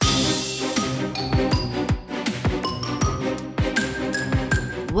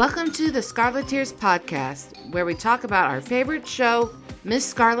Welcome to the Scarleteers podcast, where we talk about our favorite show, Miss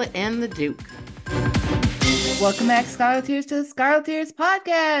Scarlet and the Duke. Welcome back, Scarleteers, to the Scarleteers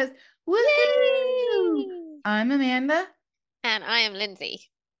podcast. Woohoo! I'm Amanda. And I am Lindsay.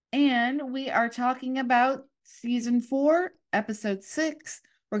 And we are talking about season 4, episode 6.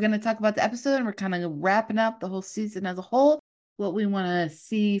 We're going to talk about the episode, and we're kind of wrapping up the whole season as a whole, what we want to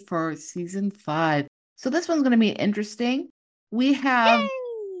see for season 5. So this one's going to be interesting. We have,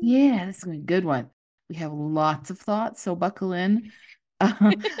 yeah, this is going to be a good one. We have lots of thoughts, so buckle in.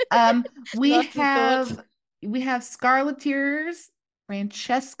 We have Scarleteers,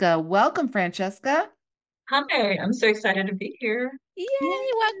 Francesca. Welcome, Francesca. Hi, I'm so excited to be here. Yay,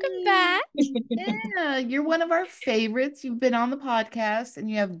 welcome back. Yeah, you're one of our favorites. You've been on the podcast and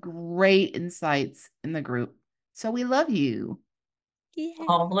you have great insights in the group. So we love you. Yeah.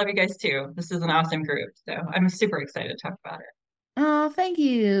 Oh, love you guys too. This is an awesome group. So I'm super excited to talk about it. Oh, thank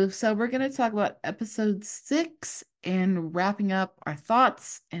you. So we're going to talk about episode 6 and wrapping up our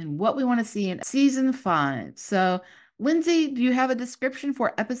thoughts and what we want to see in season 5. So, Lindsay, do you have a description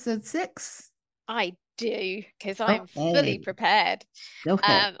for episode 6? I do, because I'm fully prepared. Go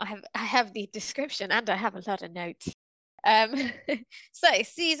ahead. I have the description and I have a lot of notes. So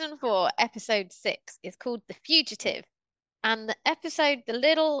season 4, episode 6 is called The Fugitive. And the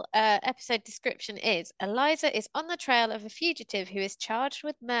little episode description is: Eliza is on the trail of a fugitive who is charged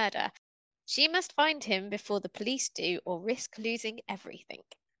with murder. She must find him before the police do, or risk losing everything.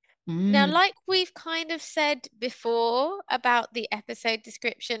 Now, like we've kind of said before about the episode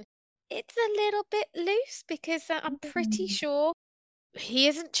description, it's a little bit loose because I'm pretty sure he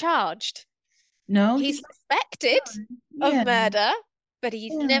isn't charged. No, he's suspected of murder, but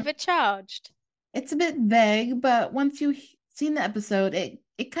he's never charged. It's a bit vague, but once you've seen the episode,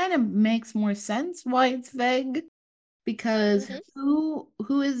 it kind of makes more sense why it's vague, because who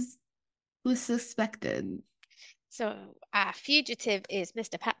is suspected? So our fugitive is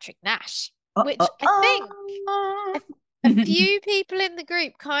Mr. Patrick Nash, which I think a few people in the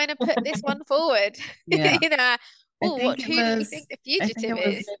group kind of put this one forward. Yeah. Who do we think the fugitive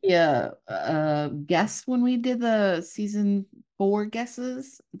is? Maybe a guess when we did the season 4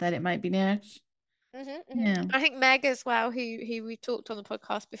 guesses that it might be Nash. Yeah. I think Meg as well, who we talked on the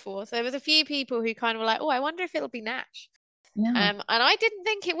podcast before. So there was a few people who kind of were like, oh, I wonder if it'll be Nash. Yeah. And I didn't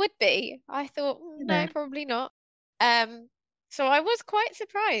think it would be. I thought, no, probably not. So I was quite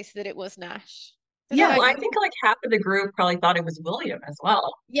surprised that it was Nash. Yeah, well, I think like half of the group probably thought it was William as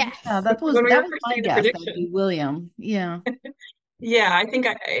well. Yes. Yeah, that was my guess. That'd be William. Yeah. Yeah, I think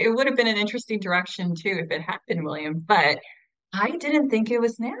it would have been an interesting direction too if it had been William, but I didn't think it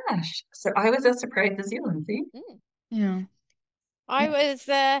was Nash. So I was as surprised as you, Lindsay. Yeah. I was,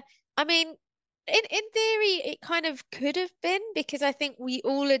 I mean, in theory, it kind of could have been, because I think we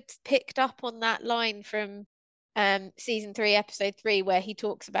all had picked up on that line from season 3, episode 3, where he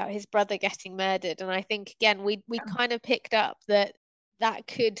talks about his brother getting murdered. And I think, again, we kind of picked up that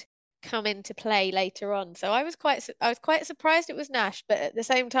could come into play later on. So I was quite surprised it was Nash, but at the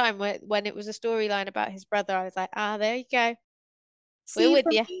same time, when it was a storyline about his brother, I was like, there you go. See, we're with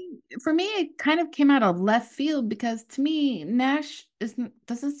you. For me, it kind of came out of left field, because to me, Nash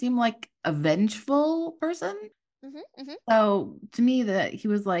doesn't seem like a vengeful person. So to me, that he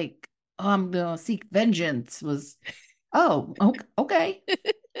was like, oh, I'm gonna seek vengeance was, okay,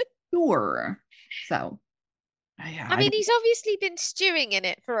 sure. So I mean, he's obviously been stewing in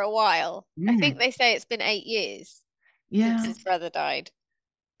it for a while. I think they say it's been 8 years since his brother died.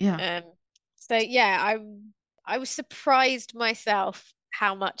 Yeah. So yeah, I was surprised myself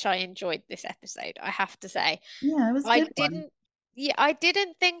how much I enjoyed this episode, I have to say. Yeah, it was a good one. Yeah, I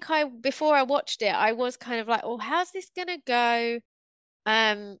didn't think before I watched it, I was kind of like, oh, how's this gonna go?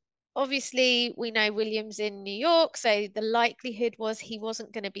 Obviously we know William's in New York, so the likelihood was he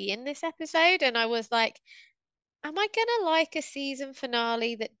wasn't going to be in this episode, and I was like, am I gonna like a season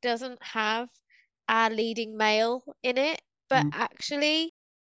finale that doesn't have our leading male in it? But actually,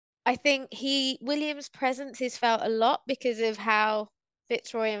 I think William's presence is felt a lot because of how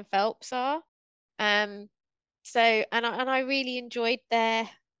Fitzroy and Phelps are. So I really enjoyed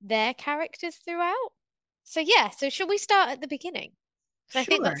their characters throughout. So yeah, so shall we start at the beginning? I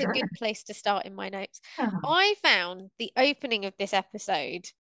think that's a good place to start in my notes. I found the opening of this episode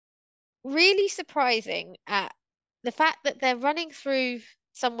really surprising at the fact that they're running through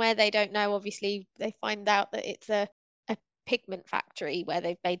somewhere they don't know. Obviously, they find out that it's a pigment factory where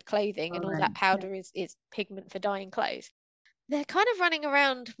they've made clothing, and all that powder is pigment for dyeing clothes. They're kind of running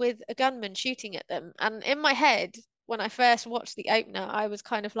around with a gunman shooting at them. And in my head, when I first watched the opener, I was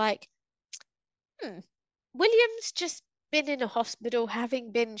kind of like, William's just been in a hospital,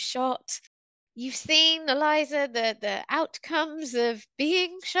 having been shot. You've seen, Eliza, the outcomes of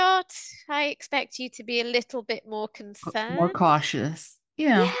being shot. I expect you to be a little bit more More concerned. cautious.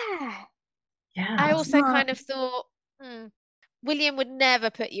 Yeah. Yeah. I Yeah. It's also not. kind of thought, William would never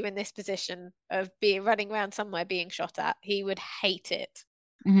put you in this position of being running around somewhere being shot at. He would hate it.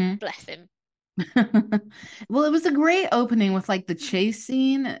 Mhm. Bless him. Well, it was a great opening with like the chase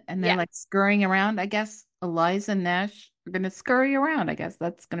scene, and they're Yeah. like scurrying around. I guess Eliza and Nash are gonna scurry around. I guess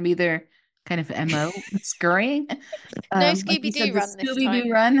that's gonna be their kind of MO, scurrying. No Like you said, Scooby-Doo the run this Scooby time.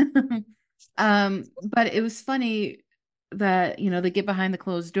 Doo run. But it was funny that they get behind the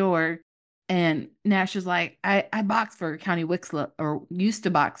closed door, and Nash is like, I box for County Wickslow, or used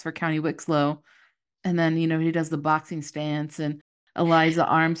to box for County Wickslow, and then he does the boxing stance, and Eliza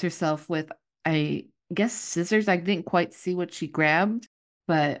arms herself with, I guess, scissors. I didn't quite see what she grabbed,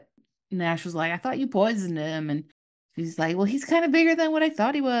 but Nash was like, I thought you poisoned him, and she's like, well, he's kind of bigger than what I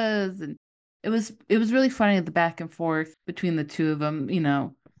thought he was. And it was really funny, the back and forth between the two of them,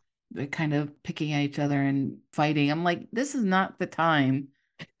 they're kind of picking at each other and fighting. I'm like, this is not the time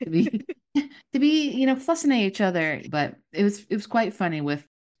to be to be, fussing at each other. But it was quite funny with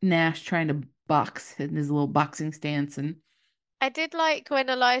Nash trying to box in his little boxing stance. And I did like when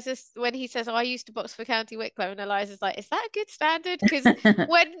he says, "Oh, I used to box for County Wicklow," and Eliza's like, "Is that a good standard?" Because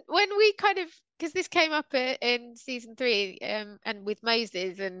when we kind of because this came up in season 3, and with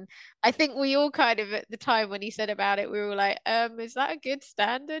Moses, and I think we all kind of at the time when he said about it, we were like, is that a good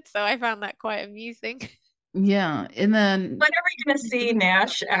standard? So I found that quite amusing. yeah, and then When are we going to see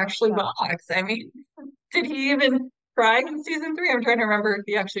Nash actually box? I mean, did he even try in season 3? I'm trying to remember if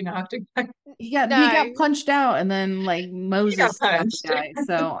he actually knocked a guy. he got No, punched out, and then like He got Moses got the punched. guy.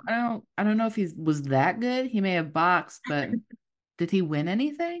 So I don't know if he was that good. He may have boxed, but did he win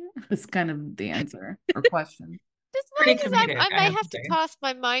anything? It's kind of the answer or question. does Pretty Moses? comedic, I I may have to have to say. cast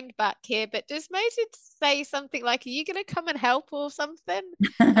my mind back here, but does Moses say something like, "Are you going to come and help" or something?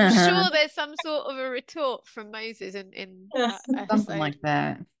 I'm sure there's some sort of a retort from Moses in that Something episode. like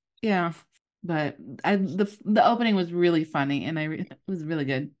that. Yeah. But the opening was really funny, and it was really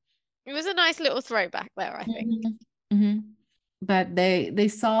good. It was a nice little throwback there, I think. Mhm. Mhm. But they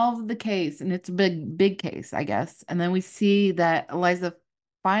solve the case, and it's a big case, I guess. And then we see that Eliza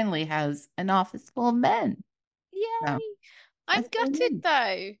finally has an office full of men. So Yay! I'm that's really gutted good.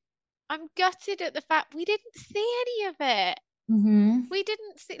 though. I'm gutted at the fact we didn't see any of it. Mm-hmm. We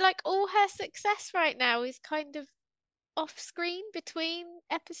didn't see, like, all her success right now is kind of off screen between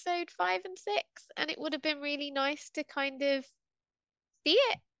episode 5 and 6, and it would have been really nice to kind of see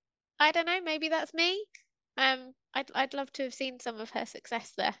it. I don't know, maybe that's me. I'd love to have seen some of her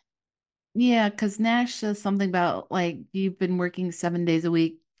success there. Yeah, because Nash says something about like you've been working 7 days a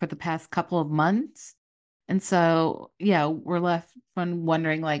week for the past couple of months. And so, yeah, we're left on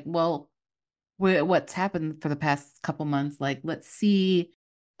wondering, like, well, what's happened for the past couple months? Like, let's see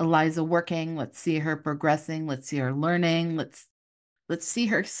Eliza working, let's see her progressing, let's see her learning, let's see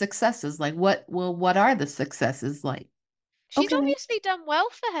her successes. Like, what are the successes like? She's Okay, obviously done well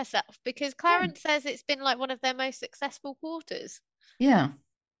for herself because yeah, Clarence says it's been like one of their most successful quarters. yeah,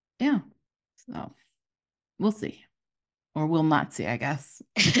 yeah. So we'll see, or we'll not see, I guess.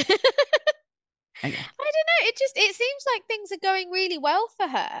 I guess. I don't know. It seems like things are going really well for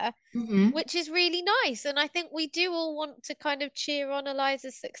her, Hmm. which is really nice. And I think we do all want to kind of cheer on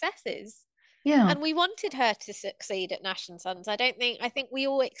Eliza's successes. Yeah. And we wanted her to succeed at Nash and Sons. I think we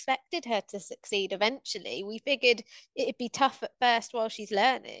all expected her to succeed eventually. We figured it'd be tough at first while she's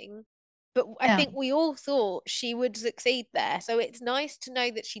learning, but I Yeah. think we all thought she would succeed there. So it's nice to know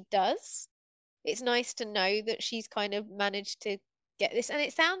that she does. It's nice to know that she's kind of managed to get this. And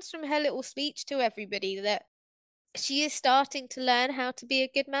it sounds from her little speech to everybody that she is starting to learn how to be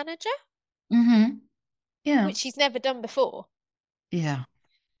a good manager, Hmm. Yeah. which she's never done before. Yeah.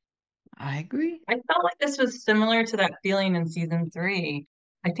 I agree. I felt like this was similar to that feeling in season 3.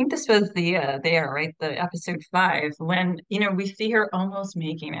 I think this was there, right? The episode 5, when, we see her almost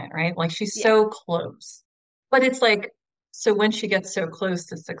making it, right? Like she's Yeah. so close. But it's like, so when she gets so close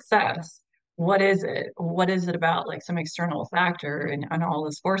to success, what is it? What is it about like some external factor and all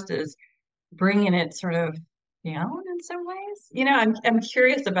those forces bringing it sort of down in some ways? I'm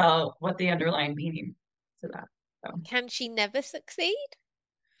curious about what the underlying meaning to that. So, Can she never succeed?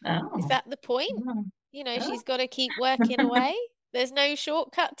 Is oh, that the point? oh, She's oh. got to keep working away. There's no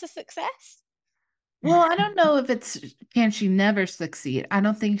shortcut to success. Well, I don't know if it's can she never succeed. I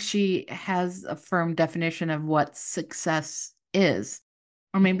don't think she has a firm definition of what success is.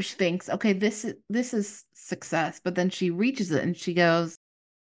 Or maybe she thinks, okay, this is success, but then she reaches it and she goes,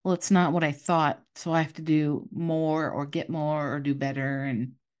 well, it's not what I thought, so I have to do more or get more or do better.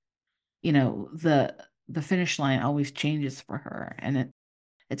 And, the finish line always changes for her, and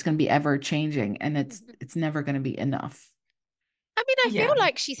it's going to be ever changing, and Mhm. it's never going to be enough. I mean, I feel Yeah.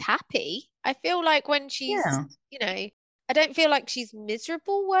 like she's happy. I feel like when she's, Yeah. I don't feel like she's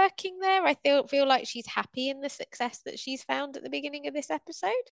miserable working there. I feel like she's happy in the success that she's found at the beginning of this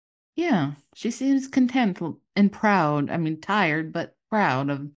episode. Yeah. She seems content and proud. I mean, tired, but proud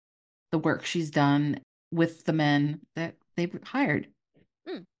of the work she's done with the men that they've hired.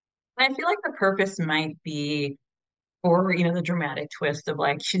 Mm. I feel like the purpose might be, or the dramatic twist of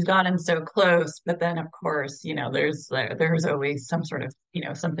like she's gotten so close, but then of course, there's always some sort of,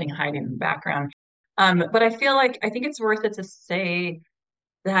 something hiding in the background. But I think it's worth it to say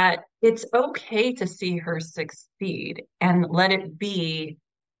that it's okay to see her succeed and let it be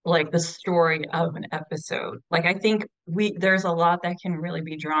like the story of an episode. Like I think there's a lot that can really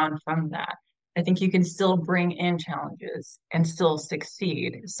be drawn from that. I think you can still bring in challenges and still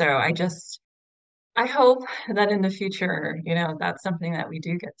succeed. So I hope that in the future, that's something that we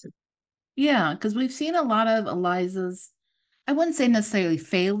do get to. Yeah, because we've seen a lot of Eliza's, I wouldn't say necessarily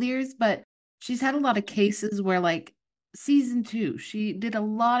failures, but she's had a lot of cases where, like, season two, she did a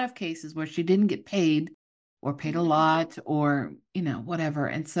lot of cases where she didn't get paid or paid a Mhm. lot or, whatever.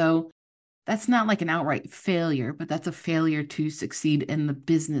 And so that's not like an outright failure, but that's a failure to succeed in the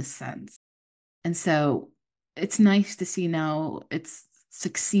business sense. And so it's nice to see now it's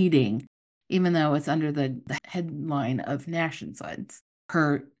succeeding, even though it's under the headline of Nash Sons.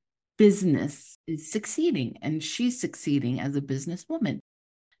 Her business is succeeding and she's succeeding as a businesswoman.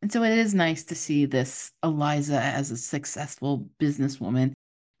 And so it is nice to see this Eliza as a successful businesswoman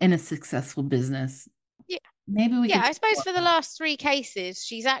in a successful business. Yeah, Maybe we yeah. could I see suppose more for the of last three cases,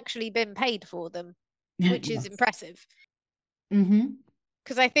 she's actually been paid for them, that. which is Yes. impressive Mm-hmm.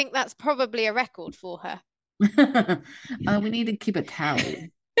 because I think that's probably a record for her. We need to keep a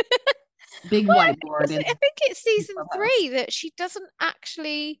tally. Big Well, whiteboard I in think it's the season clubhouse. three that she doesn't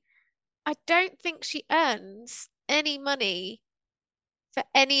actually. I don't think she earns any money for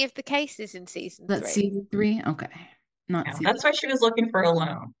any of the cases in season That's three. season three? Okay. Not Yeah, season. that's why she was looking for a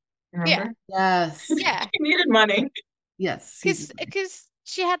loan. Yeah, Remember? Yes. yeah, She needed money. Yes, season three. because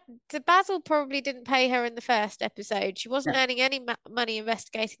she had the Basil probably didn't pay her in the first episode. She wasn't No, earning any money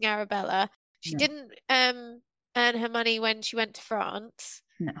investigating Arabella. She no, didn't earn her money when she went to France.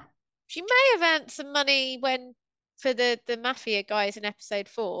 no. She may have earned some money when for the mafia guys in episode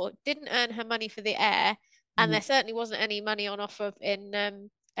four. Didn't earn her money for the heir, and there No. certainly wasn't any money on offer in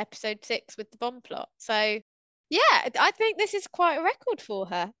episode six with the bomb plot. So yeah, I think this is quite a record for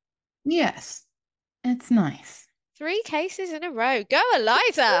her. Yes, it's nice. Three cases in a row. Go,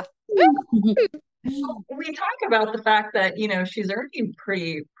 Eliza! We talk about the fact that, she's already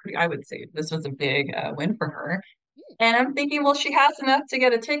pretty, I would say this was a big win for her. And I'm thinking, well, she has enough to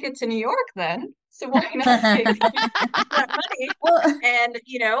get a ticket to New York then. So why not take that money Well, and,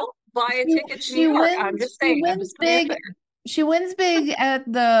 buy a she ticket to New she York? I'm wins just she saying, I'm wins just putting it big. there. She wins big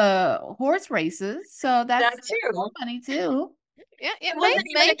at the horse races, so that's That too. more money too. Yeah, yeah, It wasn't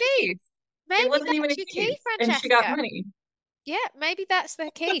even a maybe, case. It maybe wasn't even a that's your key, case. And she got Francesca. money. Yeah, maybe that's the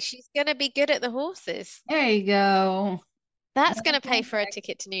key. She's gonna be good at the horses. There you go. That's gonna pay for a Okay.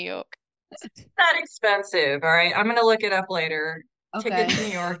 ticket to New York. That expensive. All right. I'm going to look it up later. Ticket Okay. to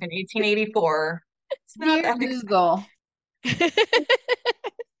New York in 1884. It's not Dear that expensive. Google. I mean,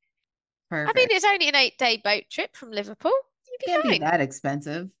 Perfect. it's only an 8-day boat trip from Liverpool. You'd Can't be be that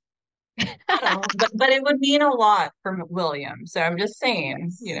expensive. I don't know, but it would mean a lot for William. So I'm just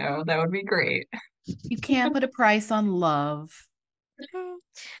saying, Yes. that would be great. You can't put a price on love. fine.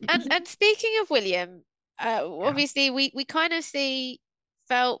 And speaking of William, Yeah. obviously we kind of see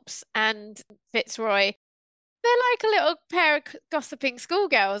Phelps and Fitzroy. They're like a little pair of gossiping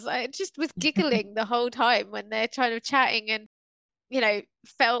schoolgirls. I just was giggling the whole time when they're kind of chatting, and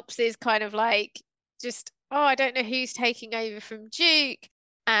Phelps is kind of like just, oh, I don't know who's taking over from Duke,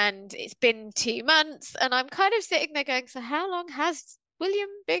 and it's been 2 months, and I'm kind of sitting there going, so how long has William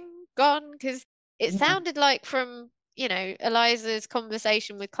been gone? Because it Yeah. sounded like from, Eliza's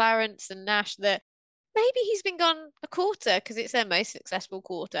conversation with Clarence and Nash that maybe he's been gone a quarter because it's their most successful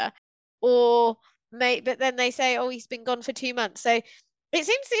quarter, or but then they say, oh, he's been gone for 2 months. So it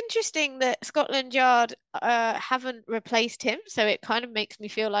seems interesting that Scotland Yard haven't replaced him, so it kind of makes me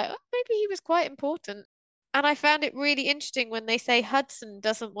feel like, oh, maybe he was quite important. And I found it really interesting when they say Hudson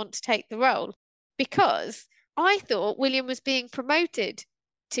doesn't want to take the role, because I thought William was being promoted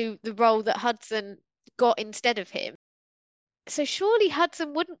to the role that Hudson got instead of him. So surely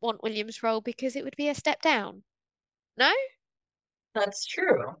Hudson wouldn't want William's role because it would be a step down. No? That's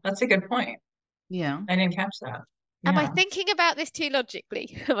true. That's a good point. Yeah. I didn't catch that. Am I Yeah. thinking about this too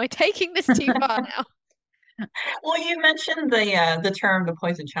logically? Am I taking this too far now? Well, you mentioned the term the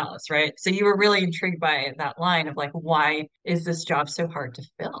poison chalice, right? So you were really intrigued by that line of like, why is this job so hard to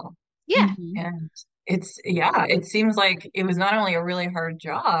fill? Yeah, Hmm. And yeah, it seems like it was not only a really hard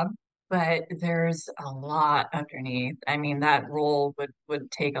job, but there's a lot underneath. I mean, that role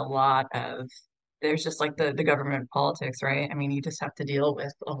would take a lot of, there's just like the government politics, right? I mean, you just have to deal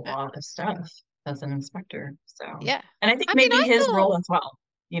with a uh, lot of stuff as an inspector. So, yeah. and I think I mean, maybe I his thought, role as well,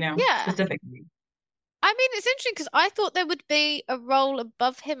 yeah. specifically. I mean, it's interesting because I thought there would be a role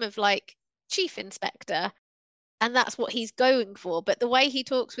above him of like chief inspector, and that's what he's going for. But the way he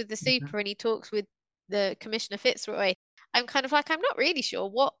talks with the Mhm. super and he talks with the Commissioner Fitzroy, I'm kind of like, I'm not really sure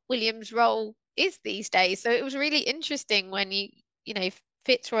what William's role is these days. So it was really interesting when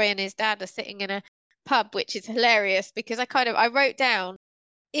Fitzroy and his dad are sitting in a pub, which is hilarious because I wrote down,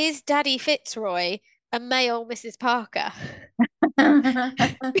 is Daddy Fitzroy a male Mrs. Parker?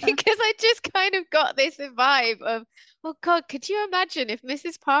 Because I just kind of got this vibe of, oh God, could you imagine if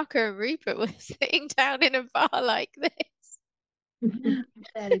Mrs. Parker and Rupert were sitting down in a bar like this?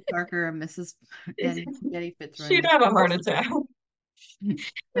 Daddy Parker and Mrs. Daddy Fitzroy and She'd Miss. have a heart attack. It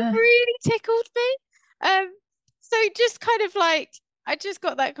Uh, really tickled me. So just kind of like I just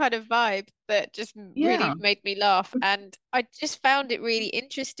got that kind of vibe that just really yeah. made me laugh, and I just found it really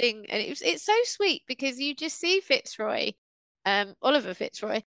interesting, and it's so sweet because you just see Fitzroy, Oliver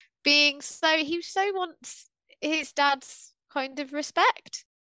Fitzroy, being he so wants his dad's kind of respect,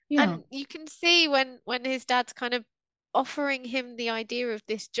 Yeah. and you can see when his dad's kind of offering him the idea of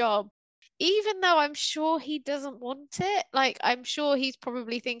this job, even though I'm sure he doesn't want it, like I'm sure he's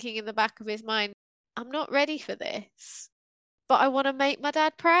probably thinking in the back of his mind, I'm not ready for this, but I want to make my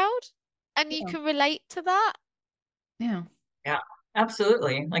dad proud. And you Yeah. can relate to that. Yeah. Yeah,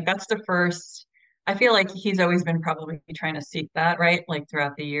 absolutely. Like that's the first, I feel like he's always been probably trying to seek that, right? Like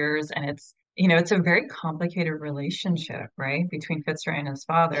throughout the years. And it's a very complicated relationship, right? Between Fitzroy and his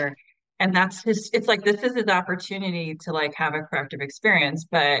Yeah. father. And it's like this is his opportunity to like have a corrective experience,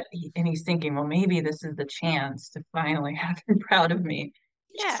 and he's thinking, well, maybe this is the chance to finally have him proud of me.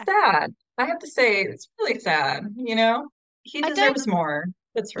 Which is Yeah. sad. I have to say, it's really sad, you know? He I don't, deserves more.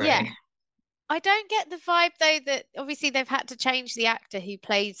 yeah. Fitzroy. I don't get the vibe though that obviously they've had to change the actor who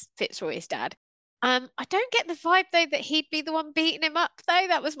plays Fitzroy's dad. I don't get the vibe though that he'd be the one beating him up though.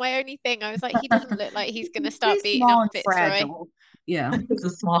 That was my only thing. I was like, he doesn't look like he's gonna start Pretty beating up small and Fitzroy. fragile. Yeah. It's a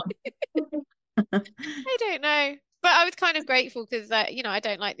small. I don't know. But I was kind of grateful because I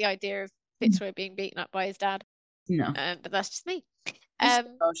don't like the idea of Fitzroy being beaten up by his dad. No. But that's just me. Just Um,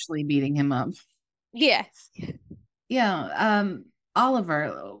 emotionally beating him up. yes. Yeah.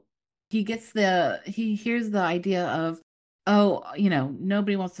 Oliver, he hears the idea of, oh,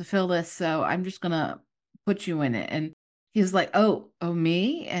 nobody wants to fill this, so I'm just gonna put you in it. And he's like, oh,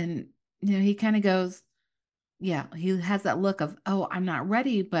 me? And he kind of goes, yeah, he has that look of, oh, I'm not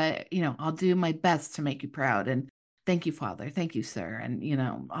ready, but I'll do my best to make you proud. And thank you, Father. Thank you, sir. And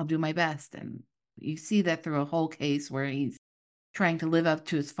I'll do my best. And you see that through a whole case where he's trying to live up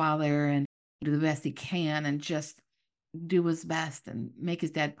to his father and do the best he can and just do his best and make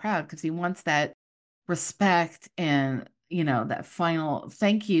his dad proud because he wants that respect and that final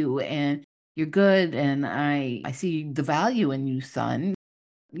thank you and you're good and I see the value in you, son.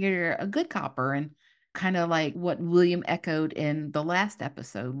 You're a good copper. And kind of like what William echoed in the last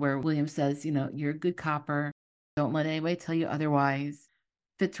episode where William says, you're a good copper, don't let anybody tell you otherwise.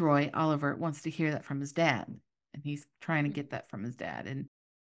 Fitzroy Oliver wants to hear that from his dad, and he's trying to get that from his dad in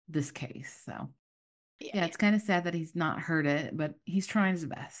this case. So Yeah. yeah, it's kind of sad that he's not heard it, but he's trying his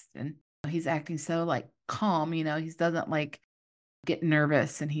best and he's acting so like calm, he doesn't like get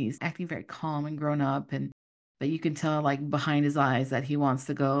nervous and he's acting very calm and grown up. And but you can tell like behind his eyes that he wants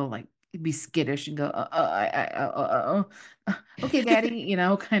to go like be skittish and go okay, daddy,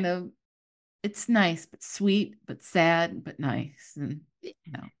 kind of. It's nice but sweet but sad but nice. And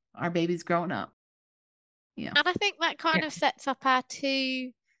our baby's growing up. Yeah. And I think that kind Yeah. of sets up our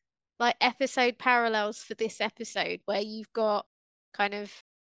two like episode parallels for this episode where you've got kind of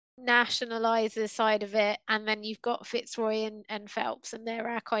nationalizer's side of it, and then you've got Fitzroy and Phelps, and there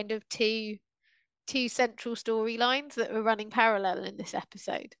are kind of two central storylines that were running parallel in this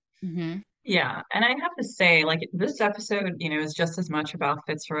episode. Hmm. Yeah, and I have to say, like this episode, is just as much about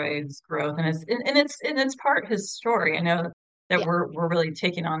Fitzroy's growth, and it's part his story. I know that Yeah. we're really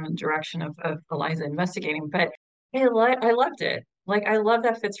taking on the direction of Eliza investigating, but I loved it. Like I love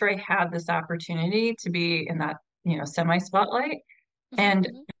that Fitzroy had this opportunity to be in that semi spotlight, Hmm. and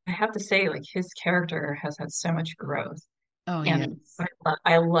Hmm. I have to say, like his character has had so much growth. Oh, And yes.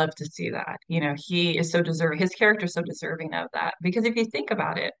 I love to see that. He is so deserving. His character is so deserving of that. Because if you think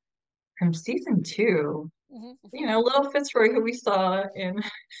about it, from season two, little Fitzroy, who we saw in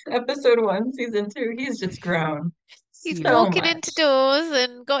episode one, season two, he's just grown He's so walking into much. doors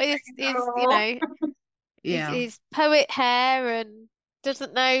and got his Oh, Yeah. his poet hair and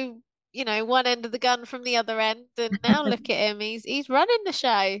doesn't know, one end of the gun from the other end. And now look at him. He's running the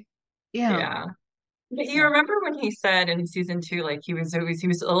show. Yeah. yeah. But you Yeah. remember when he said in season two, like he was a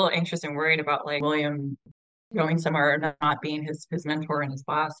little anxious and worried about like William going somewhere or not being his mentor and his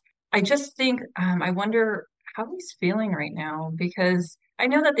boss. I just think I wonder how he's feeling right now because I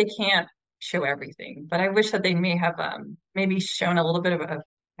know that they can't show everything, but I wish that they may have maybe shown a little bit of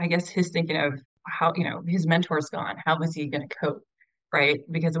I guess his thinking of how his mentor's gone. How was he going to cope, right?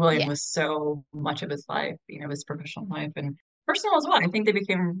 Because William Yeah. was so much of his life, his professional life and personal as well. I think they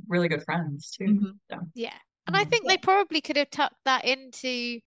became really good friends too. Mhm. So. Yeah. And I think Yeah. they probably could have tucked that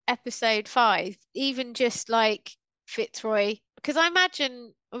into episode 5, even just like Fitzroy. Because I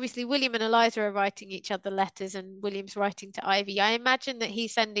imagine, obviously, William and Eliza are writing each other letters and William's writing to Ivy. I imagine that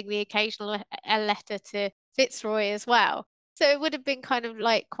he's sending the occasional a letter to Fitzroy as well. So it would have been kind of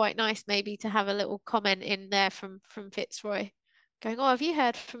like quite nice maybe to have a little comment in there from Fitzroy going, oh, have you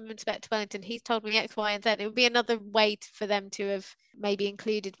heard from Inspector Wellington? He's told me X, Y, and Z. It would be another way for them to have maybe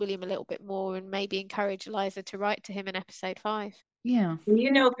included William a little bit more and maybe encourage Eliza to write to him in episode 5. Yeah.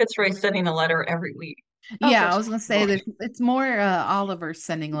 Fitzroy's sending a letter every week. Oh, Yeah, I God. was gonna say that it's more Oliver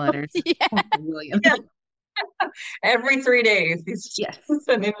sending letters Yeah. to William. Yeah, every 3 days, he's Yes.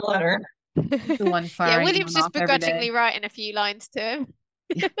 sending a letter. The one Yeah, firing William's one just off every day. begrudgingly writing a few lines to him.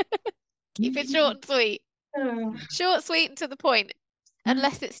 Yeah. Keep it short and sweet. Oh, Short, sweet, and to the point.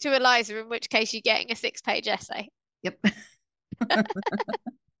 Unless it's to Eliza, in which case you're getting a 6-page essay. Yep.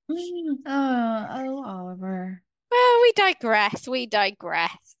 Oh, oh, Oliver. Well, we digress. We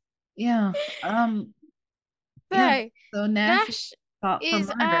digress. Yeah. Um, yeah. So, So Nash is Nash caught for is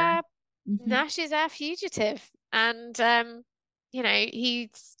murder. our Hmm. Nash is our fugitive, and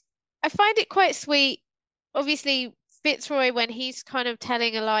he's. I find it quite sweet. Obviously, Fitzroy, when he's kind of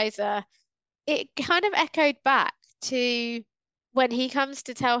telling Eliza, it kind of echoed back to when he comes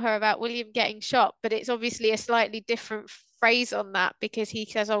to tell her about William getting shot, but it's obviously a slightly different phrase on that because he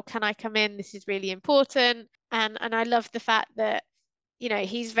says, "Oh, can I come in? This is really important." And I love the fact that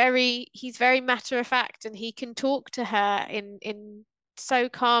he's very matter of fact and he can talk to her in so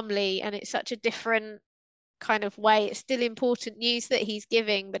calmly, and it's such a different kind of way. It's still important news that he's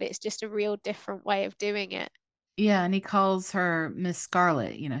giving, but it's just a real different way of doing it. Yeah, and he calls her Miss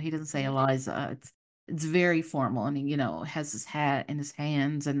Scarlet. He doesn't say Mhm. Eliza. It's very formal, and he has his hat in his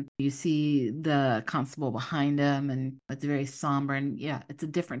hands, and you see the constable behind him, and it's very somber. And yeah, it's a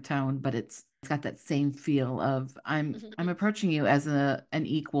different tone, but it's got that same feel of I'm Mhm. approaching you as an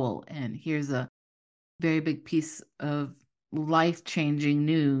equal, and here's a very big piece of life-changing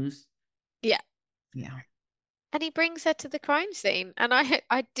news. Yeah. Yeah. And he brings her to the crime scene. And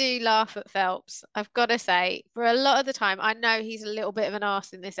I do laugh at Phelps. I've got to say, for a lot of the time, I know he's a little bit of an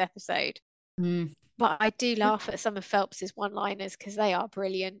arse in this episode, Mm. but I do laugh at some of Phelps's one-liners because they are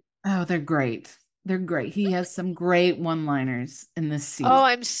brilliant. Oh, they're great. They're great. He has some great one-liners in this Oh, season.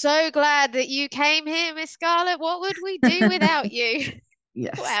 I'm so glad that you came here, Miss Scarlet. What would we do without you?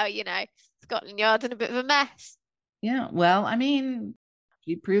 Yes. Well, Scotland Yard's in a bit of a mess. Yeah. Well, I mean,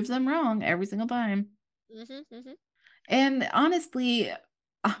 he proves them wrong every single time. Hmm, hmm. And honestly,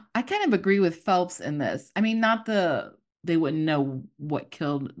 I kind of agree with Phelps in this. I mean, not they wouldn't know what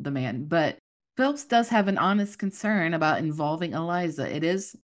killed the man, but Phelps does have an honest concern about involving Eliza. It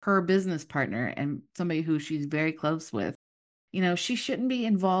is her business partner and somebody who she's very close with. She shouldn't be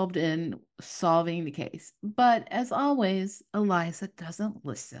involved in solving the case. But as always, Eliza doesn't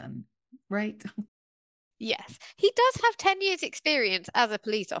listen, right? Yes, he does have 10 years experience as a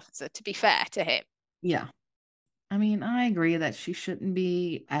police officer, to be fair to him. Yeah. I mean, I agree that she shouldn't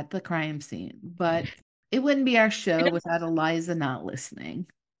be at the crime scene, but it wouldn't be our She show doesn't, without Eliza not listening.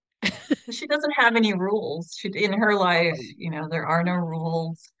 she doesn't have any rules. In her life, there are no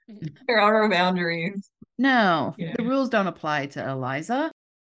rules. There are no boundaries. No, You the know, rules don't apply to Eliza.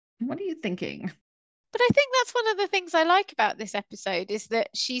 What are you thinking? But I think that's one of the things I like about this episode is that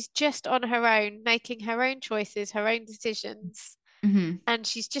she's just on her own, making her own choices, her own decisions, Hmm. and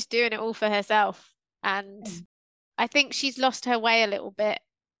she's just doing it all for herself. And I think she's lost her way a little bit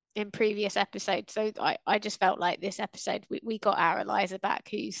in previous episodes. So I just felt like this episode we got our Eliza back,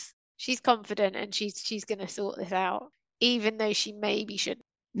 she's confident and she's gonna sort this out, even though she maybe shouldn't.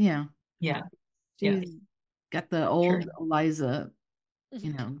 Yeah, yeah, yes, she's got the true. old Eliza,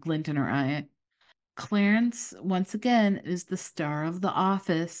 Mhm. glint in her eye. Clarence, once again, is the star of The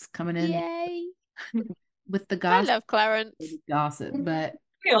Office, coming in Yay. with the I gossip. love Clarence. Gossip, but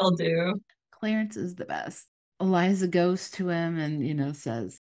We all do. Clarence is the best. Eliza goes to him and,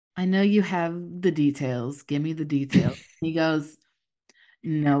 says, I know you have the details. Give me the details. He goes,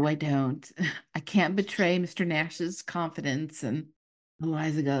 No, I don't. I can't betray Mr. Nash's confidence. And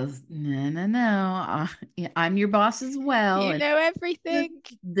Eliza goes, No, no, no. Yeah, I'm your boss as well. You And know everything.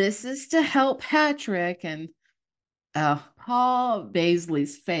 this is to help Patrick. And Paul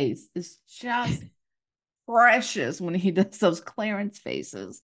Baisley's face is just precious when he does those Clarence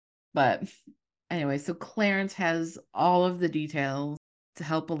faces. But anyway, so Clarence has all of the details to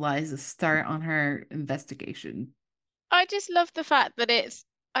help Eliza start on her investigation. I just love the fact that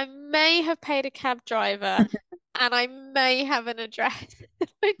I may have paid a cab driver and I may have an address.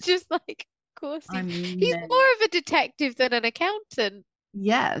 I just like, of course he's I'm more of a detective than an accountant.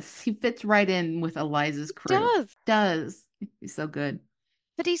 Yes, he fits right in with Eliza's He crew. does. Does. He's so good.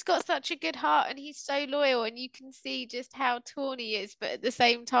 But he's got such a good heart and he's so loyal and you can see just how torn he is, but at the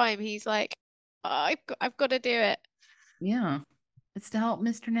same time he's like, oh, I've got to do it. Yeah. It's to help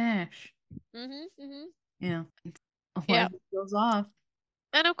Mr. Nash. Hmm. Yeah. Yeah. Eliza goes off.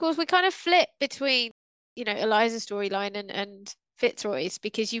 And of course we kind of flip between, Eliza's storyline and Fitzroy's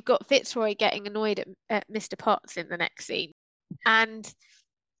because you've got Fitzroy getting annoyed at Mr. Potts in the next scene. And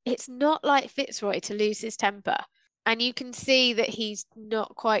it's not like Fitzroy to lose his temper. And you can see that he's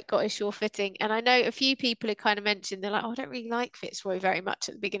not quite got his sure footing. And I know a few people have kind of mentioned, they're like, oh, I don't really like Fitzroy very much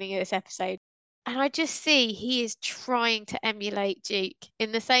at the beginning of this episode. And I just see he is trying to emulate Duke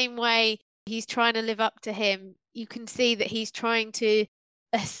in the same way he's trying to live up to him. You can see that he's trying to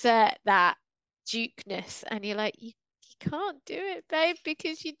assert that Dukeness. And you're like, you can't do it, babe,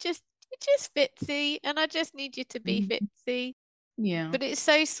 because you're just Fitzy. And I just need you to be Fitzy. Yeah. But it's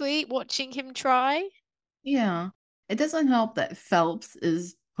so sweet watching him try. Yeah. It doesn't help that Phelps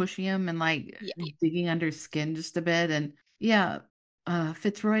is pushing him and like Yeah. digging under his skin just a bit. And yeah,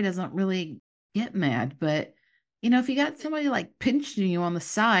 Fitzroy doesn't really get mad, but if you got somebody like pinching you on the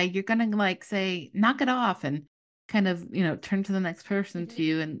side, you're gonna like say, knock it off and kind of, turn to the next person to Mhm.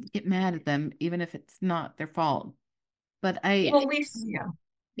 you and get mad at them, even if it's not their fault. But Yeah. Well, yeah.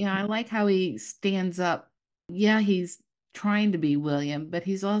 yeah, I like how he stands up. Yeah, he's trying to be William, but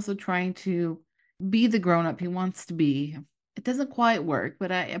he's also trying to be the grown up he wants to be. It doesn't quite work,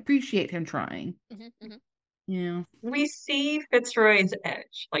 but I appreciate him trying. Hmm. Yeah. We see Fitzroy's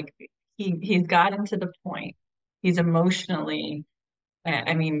edge. Like he's gotten to the point. He's emotionally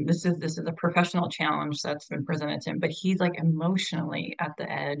I mean, this is a professional challenge that's been presented to him, but he's like emotionally at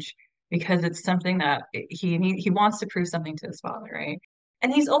the edge because it's something that he wants to prove something to his father, right?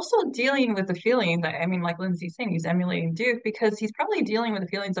 And he's also dealing with the feeling that I mean, like Lindsay's saying, he's emulating Duke because he's probably dealing with the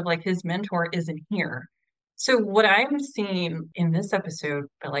feelings of like his mentor isn't here. So what I'm seeing in this episode,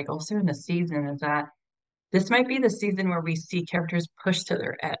 but like also in the season, is that this might be the season where we see characters pushed to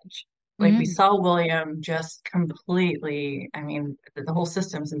their edge. Like we Mm, saw William just completely, I mean, the whole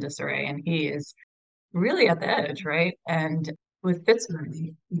system's in disarray and he is really at the edge, right? And with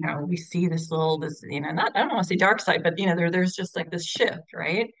Fitzroy, we see not, I don't want to say dark side, but there's just like this shift,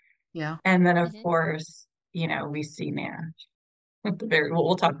 right? yeah. And then of Hmm. course, we see Nash at the very,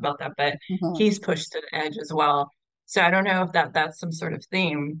 we'll talk about that, but he's pushed to the edge as well. So I don't know if that's some sort of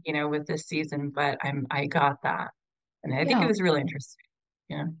theme, with this season, but I got that. And I think it Yeah. was really interesting.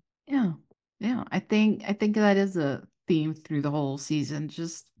 Yeah. Yeah. Yeah. I think that is a theme through the whole season,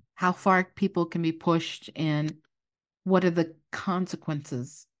 just how far people can be pushed and what are the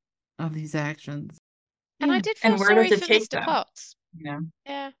consequences of these actions. And I Yeah. did feel And where does sorry it for take Mr. them? Potts. You know?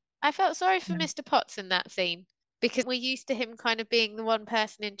 Yeah. I felt sorry for Yeah. Mr. Potts in that scene because we're used to him kind of being the one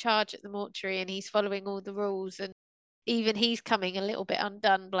person in charge at the mortuary and he's following all the rules and even he's coming a little bit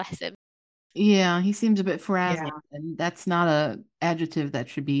undone, bless him. Yeah, he seems a bit frazzled, Yeah. and that's not a adjective that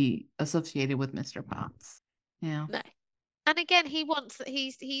should be associated with Mr. Potts. Yeah. No. And again,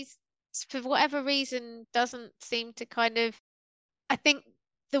 he's for whatever reason doesn't seem to kind of I think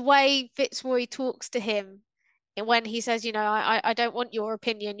the way Fitzroy talks to him and when he says, I don't want your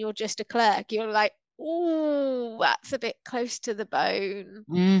opinion, you're just a clerk, you're like, oh, that's a bit close to the bone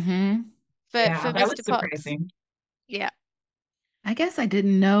Mm-hmm. for Yeah, that Mr. was Potts. surprising. Yeah. I guess I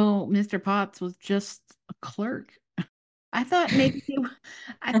didn't know Mr. Potts was just a clerk. I thought maybe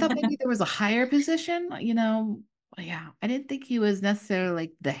I thought maybe there was a higher position. Yeah, I didn't think he was necessarily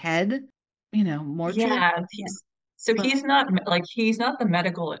like the head, mortuary. Yeah, But he's not the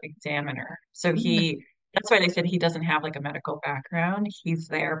medical examiner. So yeah. that's why they said he doesn't have like a medical background. He's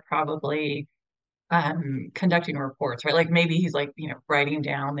there probably conducting reports, right? Like maybe he's like, writing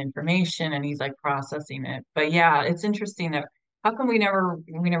down the information and he's like processing it. But yeah, it's interesting that how come we never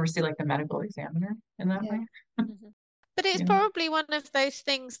see like the medical examiner in that Yeah. way? Mhm. But it's You know? probably one of those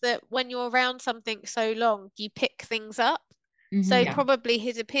things that when you're around something so long, you pick things up. So Hmm. Yeah. probably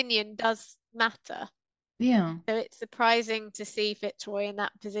his opinion does matter. Yeah. So it's surprising to see Fitzroy in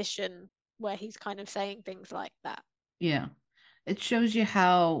that position where he's kind of saying things like that. Yeah. It shows you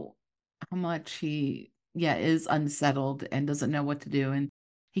how much he, yeah, is unsettled and doesn't know what to do, and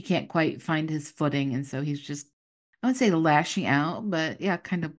he can't quite find his footing, and so he's just, I would say, lashing out, but yeah,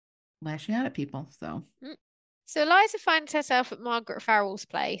 kind of lashing out at people. So Mm. So Eliza finds herself at Margaret Farrell's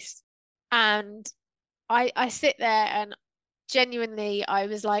place, and I sit there and genuinely I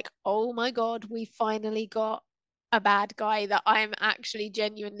was like, oh my God, we finally got a bad guy that I'm actually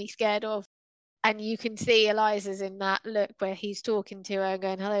genuinely scared of. And you can see Eliza's in that look where he's talking to her,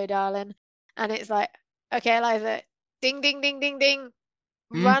 going, "Hello, darling." And it's like, okay, Eliza, ding, ding, ding, ding, ding.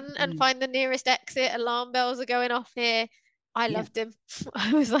 Run and mhm. find the nearest exit. Alarm bells are going off here. I Yeah. loved him.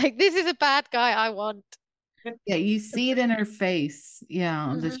 I was like, this is a bad guy I want. Yeah, you see it in her face.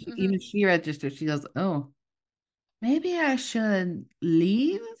 Yeah, that Hmm, she, hmm. even she registers. She goes, "Oh, maybe I should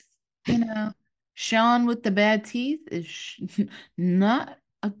leave." You know, Sean with the bad teeth is not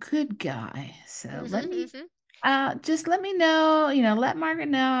a good guy. So Hmm, let me, hmm. just let me know. Let Margaret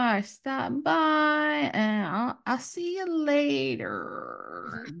know I stopped by, and I'll see you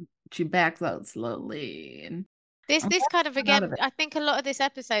later. Hmm. She backs out slowly, and This I'm this glad kind of she's out of again, it. I think a lot of this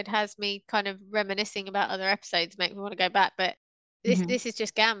episode has me kind of reminiscing about other episodes, make me want to go back. But this Mhm. this is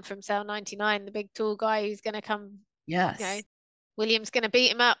just Gam from Cell 99, the big tall guy who's gonna come, you know, Yes. William's gonna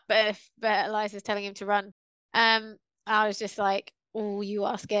beat him up, but Eliza's telling him to run. I was just like, oh, you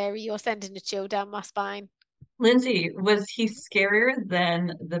are scary. You're sending a chill down my spine. Lindsay, was he scarier than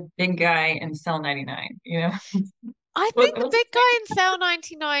the big guy in Cell 99? I What think the was big his guy in Cell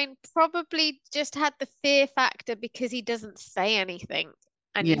 99 probably just had the fear factor because he doesn't say anything.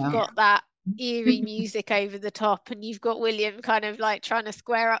 And you've Yeah. got that eerie music over the top, and you've got William kind of like trying to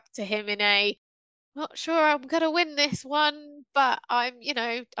square up to him in a, not sure I'm gonna win this one, but I'm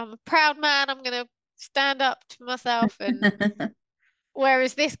a proud man. I'm gonna stand up to myself. And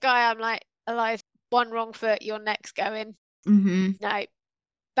whereas this guy, I'm like, Elias, one wrong foot, your neck's going. Hmm. No,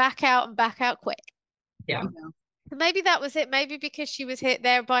 back out and back out quick. Yeah, Yeah. Maybe that was it. Maybe because she was hit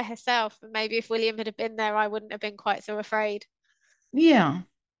there by herself, and maybe if William had been there, I wouldn't have been quite so afraid. Yeah.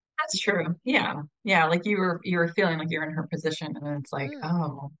 that's true. Yeah. Yeah. Like you were feeling like you're in her position and it's like, Mm,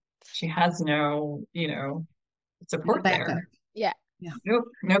 oh, she has no, No support backup. there. yeah. Yeah. Nope,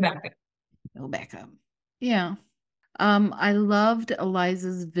 no backup. No backup. Yeah. I loved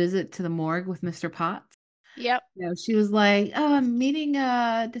Eliza's visit to the morgue with Mr. Potts. Yep. She was like, "Oh, I'm meeting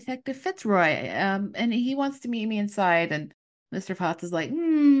Detective Fitzroy, and he wants to meet me inside." And Mr. Potts is like,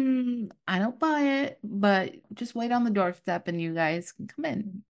 I don't buy it, but just wait on the doorstep and you guys can come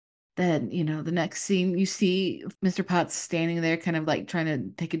in." Then, the next scene you see Mr. Potts standing there, kind of like trying to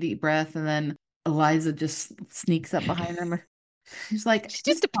take a deep breath, and then Eliza just sneaks up behind him. She's like, She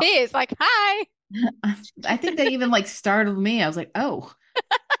 "Miss just appears like, hi. I think that even like startled me. I was like, oh,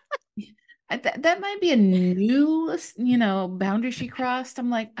 that might be a new, boundary she crossed. I'm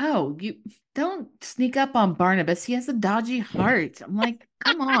like, oh, you don't sneak up on Barnabas. He has a dodgy heart. I'm like,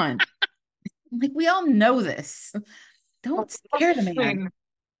 come on. Like, we all know this. Don't scare the I man. mean, I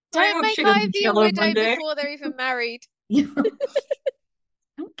Don't hope make she doesn't Ivy a kill him one widow day. before they're even married.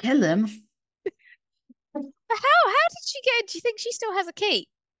 Don't kill him. But how did she get it? Do you think she still has a key?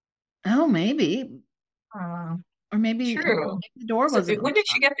 Oh, maybe. Uh, Or maybe True. the door So wasn't when did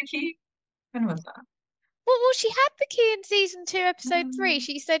she unlocked. get the key? When was that? Well, she had the key in season 2, episode 3. Um,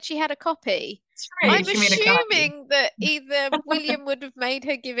 She said she had a copy. that's I'm right. She made a copy. assuming that either William would have made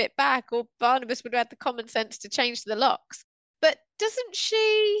her give it back or Barnabas would have had the common sense to change the locks. But doesn't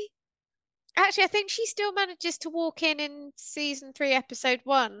she? Actually, I think she still manages to walk in season 3, episode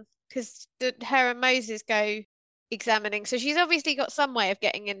 1, because her and Moses go examining. So she's obviously got some way of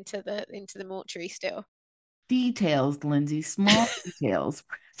getting into the mortuary still. Details, Lindsay, small details.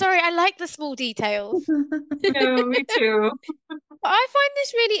 Sorry, I like the small details. Me too. I find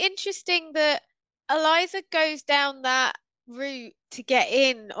this really interesting that Eliza goes down that route to get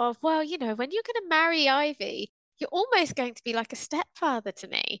in of, well, when you're going to marry Ivy, you're almost going to be like a stepfather to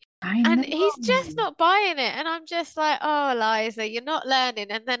me. I And know. he's just not buying it. And I'm just like, oh, Eliza, you're not learning.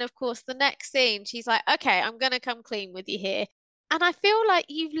 And then, of course, the next scene, she's like, okay, I'm going to come clean with you here. And I feel like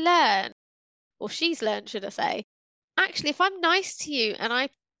you've learned, or she's learned, should I say, actually, if I'm nice to you and I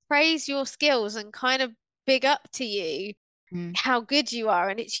praise your skills and kind of big up to you, Mm. how good you are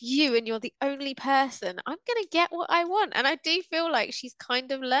and it's you and you're the only person, I'm gonna get what I want. And I do feel like she's kind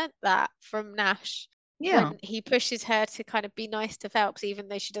of learnt that from Nash Yeah. when he pushes her to kind of be nice to Phelps, even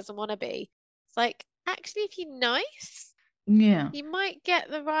though she doesn't want to be. It's like, actually, if you're nice, Yeah. you might get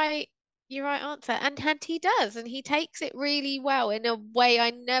your right answer. And he does, and he takes it really well in a way I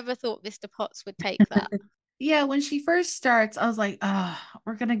never thought Mr. Potts would take that. Yeah, when she first starts, I was like, oh,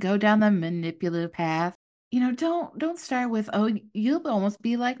 we're gonna go down the manipulative path. Don't start with, oh, you'll almost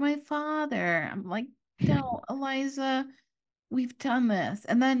be like my father. I'm like, don't, Eliza, we've done this.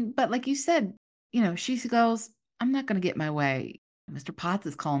 And then, but like you said, she goes, I'm not gonna get my way. Mr. Potts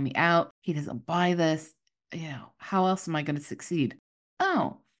is calling me out. He doesn't buy this. How else am I gonna succeed?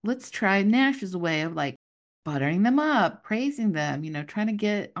 Oh, let's try Nash's way of like buttering them up, praising them, trying to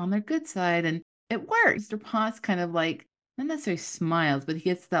get on their good side. And it works. Mr. Potts kind of like, not necessarily smiles, but he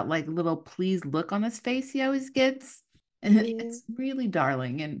gets that like little pleased look on his face he always gets. And Yeah. it's really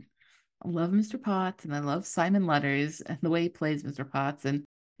darling. And I love Mr. Potts and I love Simon Letters and the way he plays Mr. Potts. And,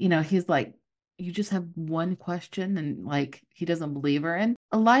 he's like, you just have one question and like he doesn't believe her. And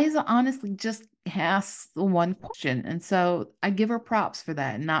Eliza honestly just asks the one question. And so I give her props for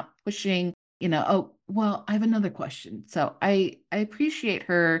that and not pushing, oh, well, I have another question. So I appreciate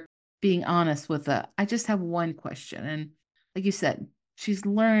her being honest with I just have one question. And like you said, she's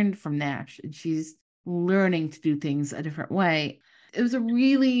learned from Nash and she's learning to do things a different way. It was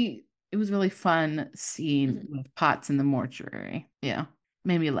really fun scene Mhm. with Potts in the mortuary. Yeah.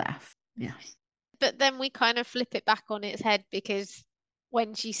 Made me laugh. Yeah. But then we kind of flip it back on its head because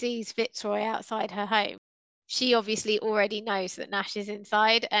when she sees Fitzroy outside her home, she obviously already knows that Nash is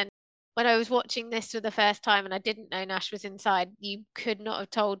inside. And when I was watching this for the first time and I didn't know Nash was inside, you could not have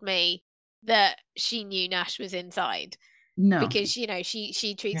told me that she knew Nash was inside No. because she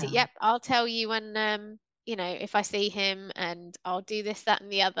treats it, Yeah. yep, I'll tell you when if I see him and I'll do this, that,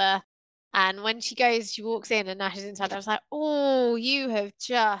 and the other. And when she walks in and Nash is inside, I was like, oh, you have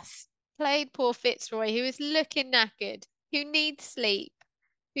just played poor Fitzroy, who is looking knackered, who needs sleep,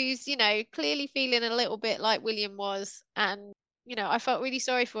 who's, clearly feeling a little bit like William was. And, I felt really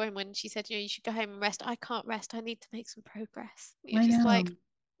sorry for him when she said, you should go home and rest. I can't rest. I need to make some progress. You're I just know. like,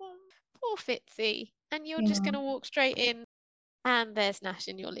 oh, poor Fitzy. And you're just Yeah. going to walk straight in and there's Nash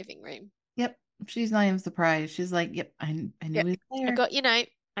in your living room. Yep. She's not even surprised. She's like, yep, I knew Yep. he was I there. got your note.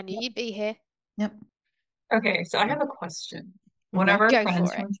 I knew Yep. you'd be here. Yep. Okay, so I have a question. One Okay. of our Go friends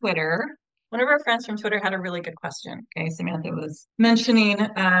for it. from Twitter, one of our friends from Twitter had a really good question. Okay, Samantha was mentioning,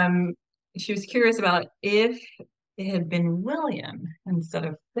 she was curious about if it had been William instead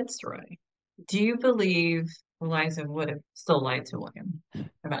of Fitzroy. Do you believe Eliza would have still lied to William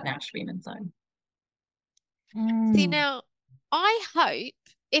about Nash being inside? See, Mm. now, I hope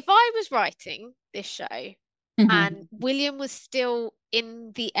if I was writing this show and William was still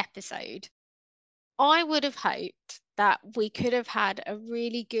in the episode, I would have hoped that we could have had a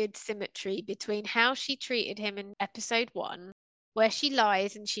really good symmetry between how she treated him in episode 1, where she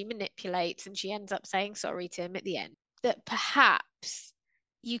lies and she manipulates and she ends up saying sorry to him at the end. That perhaps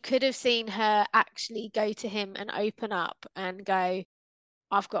you could have seen her actually go to him and open up and go,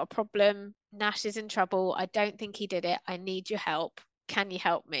 I've got a problem. Nash is in trouble. I don't think he did it. I need your help. Can you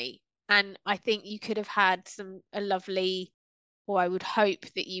help me? And I think you could have had a lovely, or I would hope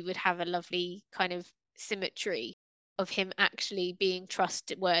that you would have a lovely kind of symmetry of him actually being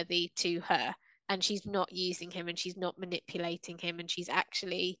trustworthy to her. And she's not using him and she's not manipulating him and she's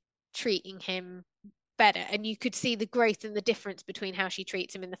actually treating him better. And you could see the growth and the difference between how she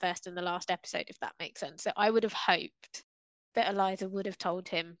treats him in the first and the last episode, if that makes sense. So I would have hoped that Eliza would have told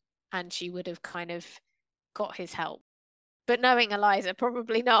him and she would have kind of got his help. But knowing Eliza,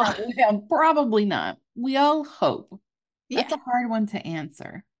 probably not. Probably not. We all hope. That's Yeah. a hard one to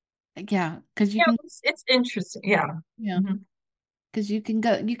answer. Yeah, because you Yeah, can, it's interesting. Yeah. yeah, Mhm. because you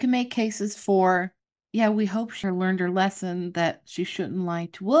can make cases for, yeah, we hope she learned her lesson that she shouldn't lie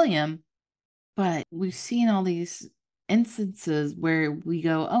to William, but we've seen all these instances where we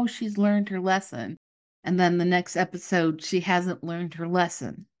go, oh, she's learned her lesson. And then the next episode, she hasn't learned her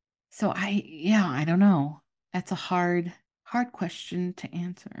lesson. So yeah, I don't know. That's a hard question to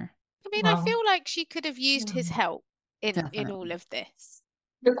answer. I mean, I Well, feel like she could have used yeah. his help in all Definitely. of this.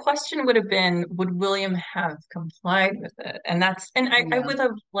 The question would have been, would William have complied with it? And I Yeah. would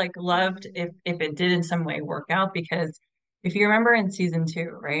have like loved if it did in some way work out, because if you remember in season 2,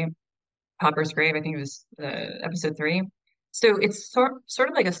 right? Popper's Grave, I think it was Mhm. episode 3. So it's sort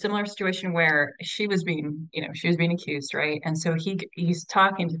of like a similar situation where she was being accused, right? And so he's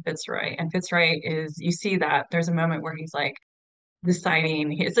talking to Fitzroy, and Fitzroy is, you see that there's a moment where he's like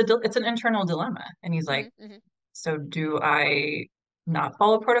deciding, it's an internal dilemma, and he's like, Mhm. Mhm. So do I not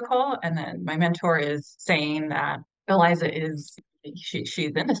follow protocol? And then my mentor is saying that Eliza is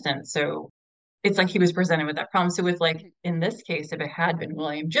she's innocent. So it's like he was presented with that problem. So with like in this case, if it had been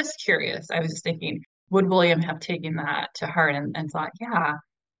William, just curious, I was just thinking, would William have taken that to heart and thought, yeah,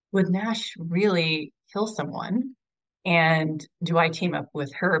 would Nash really kill someone? And do I team up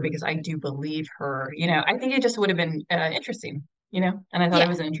with her because I do believe her? I think it just would have been interesting, and I thought it Yeah,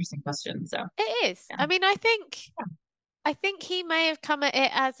 was an interesting question. So it is. yeah. I mean, I think he may have come at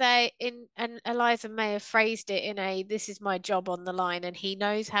it and Eliza may have phrased it in a this is my job on the line, and he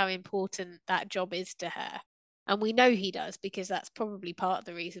knows how important that job is to her. And we know he does because that's probably part of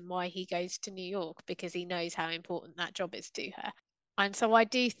the reason why he goes to New York, because he knows how important that job is to her. And so I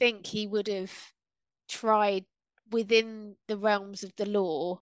do think he would have tried within the realms of the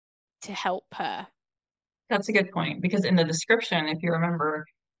law to help her. That's a good point because in the description, if you remember,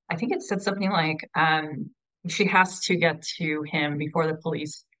 I think it said something like she has to get to him before the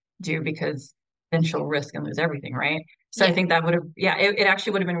police do because then she'll risk and lose everything, right? So I Yeah, think that would have, yeah, it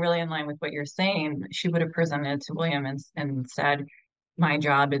actually would have been really in line with what you're saying. She would have presented to William and said, my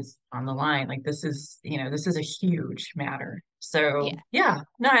job is on the line. Like this is a huge matter. yeah. So yeah,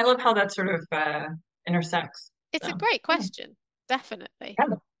 no, I love how that sort of intersects. It's a So great yeah, question. Definitely. yeah,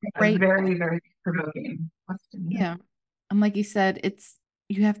 a Great. very, very provoking question. Yeah. Yeah. And like you said,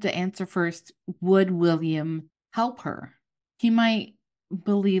 you have to answer first, would William help her? He might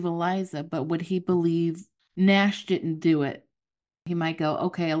believe Eliza, but would he believe Nash didn't do it? He might go,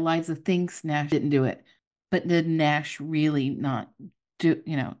 okay, Eliza thinks Nash didn't do it, but did Nash really not do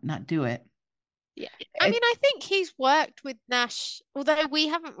it? Yeah. I mean, It, I think he's worked with Nash, although we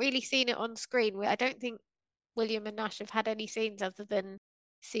haven't really seen it on screen. I don't think William and Nash have had any scenes other than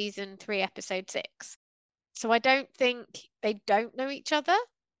season 3, episode 6. So I don't think they don't know each other.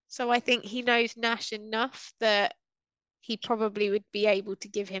 So I think he knows Nash enough that he probably would be able to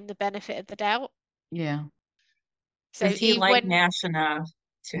give him the benefit of the doubt. yeah, So Does he even like when, Nash enough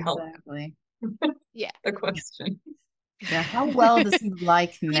to help exactly. yeah, the question? Yeah. How well does he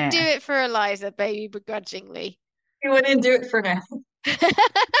like he'd do Nash? it for Eliza, baby, begrudgingly. He wouldn't do it for Nash.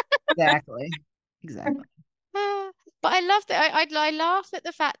 Exactly. Exactly. But I love that. I laugh at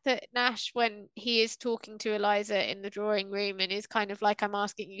the fact that Nash, when he is talking to Eliza in the drawing room and is kind of like, I'm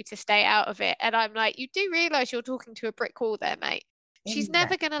asking you to stay out of it. And I'm like, you do realize you're talking to a brick wall there, mate. She's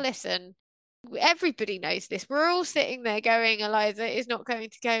never Exactly. going to listen. Everybody knows this. We're all sitting there going, Eliza is not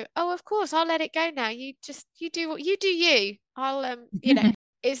going to go, oh, of course, I'll let it go now. You do what you do you.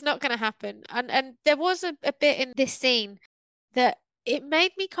 It's not going to happen. And there was a bit in this scene that it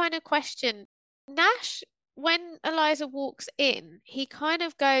made me kind of question Nash. When Eliza walks in, he kind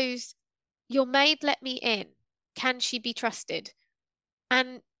of goes, your maid let me in. Can she be trusted?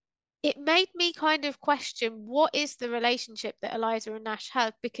 And it made me kind of question what is the relationship that Eliza and Nash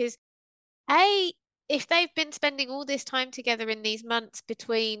have, because A, if they've been spending all this time together in these months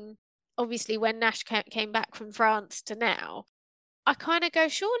between obviously when Nash came back from France to now, I kind of go,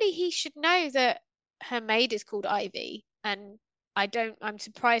 surely he should know that her maid is called Ivy. And I'm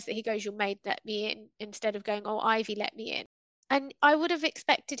surprised that he goes, your maid let me in, instead of going, oh, Ivy let me in. And I would have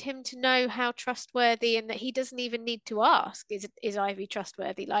expected him to know how trustworthy, and that he doesn't even need to ask, is Ivy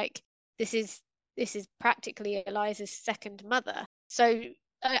trustworthy? Like this is practically Eliza's second mother. So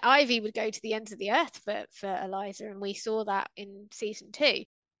Ivy would go to the ends of the earth for Eliza, and we saw that in season 2.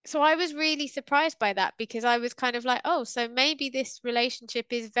 So I was really surprised by that, because I was kind of like, oh, so maybe this relationship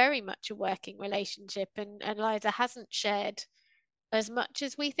is very much a working relationship, and Eliza hasn't shared as much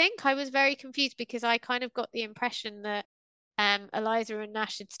as we think. I was very confused because I kind of got the impression that Eliza and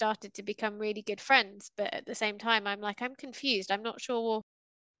Nash had started to become really good friends, but at the same time, I'm like, I'm confused. I'm not sure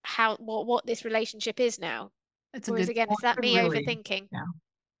what this relationship is now. It's a Whereas good again, is point. that A me really, overthinking? yeah,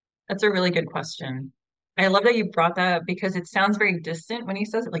 that's a really good question. I love that you brought that up because it sounds very distant when he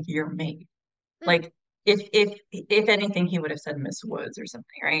says it, like your mate. Mm, Like if anything, he would have said Miss Woods or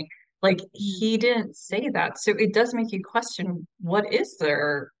something, right? Like Mm. he didn't say that. So it does make you question what is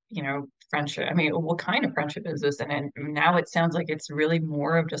their, friendship? I mean, what kind of friendship is this? And now it sounds like it's really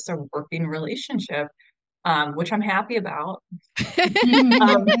more of just a working relationship, which I'm happy about.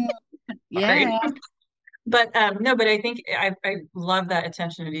 Um, Yeah. sorry. But no, but I think I love that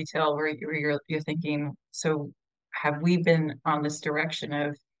attention to detail where you're thinking, so have we been on this direction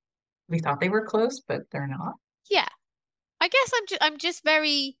of we thought they were close, but they're not? yeah, I guess I'm just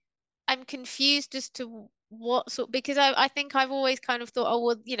very I'm confused as to what sort, because I think I've always kind of thought, oh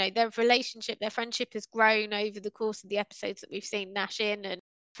well, their relationship, their friendship has grown over the course of the episodes that we've seen Nash in, and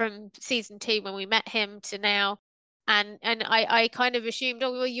from season 2 when we met him to now. And I kind of assumed,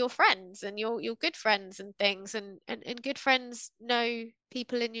 oh, well, you're friends and you're good friends and things, and good friends know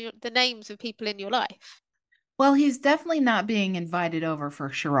people in the names of people in your life. Well, he's definitely not being invited over for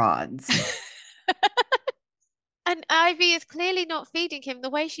charades. And Ivy is clearly not feeding him the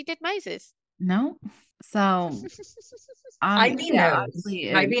way she did Moses. No. So, Ivy yeah, knows.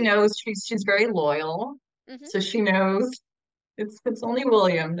 obviously, Ivy knows she's very loyal, Mhm. so she knows it's only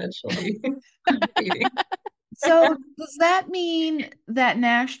William that she'll be feeding. so does that mean that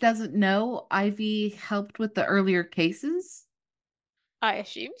Nash doesn't know Ivy helped with the earlier cases? I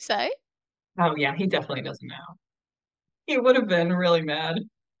assume so. Oh yeah, he definitely doesn't know. He would have been really mad.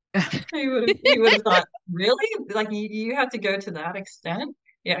 He would have thought, really? Like you have to go to that extent?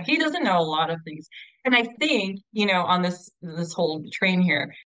 Yeah, he doesn't know a lot of things. And I think, on this whole train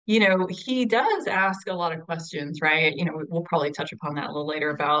here, he does ask a lot of questions, right? We'll probably touch upon that a little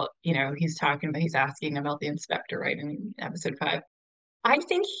later about, he's asking about the inspector, right, in episode 5. I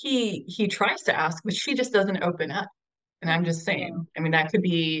think he tries to ask, but she just doesn't open up. And I'm just Yeah. saying, I mean, that could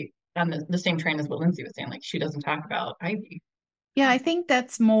be on the same train as what Lindsay was saying, like she doesn't talk about Ivy. Yeah, I think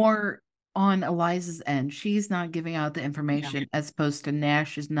that's more on Eliza's end. She's not giving out the Yeah. information as opposed to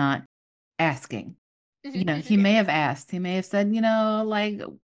Nash is not asking. He Yeah. may have asked, he may have said, like,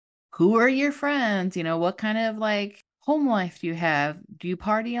 who are your friends? What kind of like home life do you have? Do you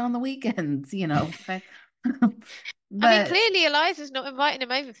party on the weekends? I mean, But clearly Eliza's not inviting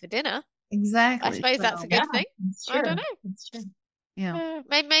him over for dinner. I exactly. suppose that's a So, Yeah, good thing. it's I don't true. know. It's true. yeah,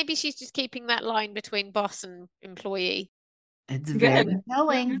 Maybe she's just keeping that line between boss and employee. it's Good. very Yeah,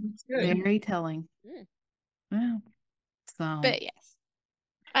 telling. it's good. Very telling. Mm. Yeah. So, But yes.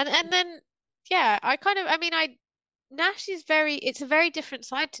 And then yeah, I mean Nash is it's a very different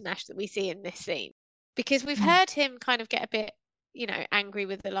side to Nash that we see in this scene, because we've mm, heard him kind of get a bit, angry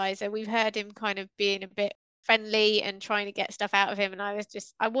with Eliza. We've heard him kind of being a bit friendly and trying to get stuff out of him. And I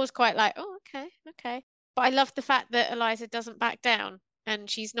was quite like, oh, okay, okay. But I love the fact that Eliza doesn't back down, and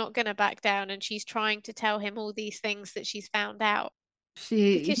she's not going to back down, and she's trying to tell him all these things that she's found out because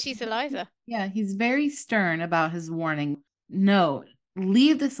she, she's Eliza. yeah, he's very stern about his warning. No,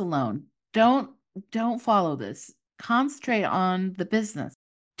 leave this alone. Don't follow this. Concentrate on the business.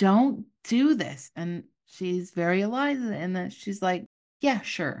 Don't do this. And she's very Eliza in that she's like, yeah,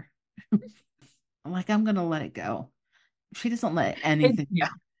 sure. I'm gonna let it go. She doesn't let anything go. Yeah.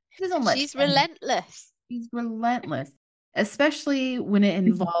 She doesn't let She's anything. relentless. She's relentless, especially when it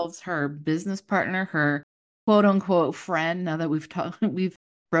involves her business partner, her quote unquote friend. Now that we've talked, we've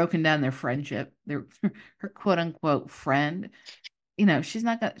broken down their friendship, their her quote unquote friend. She's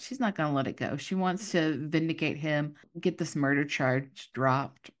not gonna let it go. She wants to vindicate him, get this murder charge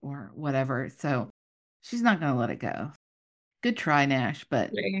dropped or whatever. So she's not gonna let it go. Good try, Nash, but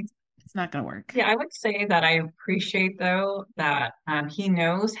it's not gonna work. Yeah, I would say that I appreciate though that he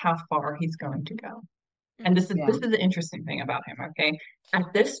knows how far he's going to go. And Mm. this Yeah. is the interesting thing about him, okay?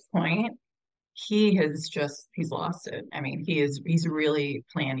 At this point, he's lost it. I mean, he's really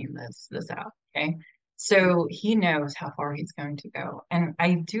planning this out, okay? So he knows how far he's going to go. And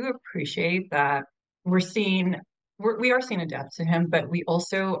I do appreciate that we are seeing a depth to him, but we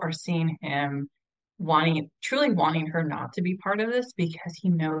also are seeing him truly wanting her not to be part of this because he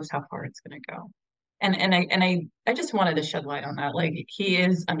knows how far it's going to go. And I just wanted to shed light on that. Like he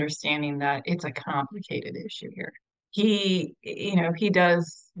is understanding that it's a complicated issue here. He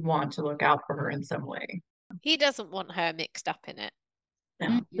does want to look out for her in some way. He doesn't want her mixed up in it. No,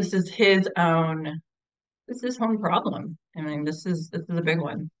 Mhm. this is his own problem. I mean, this is a big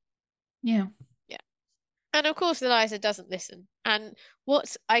one. Yeah. Yeah. And of course, Eliza doesn't listen. And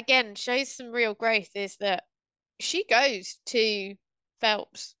what's again shows some real growth is that she goes to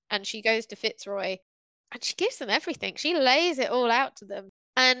Phelps and she goes to Fitzroy and she gives them everything. She lays it all out to them.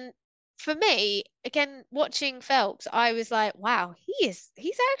 And for me, again, watching Phelps, I was like, wow, he's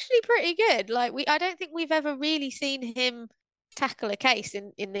actually pretty good. Like I don't think we've ever really seen him tackle a case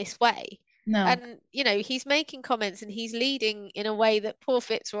in this way. No. And he's making comments and he's leading in a way that poor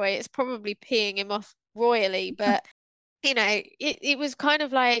Fitzroy is probably peeing him off royally. But it was kind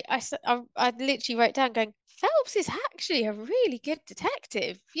of like I literally wrote down going, Phelps is actually a really good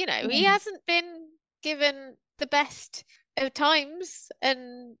detective. He hasn't been given the best of times,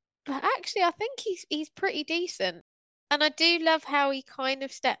 but actually I think he's pretty decent. And I do love how he kind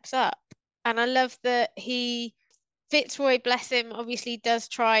of steps up. And I love that Fitzroy, bless him, obviously does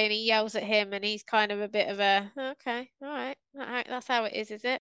try and he yells at him and he's kind of a bit of a, okay, all right, that's how it is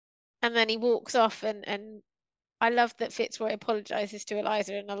it? And then he walks off and I love that Fitzroy apologizes to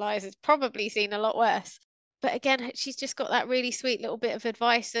Eliza, and Eliza's probably seen a lot worse. But again, she's just got that really sweet little bit of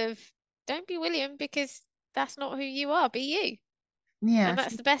advice of don't be William because that's not who you are, be you. Yeah. And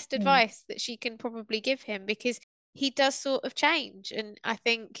that's the best advice that she can probably give him, because he does sort of change. And I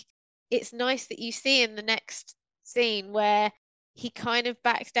think it's nice that you see in the next scene where he kind of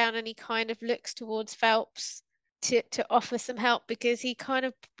backs down and he kind of looks towards Phelps to offer some help, because he kind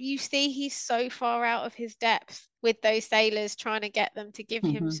of, you see, he's so far out of his depth with those sailors trying to get them to give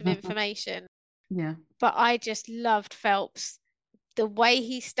him some information. Yeah. But I just loved Phelps, the way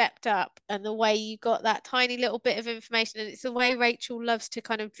he stepped up and the way you got that tiny little bit of information. And it's the way Rachel loves to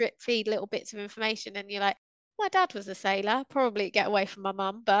kind of drip feed little bits of information. And you're like, my dad was a sailor, probably get away from my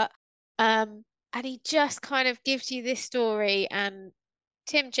mum, but and he just kind of gives you this story, and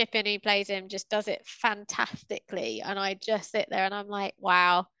Tim Chippin, who plays him, just does it fantastically. And I just sit there and I'm like,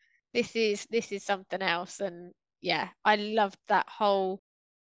 wow, this is something else. And yeah, I loved that whole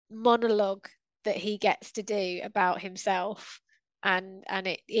monologue that he gets to do about himself, and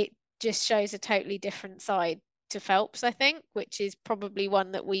it just shows a totally different side to Phelps, I think, which is probably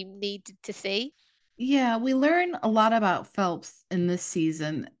one that we needed to see. Yeah, we learn a lot about Phelps in this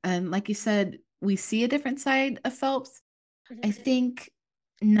season. And like you said, we see a different side of Phelps. Mhm. I think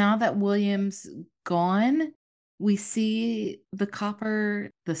now that William's gone, we see the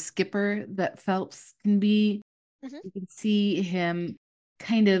copper, the skipper that Phelps can be. Mhm. We can see him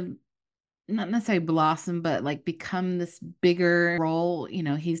kind of not necessarily blossom, but like become this bigger role.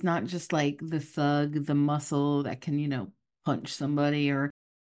 He's not just like the thug, the muscle that can, punch somebody or,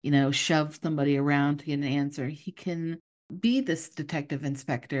 shove somebody around to get an answer. He can be this detective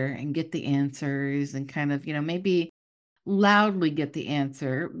inspector and get the answers and kind of, maybe loudly get the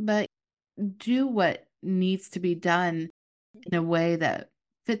answer, but do what needs to be done in a way that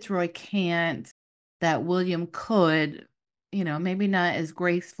Fitzroy can't, that William could, maybe not as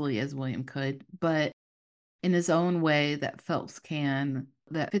gracefully as William could, but in his own way that Phelps can,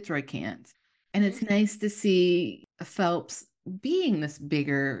 that Fitzroy can't. And Mhm. it's nice to see Phelps being this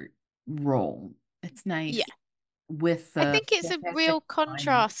bigger role. It's Yeah, nice with I the think it's a fantastic real climate.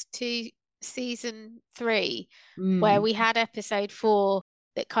 contrast to season 3, where Mm, we had episode 4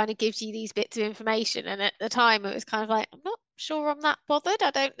 that kind of gives you these bits of information. And at the time, it was kind of like, I'm not sure I'm that bothered. I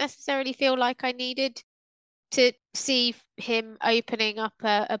don't necessarily feel like I needed to see him opening up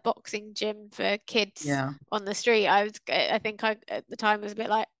a boxing gym for kids yeah. on the street. I think I at the time was a bit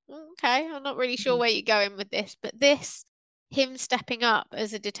like, okay, I'm not really sure where you're going with this." But this, him stepping up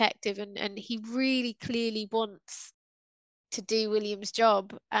as a detective, and he really clearly wants to do William's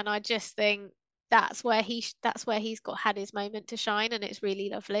job, and I just think that's where he's got had his moment to shine, and it's really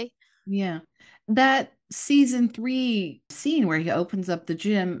lovely. Yeah. That season 3 scene where he opens up the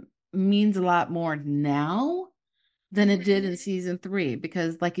gym means a lot more now than it did in season 3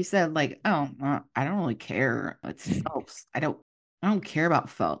 because like you said, like, oh, I don't really care. It's Phelps. I don't care about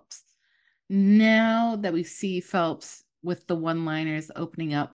Phelps. Now that we see Phelps with the one-liners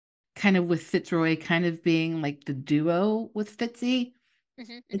opening up kind of with Fitzroy kind of being like the duo with Fitzy,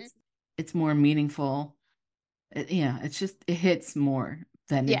 Mhm, mhm. it's more meaningful. Yeah, it's just it hits more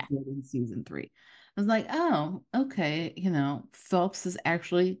than Yeah. it did in season 3. I was like, oh, okay, Phelps is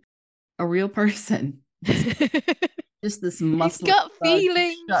actually a real person. He's just this He's muscle got thug who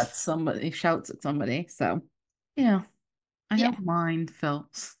feelings. shouts at somebody. So yeah, I Yeah. don't mind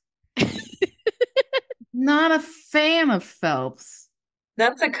Phelps. Not a fan of Phelps.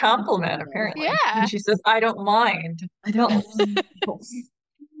 That's a Not a fan compliment, of Phelps. apparently. When Yeah. she says, I don't mind I don't Phelps. mind Phelps.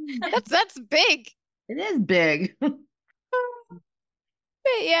 That's big. It is big. But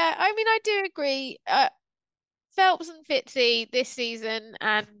yeah, I mean, I do agree. Phelps and Fitzy this season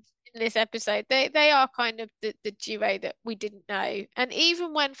and in this episode, they are kind of the duo that we didn't know. And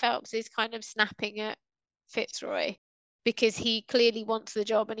even when Phelps is kind of snapping at Fitzroy because he clearly wants the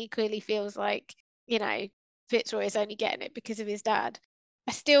job and he clearly feels like, you know, Fitzroy is only getting it because of his dad,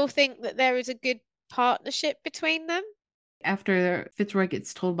 I still think that there is a good partnership between them. After Fitzroy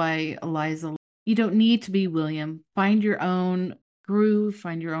gets told by Eliza, you don't need to be William. Find your own groove,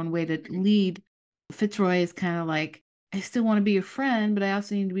 find your own way to lead. Fitzroy is kind of like, I still want to be a friend, but I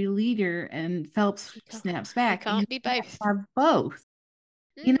also need to be a leader. And Phelps He can't, snaps he back, you can't be can't both. have both.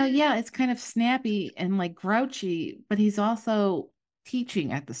 Mm, Yeah, it's kind of snappy and like grouchy, but he's also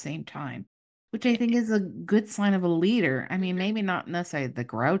teaching at the same time, which I yeah. think is a good sign of a leader. I mean, maybe not necessarily the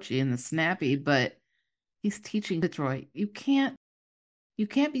grouchy and the snappy, but he's teaching Fitzroy. You can't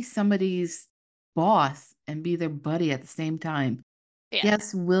be somebody's boss and be their buddy at the same time. Yeah.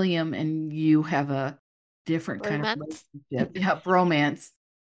 Yes, William and you have a different kind of Romance. relationship. Yeah, romance.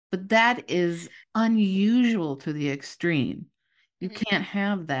 But that is unusual to the extreme. You Mhm. can't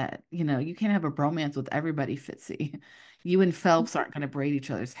have that. You can't have a bromance with everybody, Fitzy. You and Phelps aren't going to braid each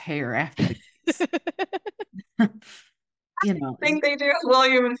other's hair after the Yes. You know, I think they do,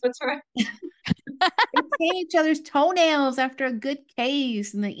 William and Fitzroy. they paint each other's toenails after a good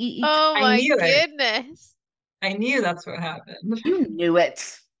case, and they eat. Oh I my knew it. goodness. I knew that's what happened. You knew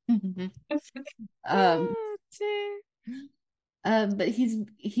it. um, Oh, dear. but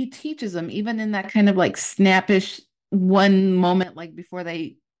he teaches them even in that kind of like snappish one moment, like before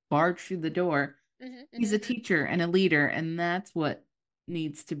they barge through the door. Mhm, He's mhm. a teacher and a leader, and that's what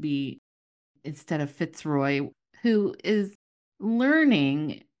needs to be instead of Fitzroy, who is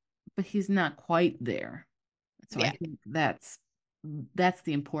learning, but he's not quite there. So I Yeah. think that's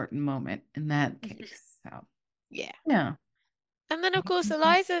the important moment in that Mhm. case. So Yeah. yeah. And then, of course,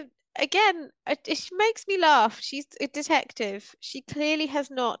 Eliza, again, she makes me laugh. She's a detective. She clearly has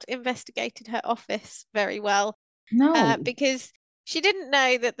not investigated her office very well, No. because she didn't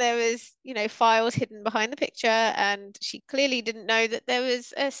know that there was, files hidden behind the picture, and she clearly didn't know that there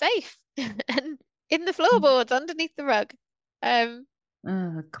was a safe and in the floorboards underneath the rug. Um, so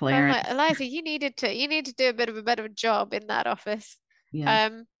I'm like, Clarence. Eliza, you need to do a bit of a better job in that office. Yeah.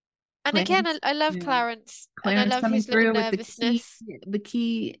 Um, and again, I, Clarence. I love Yeah. Clarence, and I Clarence love coming his little through with nervousness. the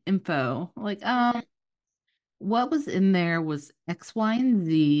key info. Like, Hmm. what was in there was X, Y, and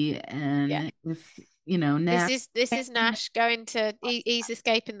Z. Yeah. And if This now, is this is Nash going to he's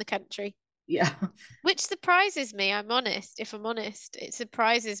escaping the country, yeah. which surprises me. If I'm honest, it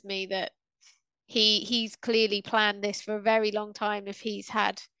surprises me that he's clearly planned this for a very long time if he's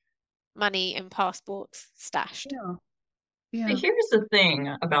had money and passports stashed. Yeah. Yeah. Here's the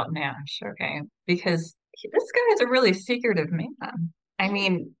thing about Nash, okay? Because this guy is a really secretive man. I Mm,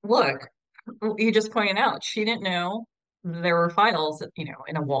 mean, look, you just pointed out she didn't know there were files, in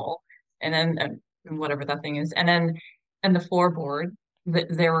a wall, and then whatever that thing is, and then and the floorboard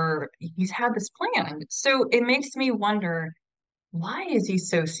that he's had this plan. So it makes me wonder, why is he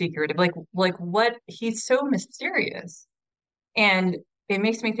so secretive? Like what he's so mysterious. And it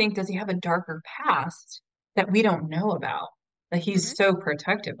makes me think, does he have a darker past that we don't know about, that mhm. he's so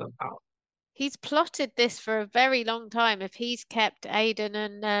protective about? He's plotted this for a very long time. If he's kept Aidan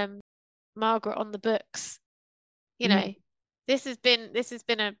and Margaret on the books, you Yeah. know, this has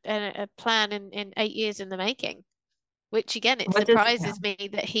been a plan in 8 years in the making. Which again, it What does, yeah, surprises me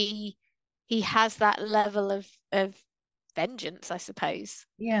that he has that level of vengeance, I suppose.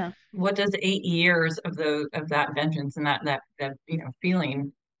 Yeah. what does 8 years of that vengeance and that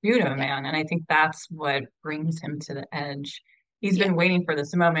feeling do to a Yeah. man? And I think that's what brings him to the edge. He's Yeah. been waiting for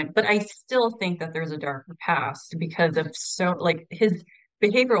this moment, but I still think that there's a darker past because of Mhm. so like his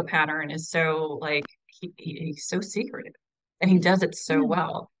behavioral pattern is so like he's so secretive and he Mhm. does it so Yeah.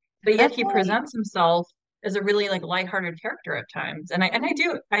 well. But yet That's he why. presents himself as a really like lighthearted character at times. And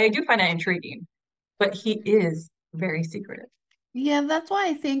Mhm. I do find that intriguing, but he Mhm. is very secretive. Yeah, that's why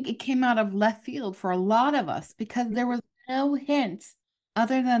I think it came out of left field for a lot of us because there was no hint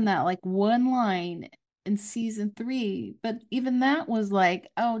other than that, like one line in season three. But even that was like,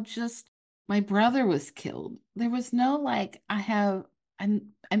 oh, just my brother was killed. There was no like,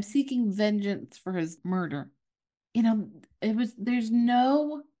 I'm seeking vengeance for his murder. You know, it was there's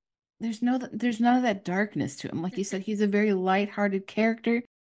none of that darkness to him. Like you said, Mhm. he's a very lighthearted character.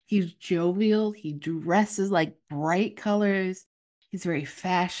 He's jovial. He dresses like bright colors. He's very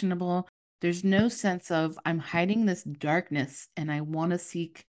fashionable. There's no sense of I'm hiding this darkness and I want to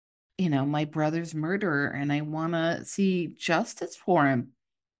seek, my brother's murderer and I want to see justice for him.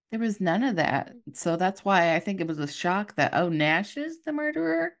 There was none of that. So that's why I think it was a shock that, oh, Nash is the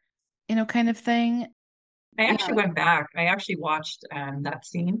murderer, kind of thing. I Yeah. actually went back. I actually watched that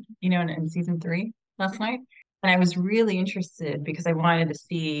scene, in season three last Mhm. night. And I was really interested because I wanted to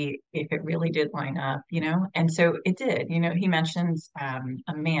see if it really did line up. And so it did. He mentions a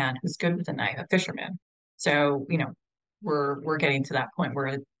man who's good with a knife, a fisherman. So, we're getting to that point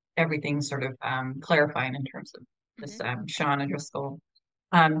where everything's sort of clarifying in terms of this Mhm. Sean O'Driscoll.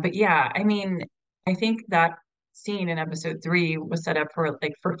 But yeah, I mean, I think that scene in episode three was set up for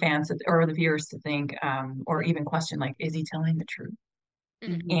fans or the viewers to think or even question like, is he telling the truth?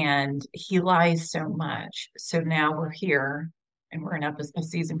 Mhm. Mhm. And he lies so much. So now we're here and we're in episode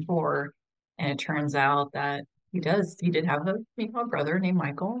season four, and it turns out that he did have a brother named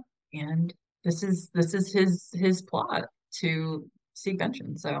Michael, and this is his plot to seek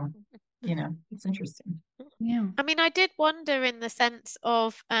vengeance. So, it's interesting. Yeah. I mean, I did wonder in the sense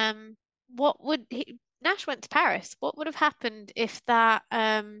of what Nash went to Paris. What would have happened if that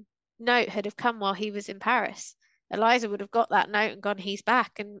note had have come while he was in Paris? Eliza would have got that note and gone, he's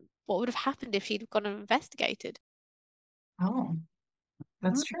back. And what would have happened if she'd have gone and investigated? Oh,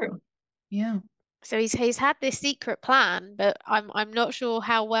 that's true. Yeah. So he's had this secret plan, but I'm not sure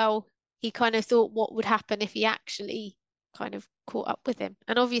how well he kind of thought what would happen if he actually kind of caught up with him.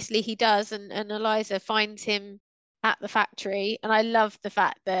 And obviously he does, and Eliza finds him at the factory. And I love the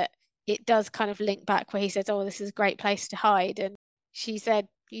fact that it does kind of link back where he says, "Oh, this is a great place to hide." And she said,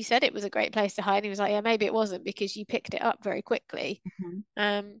 "You said it was a great place to hide." And he was like, "Yeah, maybe it wasn't because you picked it up very quickly."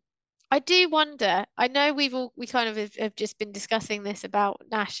 I do wonder, I know we kind of have just been discussing this about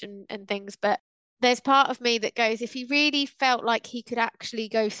Nash and things, but there's part of me that goes, if he really felt like he could actually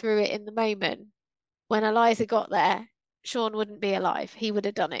go through it in the moment, when Eliza got there, Sean wouldn't be alive. He would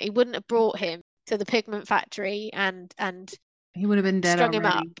have done it. He wouldn't have brought him to the pigment factory and He would have been dead strung him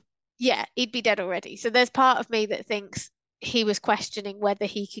up. already. Yeah, he'd be dead already. So there's part of me that thinks he was questioning whether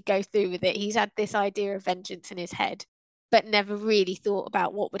he could go through with it. He's had this idea of vengeance in his head, but never really thought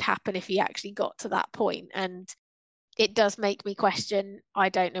about what would happen if he actually got to that point. And it does make me question, I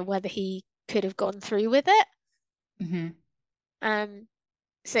don't know whether he could have gone through with it.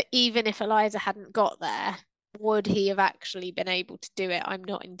 So even if Eliza hadn't got there, would he have actually been able to do it? I'm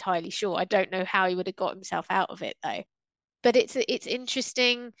not entirely sure. I don't know how he would have got himself out of it though. But it's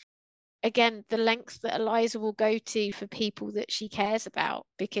interesting, again, the lengths that Eliza will go to for people that she cares about,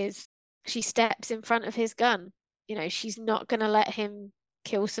 because she steps in front of his gun. You know, she's not going to let him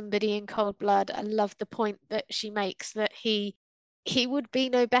kill somebody in cold blood. I love the point that she makes that he would be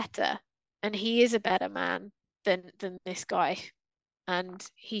no better, and he is a better man than this guy, and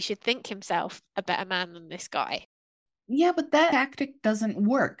he should think himself a better man than this guy. Yeah, but that tactic doesn't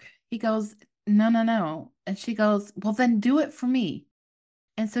work. He goes, "No, no, no." And she goes, "Well, then do it for me."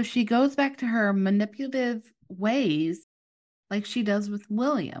 And so she goes back to her manipulative ways like she does with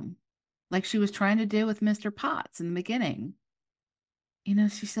William, like she was trying to do with Mr. Potts in the beginning. You know,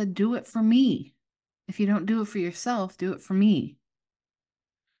 she said, "Do it for me. If you don't do it for yourself, do it for me."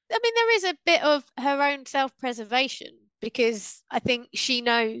 I mean, there is a bit of her own self-preservation, because I think she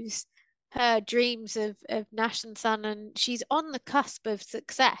knows her dreams of Nash and Son, and she's on the cusp of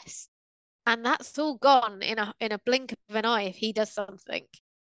success. And that's all gone in a blink of an eye if he does something.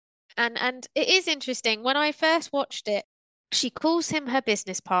 And it is interesting. When I first watched it, she calls him her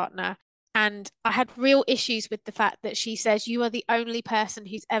business partner. And I had real issues with the fact that she says, "You are the only person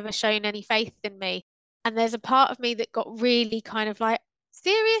who's ever shown any faith in me." And there's a part of me that got really kind of like,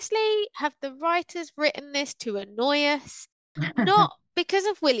 seriously? Have the writers written this to annoy us? Not because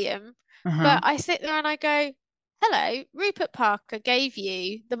of William, Uh-huh. but I sit there and I go, hello, Rupert Parker gave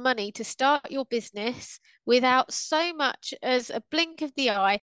you the money to start your business without so much as a blink of the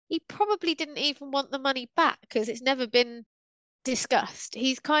eye. He probably didn't even want the money back because it's never been discussed.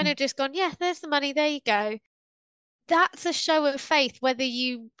 He's kind of just gone, yeah, there's the money, there you go. That's a show of faith, whether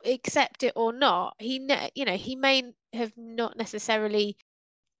you accept it or not. He may have not necessarily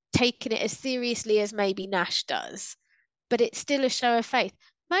taken it as seriously as maybe Nash does, but it's still a show of faith.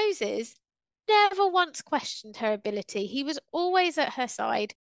 Moses never once questioned her ability. He was always at her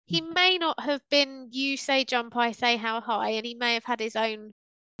side. He may not have been, you say jump, I say how high, and he may have had his own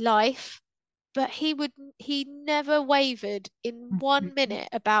life, but he never wavered in 1 minute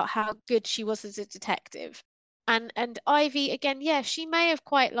about how good she was as a detective. And Ivy, again, yeah, she may have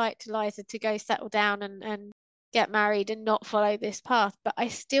quite liked Eliza to go settle down and get married and not follow this path, but I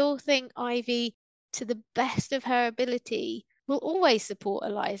still think Ivy, to the best of her ability, will always support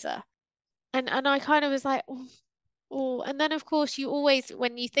Eliza. And I kind of was like, oh, oh. And then of course you always,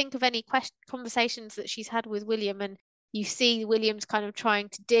 when you think of any conversations that she's had with William, and you see William's kind of trying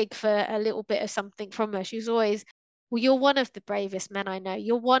to dig for a little bit of something from her, she's always, well, you're one of the bravest men I know.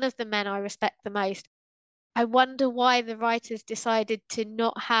 You're one of the men I respect the most. I wonder why the writers decided to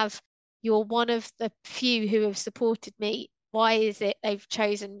not have, "You're one of the few who have supported me." Why is it they've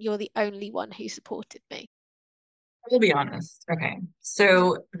chosen, "You're the only one who supported me"? We'll be honest. Okay.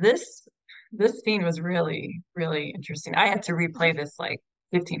 So this scene was really, really interesting. I had to replay this like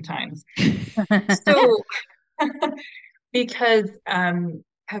 15 times. So because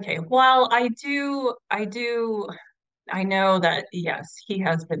okay, while I know that yes, he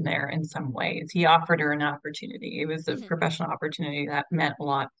has been there in some ways. He offered her an opportunity. It was a Mhm. professional opportunity that meant a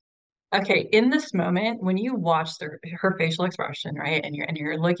lot. Okay, in this moment, when you watch her facial expression, right, and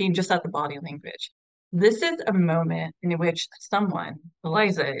you're looking just at the body language, this is a moment in which someone,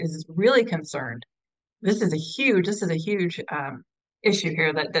 Eliza, is really concerned. This is a huge issue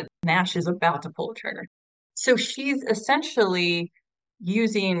here that Nash is about to pull the trigger. So she's essentially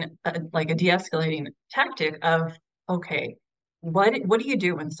using like a de-escalating tactic of, okay, what do you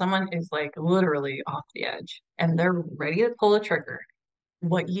do when someone is like literally off the edge and they're ready to pull a trigger?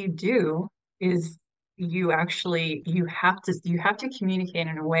 What you do is you have to communicate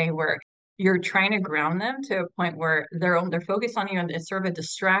in a way where you're trying to ground them to a point where they're focused on you, and it's sort of a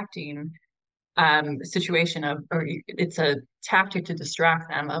distracting situation of, or it's a tactic to distract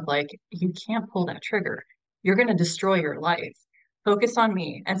them of like, you can't pull that trigger. You're going to destroy your life. Focus on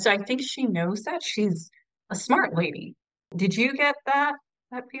me. And so I think she knows that. She's a smart lady. Did you get that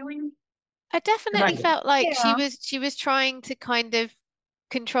feeling? I Because I definitely did. felt like Yeah. she was trying to kind of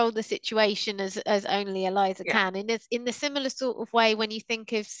control the situation as only Eliza Yeah. can. And it's in the similar sort of way when you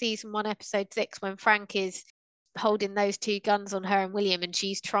think of season 1, episode 6, when Frank is holding those two guns on her and William, and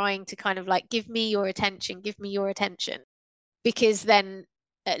she's trying to kind of like, give me your attention, because then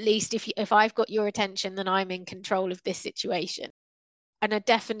at least if I've got your attention, then I'm in control of this situation. And I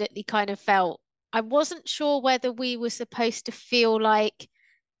definitely kind of felt, I wasn't sure whether we were supposed to feel like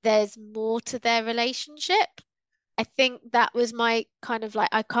there's more to their relationship. I think that was my kind of like,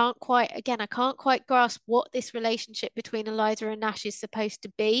 I can't quite grasp what this relationship between Eliza and Nash is supposed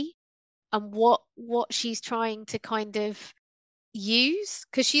to be, and what she's trying to kind of use,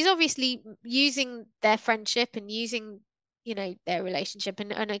 because she's obviously using their friendship and using, their relationship,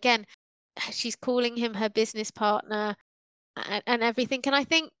 and again, she's calling him her business partner, and everything. And I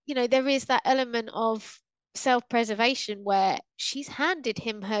think, there is that element of self-preservation where she's handed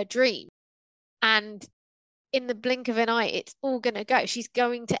him her dream, and in the blink of an eye, it's all going to go. She's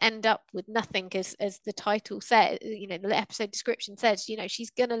going to end up with nothing, as the title says, the episode description says, she's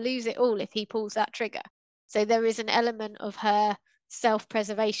going to lose it all if he pulls that trigger. So there is an element of her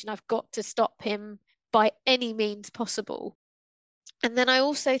self-preservation. I've got to stop him by any means possible. And then I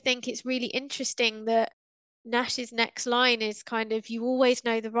also think it's really interesting that Nash's next line is kind of, you always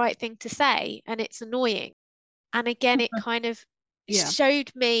know the right thing to say, and it's annoying. And again, it kind of Yeah. showed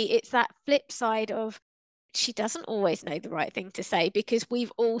me it's that flip side of, she doesn't always know the right thing to say, because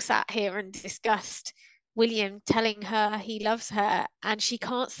we've all sat here and discussed William telling her he loves her, and she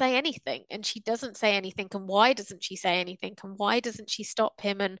can't say anything, and she doesn't say anything. And why doesn't she say anything? And why doesn't she stop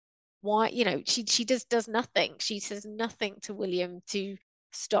him? And why, she just does nothing. She says nothing to William to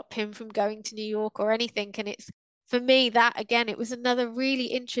stop him from going to New York or anything. And it's, for me, that again, it was another really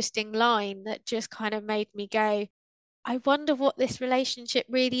interesting line that just kind of made me go, I wonder what this relationship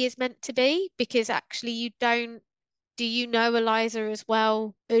really is meant to be, because actually do you know Eliza as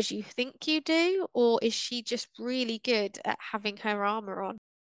well as you think you do, or is she just really good at having her armor on?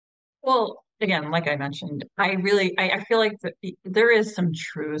 Well, again, like I mentioned, I feel like there is some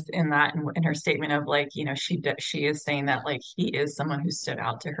truth in that, in her statement of like, she is saying that like he is someone who stood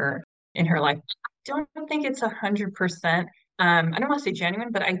out to her in her life. I don't think it's 100%. I don't want to say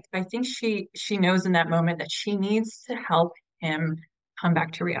genuine, but I think she knows in that moment that she needs to help him come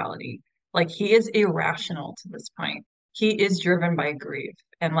back to reality. Like he is irrational to this point. He is driven by grief,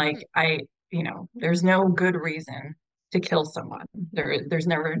 and Mm, like there's no good reason to kill someone. There's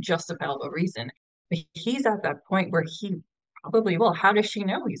never a justifiable reason. But he's at that point where he probably will. How does she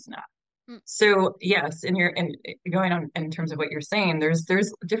know he's not? mm, So yes, and going on in terms of what you're saying, there's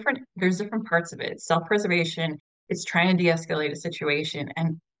different parts of it. Self-preservation, it's trying to de-escalate a situation,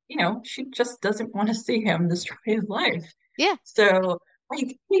 and she just doesn't want to see him destroy his life. yeah. So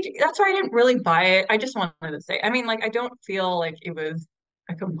like that's why I didn't really buy it. I just wanted to say, I mean, like I don't feel like it was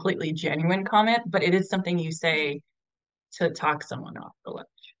a completely genuine comment, but it is something you Mm, say to talk someone off the ledge.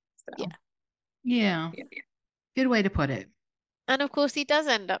 yeah. So Yeah. yeah, Good way to put it. And of course, he does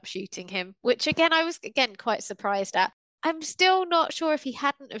end up shooting him, which again, I was again quite surprised at. I'm still not sure if he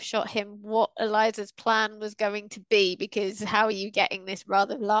hadn't have shot him, what Eliza's plan was going to be, because how are you getting this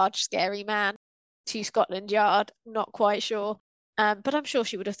rather large, scary man to Scotland Yard? Not quite sure. But I'm sure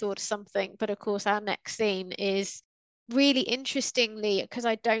she would have thought of something. But of course, our next scene is really interestingly, because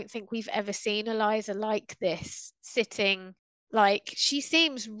I don't think we've ever seen Eliza like this, sitting like she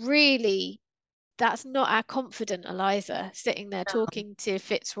seems really, that's not our confident Eliza sitting there talking to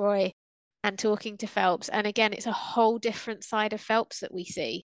Fitzroy and talking to Phelps. And again, it's a whole different side of Phelps that we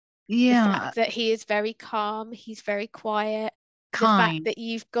see. The Yeah. fact that he is very calm, he's very quiet. The fact Kind. that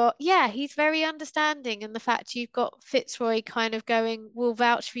you've got, yeah, he's very understanding. And the fact you've got Fitzroy kind of going, we'll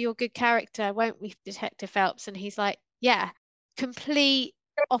vouch for your good character, won't we, Detective Phelps? And he's like, yeah, complete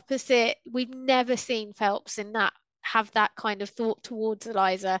opposite. We've never seen Phelps in that, have that kind of thought towards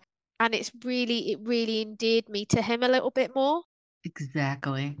Eliza. And it really endeared me to him a little bit more.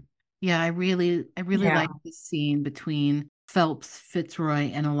 Exactly. Yeah, I really yeah, like the scene between Phelps,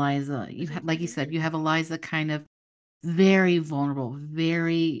 Fitzroy, and Eliza. Like you Mhm. said, you have Eliza kind of very vulnerable,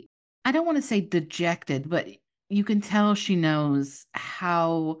 very, I don't want to say dejected, but you can tell she knows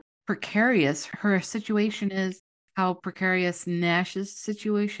how precarious her situation is, how precarious Nash's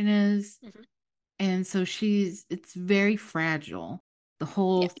situation is. Mhm. And so it's very fragile. the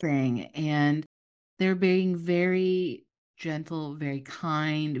whole Yeah. thing. And they're being very gentle, very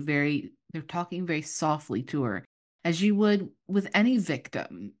kind, they're talking very softly to her, as you would with any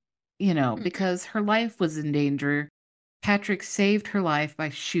victim, because her life was in danger. Patrick saved her life by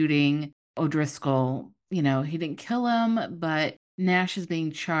shooting O'Driscoll. He didn't kill him, but Nash is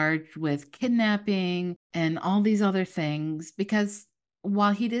being charged with kidnapping and all these other things because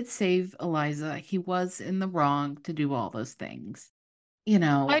while he did save Eliza, he was in the wrong to do all those things.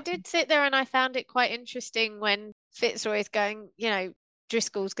 I did sit there and I found it quite interesting when Fitzroy's going,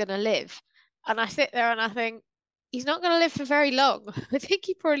 Driscoll's going to live. And I sit there and I think, he's not going to live for very long. I think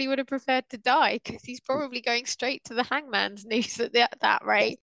he probably would have preferred to die because he's probably going straight to the hangman's noose at that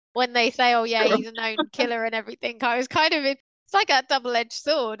rate. When they say, oh, yeah, he's a known killer and everything, I was kind of it's like a double-edged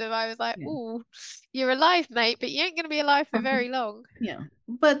sword. And I was like, Yeah. ooh, you're alive, mate, but you ain't going to be alive for very long. Yeah.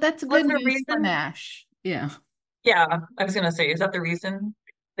 But that's Was good there a news for reason? Nash. Yeah. Yeah, I was gonna say, is that the reason?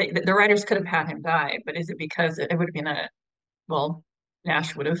 The writers could have had him die, but is it because it would have been well,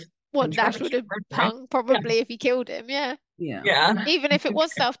 Nash would have Well, been Nash charged would have for murdering. hung Yeah, probably if he killed him, yeah. Yeah. yeah. Even if it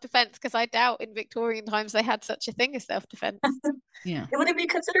was self-defense, because I doubt in Victorian times they had such a thing as self-defense. Yeah. Would it be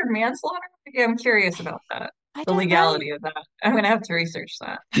considered manslaughter? Yeah, I'm curious about that. I The don't know. legality of that. I'm gonna have to research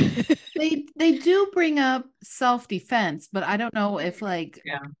that. They do bring up self-defense, but I don't know if like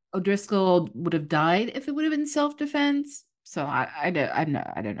Yeah. O'Driscoll would have died if it would have been self-defense. So I don't know.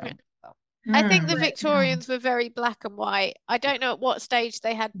 I think the Hmm. But Victorians were very black and white. I don't know at what stage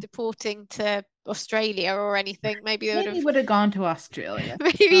they had deporting to Australia or anything. Maybe they would maybe have would have gone to Australia.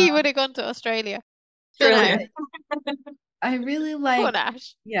 maybe he would have gone to Australia. Don't know. Australia. But I really Poor like,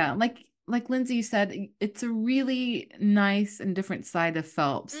 Nash. yeah, like Lindsay said, it's a really nice and different side of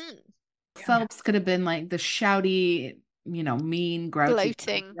Phelps. Mm, Yeah. Phelps could have been like the shouty, mean, grouchy guy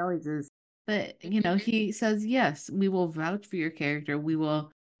gloating. he always is. But, Hmm. he says, yes, we will vouch for your character. We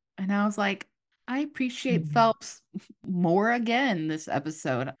will. And I was like, I appreciate Mhm. Phelps more again this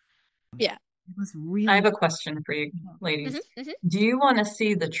episode. Yeah. It was I have really a question for you, Hmm. ladies. Hmm. Do you want to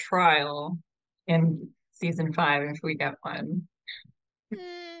see the trial in season 5 if we get one?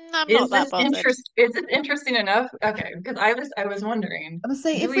 I'm not that bothered. Is it interesting enough? Okay, because I was wondering, I would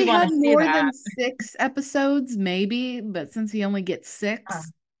say do if we we want had to see more that? than 6 episodes, maybe, but since he only gets Uh,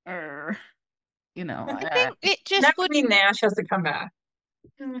 six, er, I think it that just would mean wouldn't. Nash has to come back.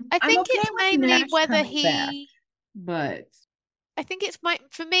 I I'm think okay it's with mainly Nash whether coming back, he. but I think it's my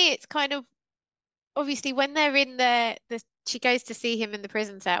for me. It's kind of obviously when they're in there. She goes to see him in the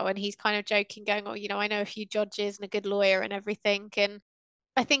prison cell, and he's kind of joking, going, "Oh, I know a few judges and a good lawyer and everything." And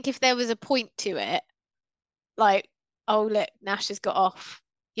I think if there was a point to it, like, oh look, Nash has got off,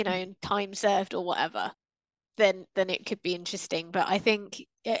 and time served or whatever, then it could be interesting. But I think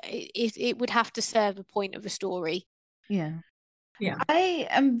it would have to serve a point of a story. yeah. Yeah, I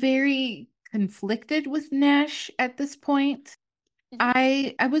am very conflicted with Nash at this point.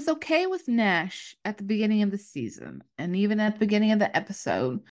 Mhm. I was okay with Nash at the beginning of the season and even at the beginning of the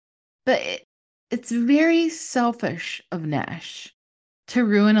episode, but it's very selfish of Nash to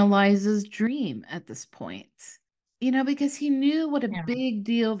ruin Eliza's dream at this point. Because he knew what a yeah. big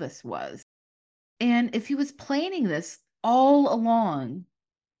deal this was. And if he was planning this all along,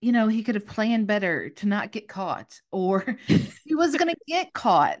 he could have planned better to not get caught, or he was going to get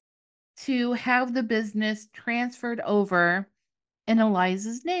caught to have the business transferred over in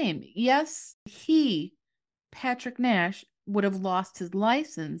Eliza's name. Yes, Patrick Nash, would have lost his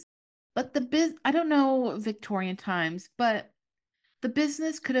license, but I don't know Victorian times, but the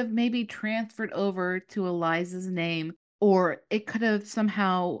business could have maybe transferred over to Eliza's name, or it could have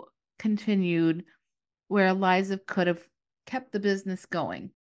somehow continued where Eliza could have kept the business going.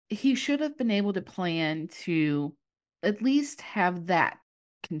 He should have been able to plan to at least have that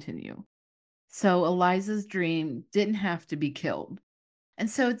continue. So Eliza's dream didn't have to be killed. And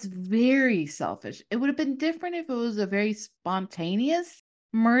so it's very selfish. It would have been different if it was a very spontaneous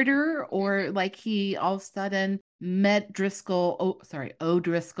murder or like he all of a sudden met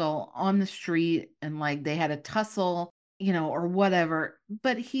O'Driscoll on the street and like they had a tussle, or whatever.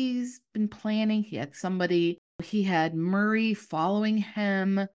 But he's been planning. He had he had Murray following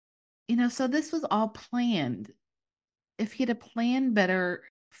him, so this was all planned. If he'd have planned better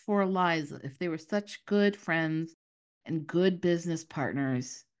for Eliza, if they were such good friends and good business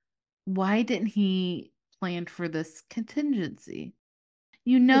partners, why didn't he plan for this contingency?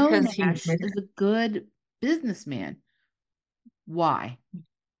 Because he Nash is a good businessman. Why?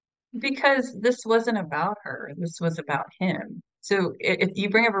 because this wasn't about her. This was about him. So if you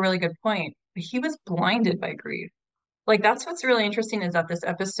bring up a really good point, he was blinded by grief. Like that's what's really interesting is that this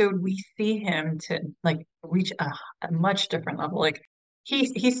episode we see him to like reach a much different level. Like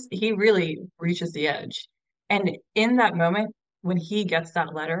he really reaches the edge. And in that moment, when he gets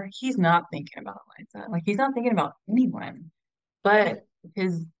that letter, he's not thinking about Eliza. Like he's not thinking about anyone but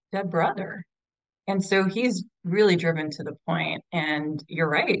his dead brother. And so he's really driven to the point. And you're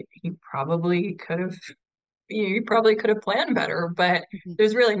right, he probably could have planned better, but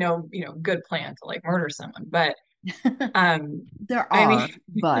there's really no, good plan to like murder someone. But There I mean, are,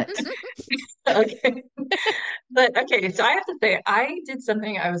 but okay. But okay, so I have to say, I did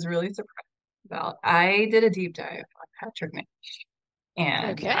something I was really surprised about. I did a deep dive on Patrick Nate, and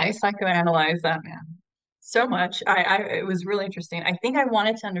I Okay. psychoanalyzed that man so much. It was really interesting. I think I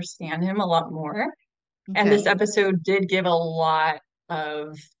wanted to understand him a lot more, and this okay. episode did give a lot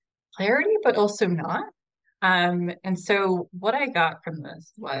of clarity, but also not. And so what I got from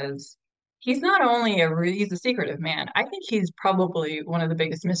this was he's not only he's a secretive man. I think he's probably one of the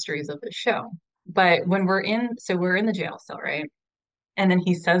biggest mysteries of the show. But when we're in the jail cell, right? And then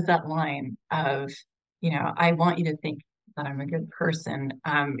he says that line of, I want you to think that I'm a good person.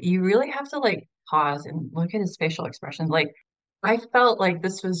 You really have to like pause and look at his facial expressions. Like I felt like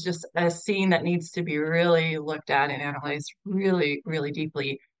this was just a scene that needs to be really looked at and analyzed really, really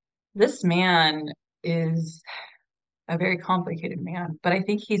deeply. This man is a very complicated man, but I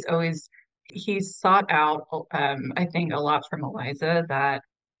think he's sought out I think a lot from Eliza that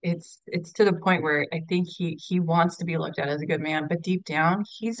it's to the point where I think he wants to be looked at as a good man, but deep down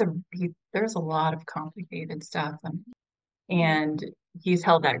there's a lot of complicated stuff Mhm. and he's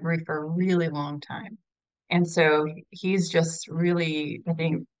held that grief for a really long time. And so he's just really, I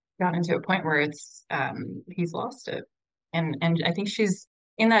think, gotten to a point where he's lost it. And I think she's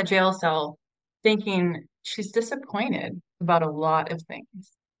in that jail cell thinking she's disappointed about a lot of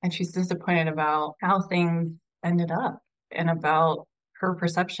things. And she's disappointed about how things ended up and about her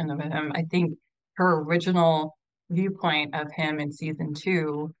perception of him. I think her original viewpoint of him in season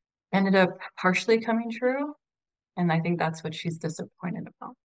 2 ended up partially coming true. And I think that's what she's disappointed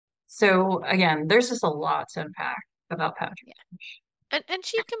about. So again, there's just a lot to unpack about Patrick. Yeah. And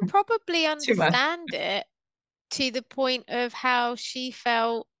she can probably Too much. understand it to the point of how she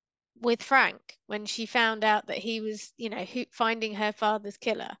felt with Frank when she found out that he was, finding her father's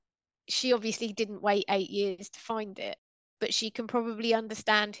killer. She obviously didn't wait 8 years to find it, but she can probably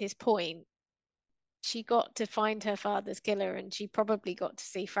understand his point. She got to find her father's killer and she probably got to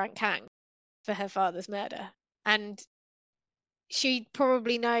see Frank hang for her father's murder. And she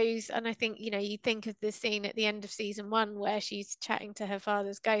probably knows, and I think, you think of the scene at the end of season 1 where she's chatting to her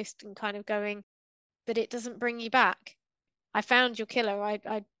father's ghost and kind of going, but it doesn't bring you back. I found your killer. I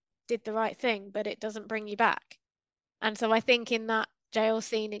did the right thing, but it doesn't bring you back. And so I think in that jail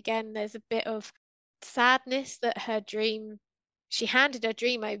scene again, there's a bit of sadness that she handed her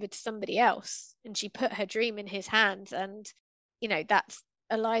dream over to somebody else and she put her dream in his hands. And, that's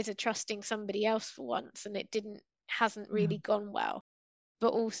Eliza trusting somebody else for once and hasn't Yeah. really gone well.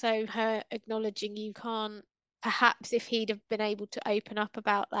 But also her acknowledging you can't, perhaps if he'd have been able to open up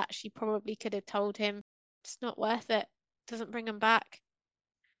about that, she probably could have told him it's not worth it. Doesn't bring him back.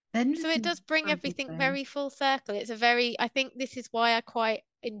 That So makes it does bring perfect everything sense. very full circle. I think this is why I quite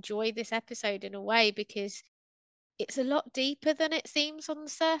enjoy this episode in a way, because it's a lot deeper than it seems on the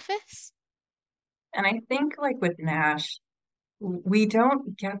surface. And I think like with Nash, we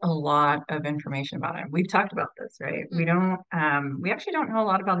don't get a lot of information about him. We've talked about this, right? We actually don't know a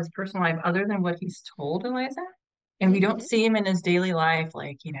lot about his personal life other than what he's told Eliza. And we don't Mm-hmm. see him in his daily life,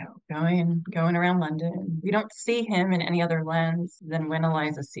 like, going around London. We don't see him in any other lens than when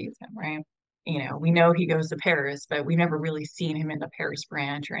Eliza sees him, right? We know he goes to Paris, but we've never really seen him in the Paris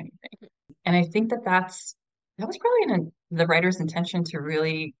branch or anything. And I think that was probably the writer's intention to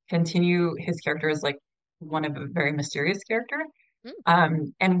really continue his character as like one of a very mysterious character. Mm-hmm.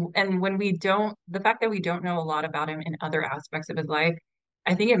 And when the fact that we don't know a lot about him in other aspects of his life,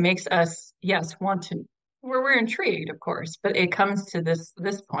 I think it makes us, yes, want to, where we're intrigued, of course, but it comes to this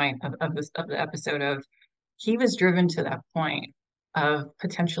point of the episode of he was driven to that point of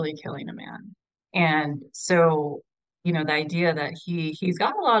potentially killing a man. And so, the idea that he's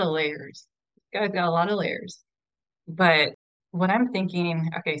got a lot of layers. This guy's got a lot of layers. But what I'm thinking,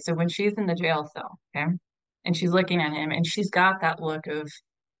 okay, so when she's in the jail cell, okay, and she's looking at him and she's got that look of,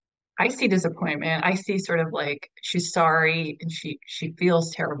 I see disappointment. I see sort of like she's sorry and she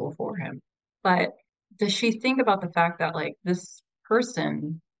feels terrible for him. But does she think about the fact that like this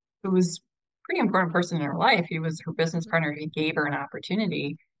person who was a pretty important person in her life, he was her business partner, he gave her an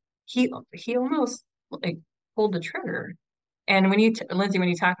opportunity. He almost like pulled the trigger. And Lindsay, when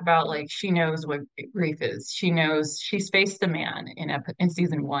you talk about Mm-hmm. like she knows what grief is, she knows she's faced a man in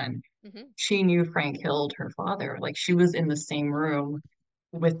season 1 she knew Frank killed her father. Like she was in the same room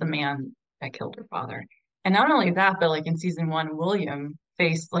with the man that killed her father. And not only that, but like in season one, William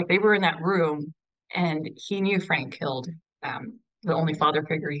faced like they were in that room and he knew Frank killed the only father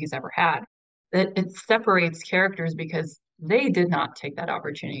figure he's ever had. That it separates characters because they did not take that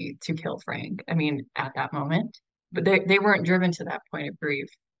opportunity to kill Frank. I mean, at that moment, but they weren't driven to that point of grief.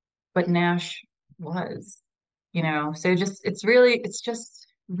 But Nash was, so it's just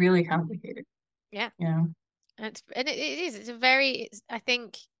really complicated, Yeah. you know. And it is. I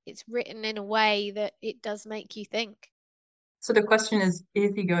think it's written in a way that it does make you think. So the question is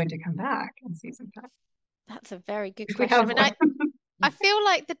he going to come back in season 5? That's a very good If we question. I have mean, one. I feel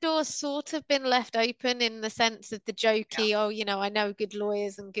like the door's sort of been left open in the sense of the Yeah. jokey, oh, I know good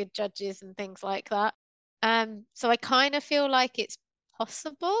lawyers and good judges and things like that. So I kind of feel like it's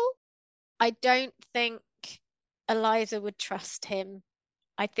possible. I don't think Eliza would trust him.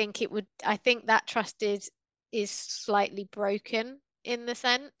 I think that trust is slightly broken in the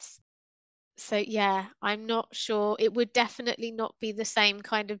sense. So yeah, I'm not sure. It would definitely not be the same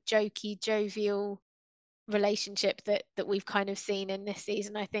kind of jokey, jovial relationship that we've kind of seen in this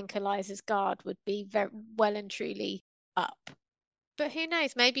season. I think Eliza's guard would be very well and truly up. But who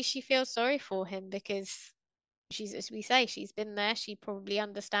knows? Maybe she feels sorry for him because she's, as we say, she's been there. She probably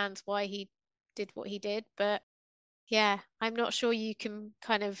understands why he did what he did. But yeah, I'm not sure you can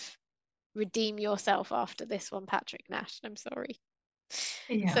kind of redeem yourself after this one, Patrick Nash. I'm sorry. So,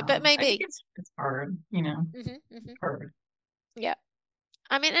 Yeah. but I think maybe. it's hard, It's hard. Yeah.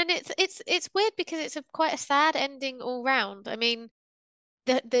 I mean, and it's weird because it's quite a sad ending all round. I mean,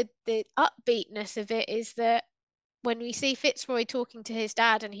 the upbeatness of it is that when we see Fitzroy talking to his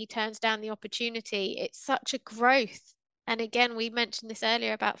dad and he turns down the opportunity, it's such a growth. And again, we mentioned this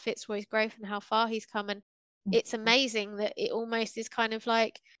earlier about Fitzroy's growth and how far he's come. And it's amazing that it almost is kind of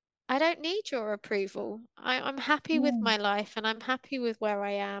like, I don't need your approval. I'm happy with Yeah. my life and I'm happy with where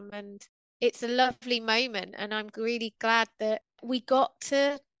I am. And it's a lovely moment. And I'm really glad that we got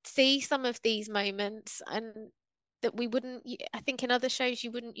to see some of these moments and that we wouldn't, I think in other shows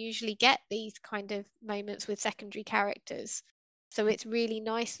you wouldn't usually get these kind of moments with secondary characters. So it's really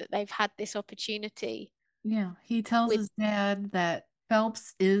nice that they've had this opportunity Yeah, he tells with his dad that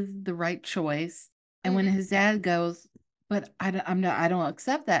Phelps is the right choice. And when Mhm. his dad goes, but I don't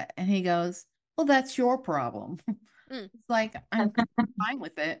accept that. And he goes, well, that's your problem. Mm, It's like, I'm fine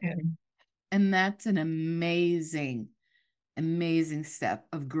with it. Yeah. And that's an amazing, amazing step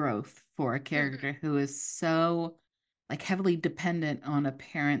of growth for a mhm, character who is so like heavily dependent on a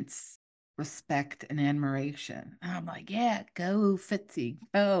parent's respect and admiration. And I'm like, yeah, go Fitzy,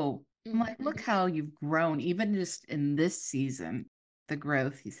 go. I'm mhm, like, look mhm. how you've grown, even just in this season, the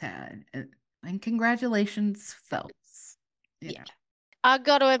growth he's had. And congratulations, Phelps. You Yeah, know. I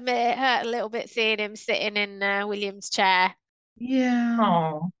got to admit it hurt a little bit seeing him sitting in William's chair, Yeah.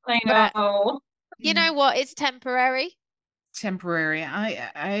 Oh, I but know. you know what? It's temporary. Temporary.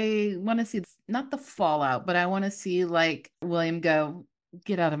 I want to see not the fallout, but I want to see like William go,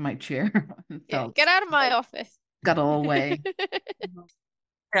 get out of my chair. And Yeah, get Phelps out of my office. scuttle away.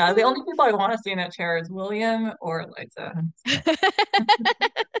 Yeah, the only people I want to see in that chair is William or Eliza.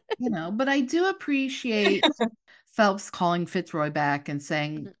 But I do appreciate Phelps calling Fitzroy back and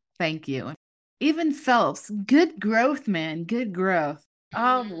saying Mhm, thank you. Even Phelps, good growth, man, good growth.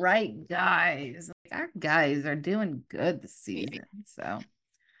 All mhm. right, guys. Our guys are doing good this Yeah, season. So,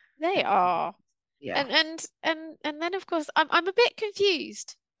 they are. yeah. And then of course I'm a bit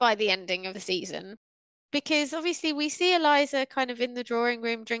confused by the ending of the season because obviously we see Eliza kind of in the drawing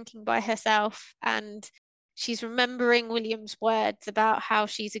room drinking by herself and she's remembering William's words about how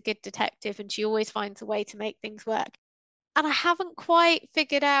she's a good detective and she always finds a way to make things work. And I haven't quite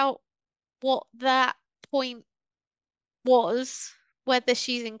figured out what that point was, whether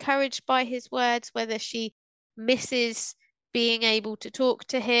she's encouraged by his words, whether she misses being able to talk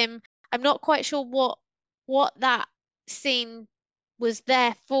to him. I'm not quite sure what that scene was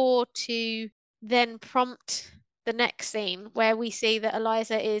there for to then prompt the next scene where we see that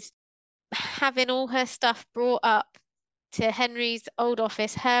Eliza is having all her stuff brought up to Henry's old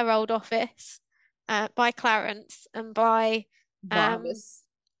office, her old office, by Clarence and by um, Barnabas.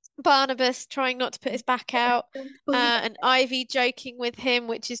 Barnabas trying not to put his back out, Don't put it. and Ivy joking with him,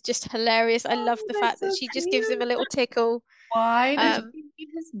 which is just hilarious. I love Oh, the that's fact that so she just gives him a cute. little tickle. Why does Um, he keep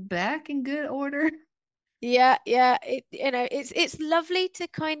his back in good order? yeah, yeah, it's lovely to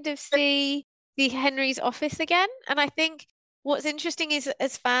kind of see the Henry's office again. And I think what's interesting is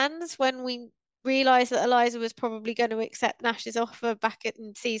as fans, when we realised that Eliza was probably going to accept Nash's offer back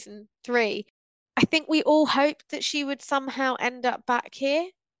in season 3, I think we all hoped that she would somehow end up back here.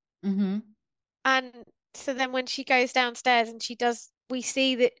 Mm-hmm. And so then when she goes downstairs and we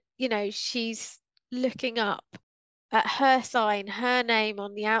see that, she's looking up at her sign, her name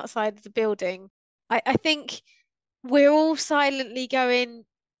on the outside of the building. I think we're all silently going,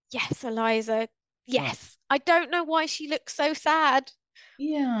 yes, Eliza, Well, yes. I don't know why she looks so sad.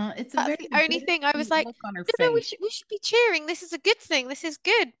 yeah, it's a That's very the only thing I was bittersweet like, look on her no, no, face. we should be cheering. This is a good thing. This is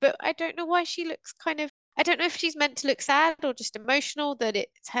good. But I don't know why she looks I don't know if she's meant to look sad or just emotional that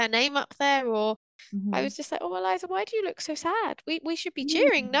it's her name up there, or I Mm-hmm. was just like, oh, Eliza, why do you look so sad? We should be Yeah.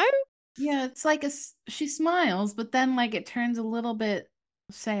 cheering, no? Yeah, it's like she smiles, but then like it turns a little bit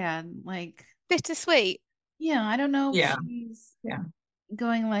sad. Like, Bittersweet. yeah, I don't know if Yeah, she's yeah,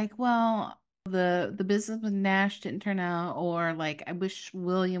 going like, well, the business with Nash didn't turn out, or like I wish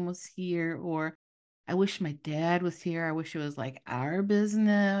William was here, or I wish my dad was here. I wish it was like our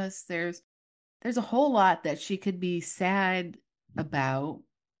business. There's a whole lot that she could be sad about.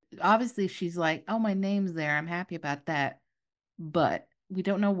 Obviously, she's like, oh, my name's there. I'm happy about that. But we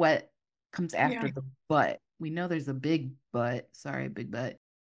don't know what comes yeah. after the but. We know there's a big but. Sorry, big but.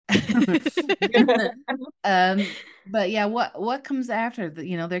 Um, but yeah, what comes after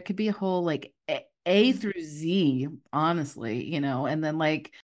the, there could be a whole like A through Z, honestly, and then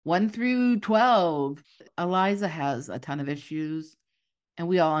like 1 through 12. Eliza has a ton of issues, and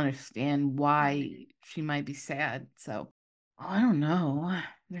we all understand why she might be sad. So, I don't know.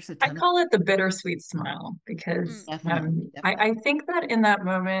 There's a I ton of call it the bittersweet smile because Mm, definitely, I definitely. think that in that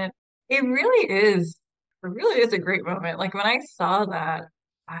moment, it really is a great moment. Like when I saw that,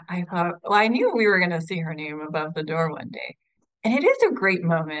 I thought, well, I knew we were going to see her name above the door one day. And it is a great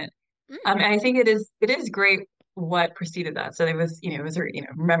moment. mm, And I think it is great what preceded that. So it was her,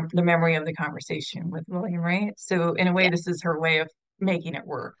 the memory of the conversation with William, right? So in a way, yeah. this is her way of making it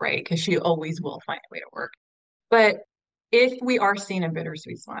work, right? Because she always will find a way to work. But if we are seeing a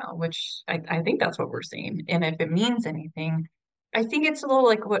bittersweet smile, which I think that's what we're seeing, and if it means anything, I think it's a little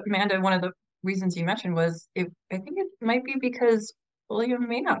like what Amanda, one of the reasons you mentioned was I think it might be because William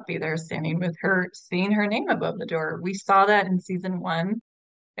may not be there standing with her, seeing her name above the door. We saw that in season one,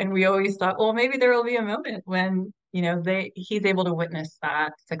 and we always thought, well, maybe there will be a moment when, he's able to witness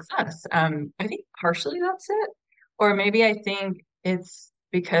that success. I think partially that's it. Or maybe I think it's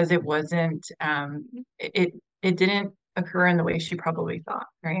because it wasn't it it didn't occur in the way she probably thought,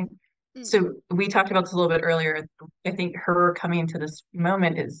 right? Mm, So we talked about this a little bit earlier. I think her coming to this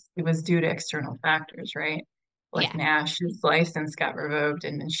moment it was due to external factors, right? Like yeah. Nash's license got revoked,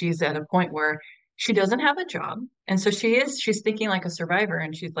 and she's at a point where she doesn't have a job. And so she's thinking like a survivor,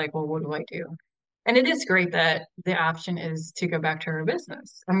 and she's like, well, what do I do? And it is great that the option is to go back to her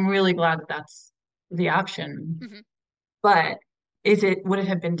business. I'm really glad that that's the option. Hmm. But would it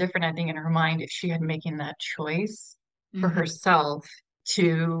have been different, I think, in her mind if she had making that choice for Mhm. herself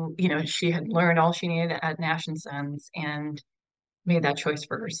to, she had learned all she needed at Nash and Sons and made that choice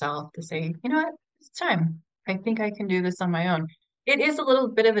for herself to say, you know what, it's time. I think I can do this on my own. It is a little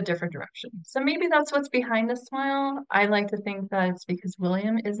bit of a different direction. So maybe that's what's behind the smile. I like to think that it's because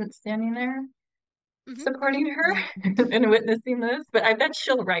William isn't standing there Hmm. Hmm. supporting her Mhm. and witnessing this, but I bet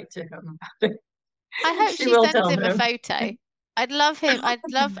she'll write to him about it. I hope She she will sends tell him a him. photo. I'd love him. I'd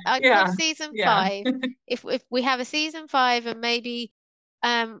love Yeah, season yeah. five. If we have a season five and maybe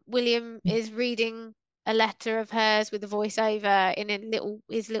William is reading a letter of hers with a voiceover in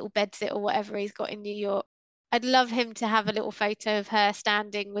his little bedsit or whatever he's got in New York. I'd love him to have a little photo of her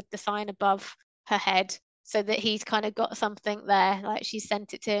standing with the sign above her head so that he's kind of got something there, like she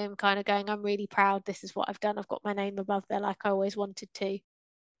sent it to him, kind of going, I'm really proud. This is what I've done. I've got my name above there like I always wanted to.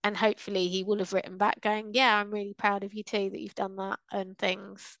 And hopefully he will have written back going, yeah, I'm really proud of you too that you've done that and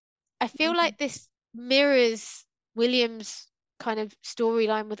things. I feel Mhm. like this mirrors William's kind of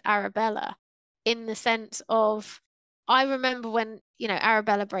storyline with Arabella in the sense of I remember when,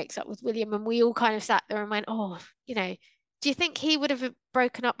 Arabella breaks up with William and we all kind of sat there and went, oh, do you think he would have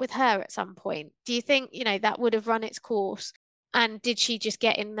broken up with her at some point? Do you think, that would have run its course? And did she just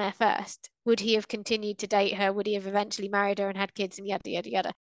get in there first? Would he have continued to date her? Would he have eventually married her and had kids and yada, yada,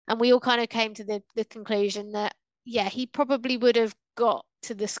 yada? And we all kind of came to the conclusion that, yeah, he probably would have got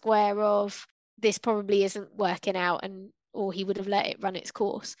to the square of this probably isn't working out, or he would have let it run its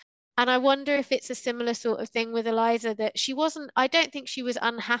course. And I wonder if it's a similar sort of thing with Eliza that I don't think she was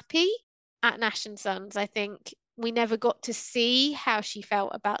unhappy at Nash and Sons. I think we never got to see how she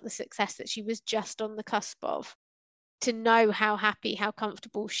felt about the success that she was just on the cusp of, to know how happy, how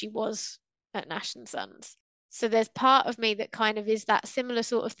comfortable she was at Nash and Sons. So there's part of me that kind of is that similar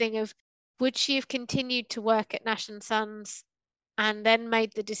sort of thing of would she have continued to work at Nash and Sons and then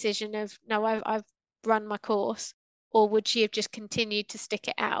made the decision of no, I've run my course, or would she have just continued to stick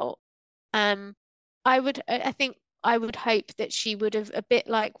it out? Um, I think I would hope that she would have, a bit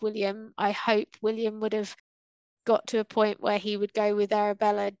like William, I hope William would have got to a point where he would go with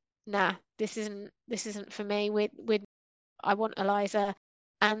Arabella, nah, this isn't for me. I want Eliza.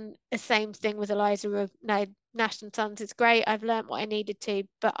 And the same thing with Eliza of no, Nash and Sons is great. I've learned what I needed to,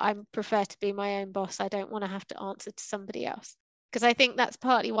 but I prefer to be my own boss. I don't want to have to answer to somebody else. Because I think that's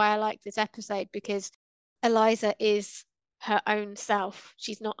partly why I like this episode, because Eliza is her own self.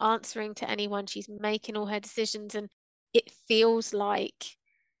 She's not answering to anyone. She's making all her decisions, and it feels like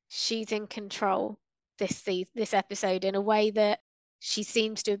she's in control this episode in a way that she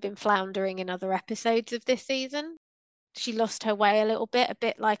seems to have been floundering in other episodes of this season. She lost her way a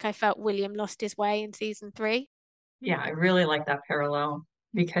bit like I felt William lost his way in season 3. Yeah, I really like that parallel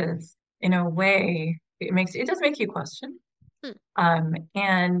because in a way it does make you question. Hmm.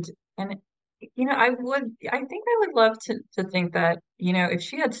 And I think I would love to think that, if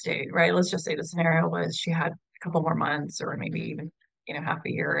she had stayed, right? Let's just say the scenario was she had a couple more months or maybe Mhm. even, half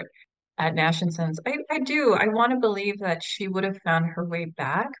a year at Nash and Sons. I want to believe that she would have found her way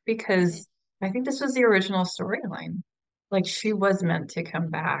back Mhm. because I think this was the original storyline. Like she was meant to come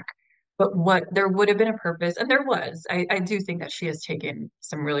back. But what there would have been a purpose, and there was. I do think that she has taken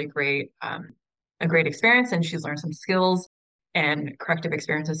some really a great experience, and she's learned some skills and corrective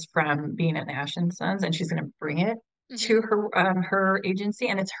experiences from being at Nash and Sons, and she's going to bring it Mhm. to her agency,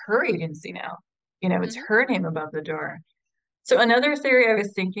 and it's her agency now. It's Mhm. her name above the door. So another theory I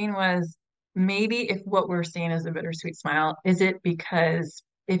was thinking was maybe if what we're seeing is a bittersweet smile, is it because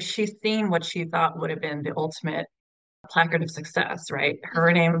if she's seen what she thought would have been the ultimate placard of success, right? Her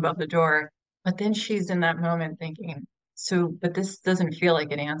Mhm. name above the door, but then she's in that moment thinking, so, but this doesn't feel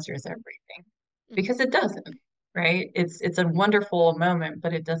like it answers everything Mhm. because it doesn't, right? It's a wonderful moment,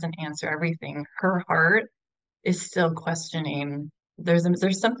 but it doesn't answer everything. Her heart is still questioning.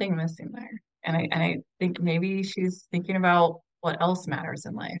 There's something missing there. And I think maybe she's thinking about what else matters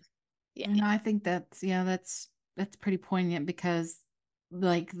in life. Yeah. I think that's pretty poignant because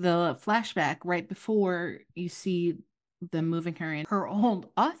like the flashback right before you see them moving her in her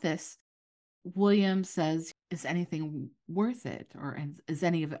old office, William says, "Is anything worth it, or is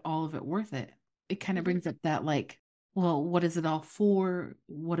any of it, all of it, worth it?" It kind of Mhm. brings up that like, well, what is it all for?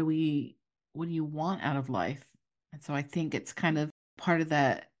 What do you want out of life? And so I think it's kind of part of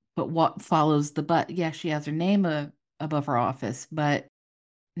that. But what follows the but? Yeah, she has her name above her office, but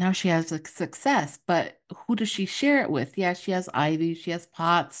now she has a success. But who does she share it with? Yeah, she has Ivy, she has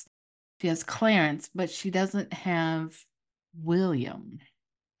Potts, she has Clarence, but she doesn't have William.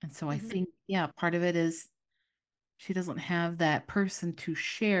 And so I Mhm. think, yeah, part of it is she doesn't have that person to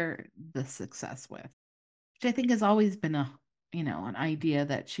share the success with, which I think has always been an idea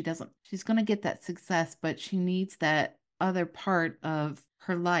that she's going to get that success, but she needs that other part of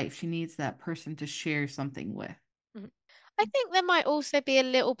her life. She needs that person to share something with. Mhm. I think there might also be a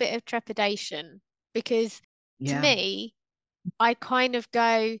little bit of trepidation because to Yeah. me, I kind of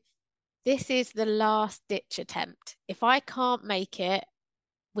go, this is the last ditch attempt. If I can't make it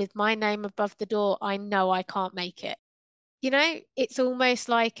with my name above the door, I know I can't make it. It's almost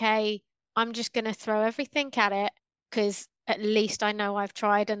like I'm just going to throw everything at it because at least I know I've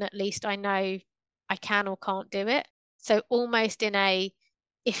tried and at least I know I can or can't do it. So almost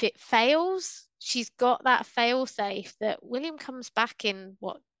if it fails, she's got that fail safe that William comes back in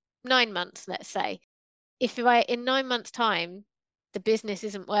what, 9 months, let's say. If in 9 months' time, the business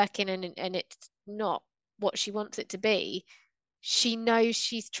isn't working and it's not what she wants it to be, she knows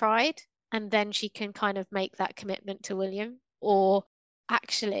she's tried and then she can kind of make that commitment to William. Or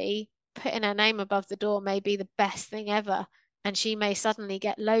actually, putting her name above the door may be the best thing ever. And she may suddenly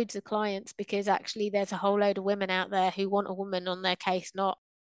get loads of clients because actually there's a whole load of women out there who want a woman on their case, not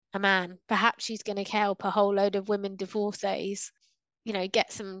a man. Perhaps she's going to help a whole load of women divorcees,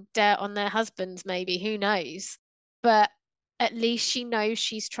 get some dirt on their husbands, maybe, who knows? But at least she knows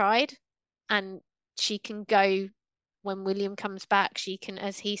she's tried and she can go when William comes back. She can,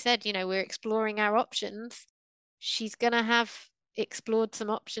 as he said, we're exploring our options. She's going to have explored some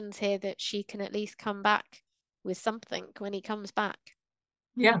options here that she can at least come back with something when he comes back.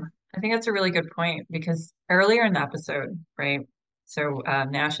 Yeah, I think that's a really good point because earlier in the episode, right? So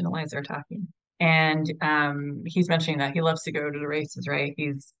Nash and Eliza are talking, and he's mentioning that he loves to go to the races, right?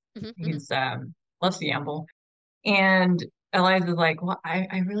 Mhm. Mhm. He's loves to gamble, and Eliza's like, "Well,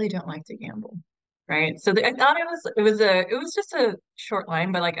 I really don't like to gamble." Right. So I thought it was just a short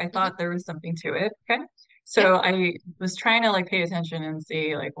line, but like I Mhm. thought there was something to it. Okay. Yeah. So I was trying to like pay attention and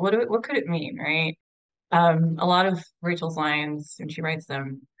see like what could it mean, right? A lot of Rachel's lines when she writes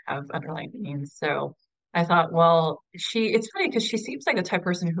them have underlying meanings. So I thought, well, it's funny because she seems like the type of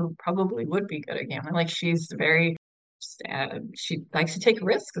person who probably would be good at gambling. Like she's very, she likes to take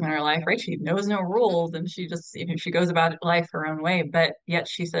risks in her life, right? She knows no Mhm. rules and she just, she goes about life her own way. But yet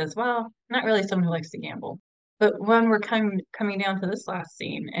she says, well, I'm not really someone who likes to gamble. But when we're coming down to this last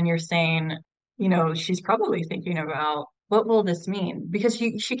scene and you're saying, she's probably thinking about what will this mean? Because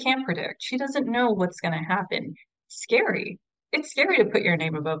she can't predict. She doesn't know what's going to happen. Scary. It's scary to put your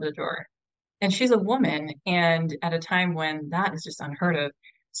name above the door. And she's a woman, and at a time when that is just unheard of.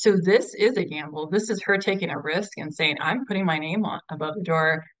 So this is a gamble. This is her taking a risk and saying, I'm putting my name on above the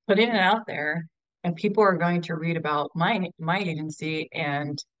door, putting it out there, and people are going to read about my agency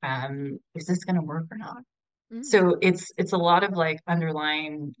and is this going to work or not? Mm. So it's a lot of like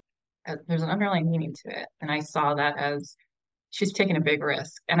underlying there's an underlying meaning to it. And I saw that as she's taking a big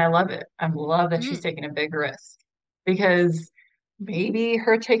risk. And I love it. I love that she's Mm. taking a big risk because maybe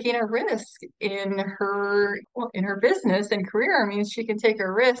her taking a risk in her business and career means she can take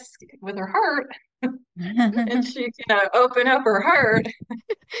a risk with her heart and she can open up her heart.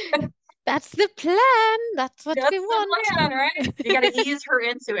 That's the plan. That's what we That's the want. plan, right? You got to ease her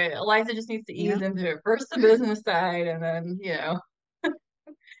into it. Eliza just needs to ease Yep. into it. First the business side, and then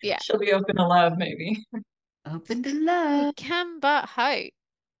Yeah, she'll be open to love, maybe. Open to we love. can but hope. I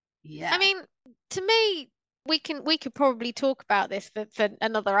Yeah. mean, to me, we could probably talk about this for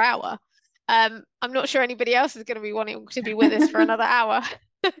another hour. I'm not sure anybody else is going to be wanting to be with us for another hour.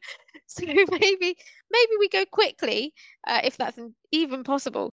 So maybe we go quickly, if that's even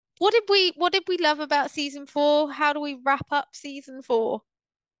possible. What did we love about season 4? How do we wrap up season 4?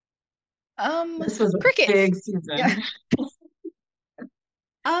 Um, This was a Crickets. big season. yeah. You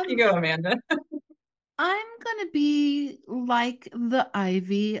Um, go, Amanda. I'm gonna be like the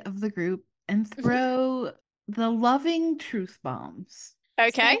Ivy of the group and throw the loving truth bombs.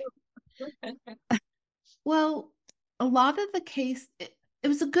 Okay. So, well, a lot of the it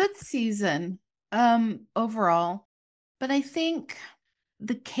was a good season, overall, but I think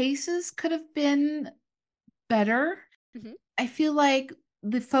the cases could have been better. Hmm. I feel like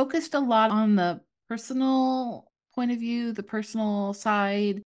they focused a lot on the personal point of view, the personal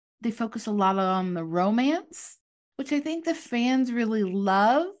side. They focus a lot on the romance, which I think the fans really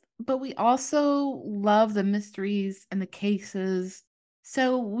love, but we also love the mysteries and the cases.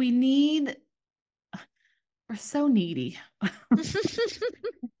 So we're so needy. We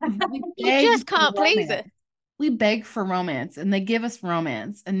You beg just for can't please romance. it. We beg for romance and they give us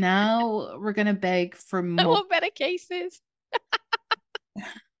romance. And now we're going to beg for I more. want better cases.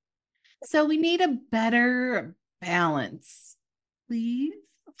 So we need a better balance, please.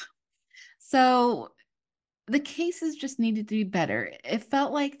 So the cases just needed to be better. It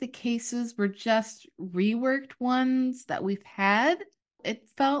felt like the cases were just reworked ones that we've had. It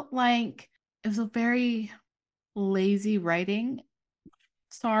felt like it was a very lazy writing.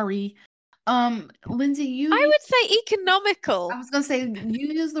 Sorry. Lindsay, I would say I economical. was gonna say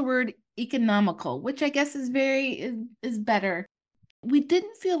you use the word economical, which I guess is better. We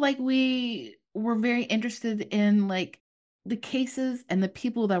didn't feel like we were very interested in like the cases and the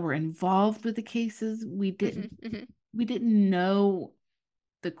people that were involved with the cases. Hmm. Hmm. We didn't know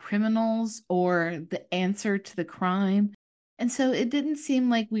the criminals or the answer to the crime. And so it didn't seem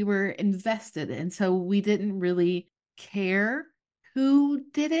like we were invested. And so we didn't really care who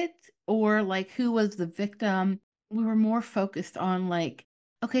did it or like who was the victim. We were more focused on like,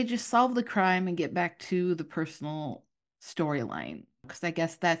 okay, just solve the crime and get back to the personal storyline. Because I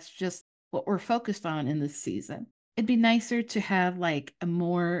guess that's just what we're focused on in this season. It'd be nicer to have like a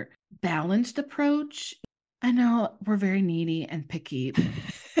more balanced approach. I know we're very needy and picky.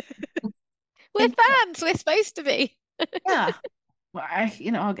 We're And fans. We're supposed to be. yeah, well,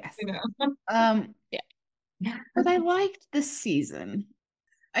 I'll guess. You know. Um, Yeah. but I liked this season.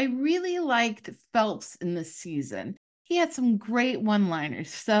 I really liked Phelps in this season. He had some great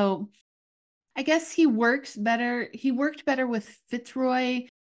one-liners. So I guess he works better. He worked better with Fitzroy.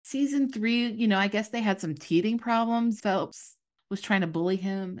 Season 3, I guess they had some teething problems. Phelps was trying to bully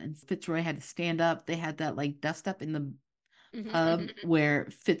him, and Fitzroy had to stand up. They had that like dust up in the Hmm. pub Hmm. where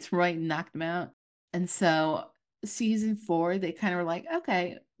Fitzroy knocked him out. And so season 4, they kind of were like,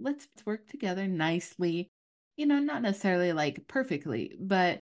 okay, let's work together nicely. Not necessarily like perfectly,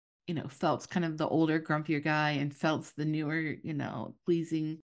 but Phelps kind of the older, grumpier guy, and Phelps the newer,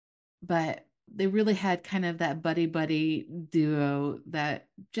 pleasing. But they really had kind of that buddy buddy duo that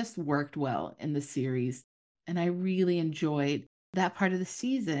just worked well in the series. And I really enjoyed that part of the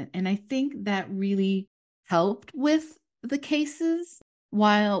season. And I think that really helped with the cases.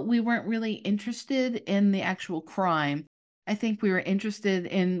 While we weren't really interested in the actual crime, I think we were interested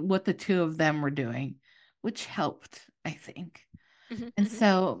in what the two of them were doing. which helped, I think. Mhm, And mhm.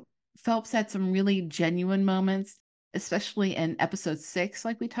 so Phelps had some really genuine moments, especially in episode 6,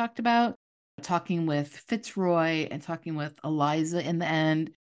 like we talked about, talking with Fitzroy and talking with Eliza in the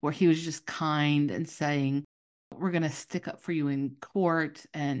end, where he was just kind and saying, we're going to stick up for you in court,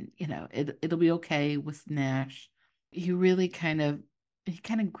 and it'll be okay with Nash. He kind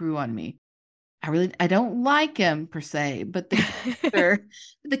of grew on me. I don't like him per se, but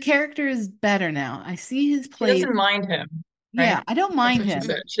the character is better now. I see his She place. doesn't mind him, Yeah, right? I don't That's mind what she him.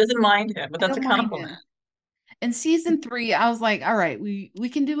 said. She doesn't mind him, but I that's a don't mind compliment. him. In season 3, I was like, all right, we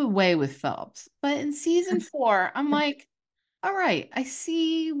can do away with Phelps. But in season 4, I'm like, all right, I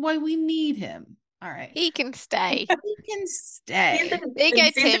see why we need him. All right. He can stay. He can stay. Season There you in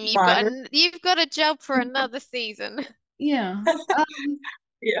go, season Tim. one, You've got a job for another season. Yeah.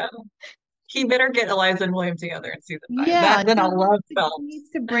 yeah, he better get Eliza and William together in season 5. Yeah, That then he I'll love needs Phelps.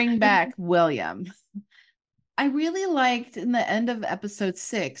 to bring back William. I really liked in the end of episode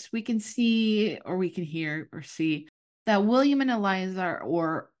 6, we can see or we can hear or see that William and Eliza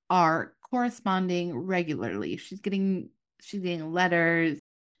are corresponding regularly. She's getting letters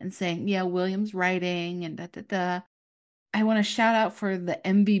and saying, yeah, William's writing and da da da. I want to shout out for the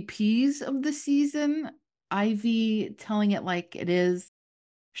MVPs of the season. Ivy telling it like it is.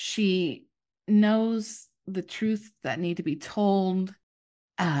 She knows the truth that need to be told.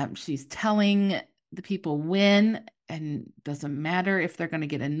 She's telling the people when, and doesn't matter if they're going to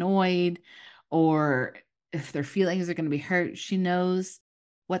get annoyed or if their feelings are going to be hurt. She knows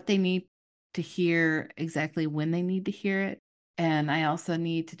what they need to hear, exactly when they need to hear it. And I also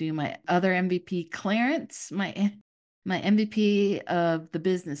need to do my other MVP, Clarence, my MVP of the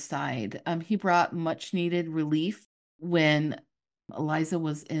business side. He brought much needed relief when Eliza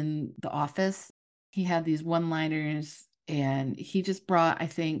was in the office. He had these one-liners and he just brought, I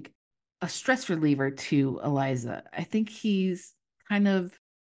think, a stress reliever to Eliza. I think he's kind of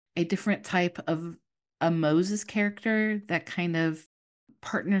a different type of a Moses character, that kind of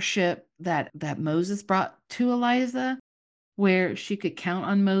partnership that Moses brought to Eliza, where she could count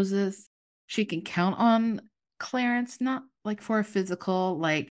on Moses, she can count on Clarence, not like for a physical,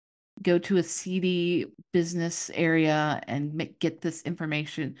 like go to a seedy business area and get this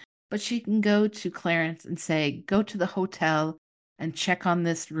information, but she can go to Clarence and say, go to the hotel and check on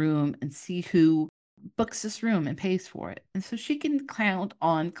this room and see who books this room and pays for it. And so she can count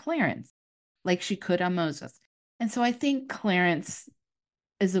on Clarence like she could on Moses. And so I think Clarence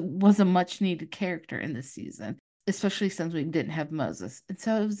was a much needed character in this season, especially since we didn't have Moses. And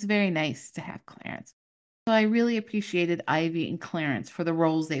so it was very nice to have Clarence. So I really appreciated Ivy and Clarence for the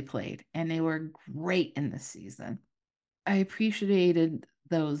roles they played, and they were great in this season. I appreciated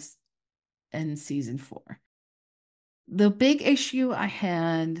those in season 4. The big issue I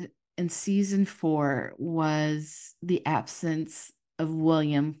had in season 4 was the absence of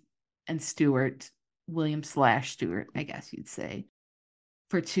William and Stuart, William/Stuart, I guess you'd say,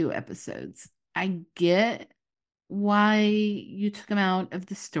 for 2 episodes. I get why you took him out of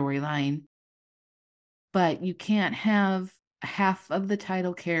the storyline, but you can't have half of the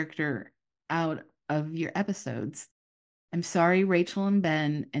title character out of your episodes. I'm sorry, Rachel and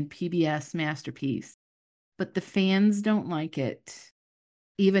Ben and PBS Masterpiece, but the fans don't like it,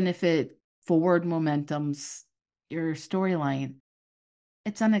 even if it forward momentums your storyline.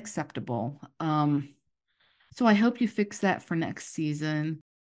 It's unacceptable. So I hope you fix that for next season,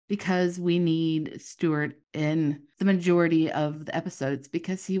 because we need Stuart in the majority of the episodes,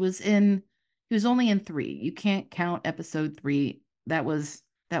 because he was only in 3. You can't count episode 3. That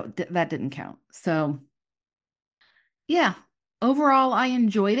didn't count. So yeah, overall I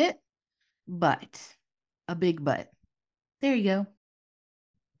enjoyed it, but a big but. There you go.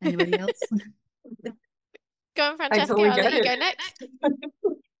 Anybody else? Go on, I Francesca. totally I'll get let you it. go next.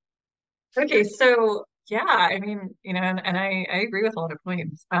 Okay, so yeah, I mean, and I agree with all the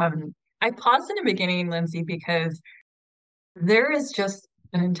points. I paused in the beginning, Lindsay, because there is just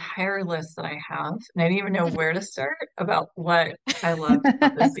an entire list that I have, and I didn't even know where to start about what I loved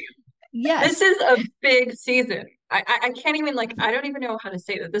about this season. This Yes. is a big season. I can't even like I don't even know how to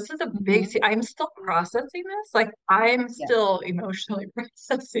say that. This is a big Mhm. season. I'm still processing this. Like I'm Yes. still emotionally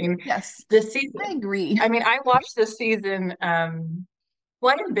processing Yes. this I season. agree. I mean, I watched this season.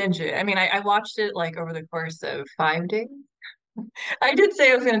 Well, I didn't binge it. I mean, I watched it like over the course of 5 days. I did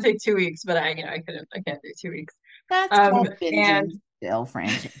say I was going to take 2 weeks, but I couldn't. I can't do 2 weeks. That's called And binging still,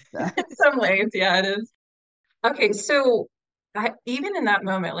 Francesca. in some ways, yeah, it is. Okay, so even in that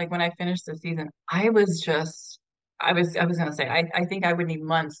moment, like when I finished the season, I was gonna say, I think I would need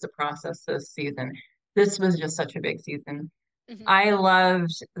months to process this season. This was just such a big season. Mhm. I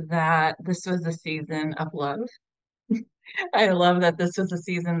loved that this was a season of love. I love that this was a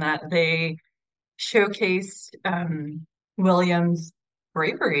season that they showcased William's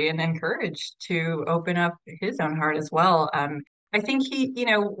bravery and courage to open up his own heart as well. I think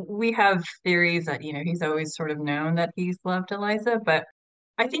we have theories that, he's always sort of known that he's loved Eliza, but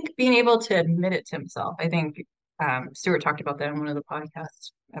I think being able to admit it to himself, I think Stuart talked about that in one of the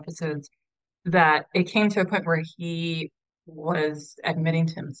podcast episodes, that it came to a point where he was admitting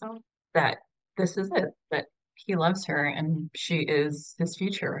to himself that this is it, that he loves her and she is his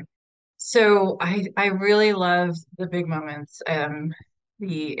future. So I really love the big moments. I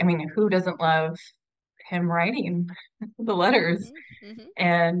mean, who doesn't love him writing the letters Mhm. Mhm.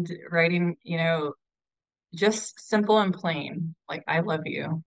 and writing, just simple and plain, like I love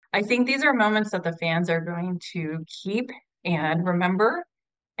you. I think these are moments that the fans are going to keep and remember,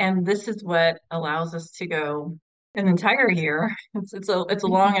 and this is what allows us to go an entire year. It's a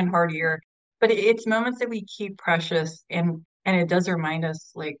long and hard year, but it's moments that we keep precious, and it does remind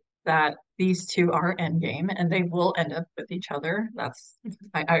us like that these two are endgame and they will end up with each other.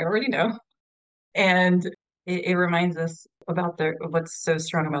 I already know. And it reminds us about what's so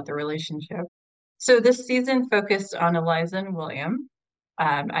strong about the relationship. So this season focused on Eliza and William.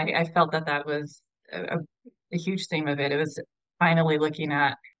 I felt that that was a huge theme of it. It was finally looking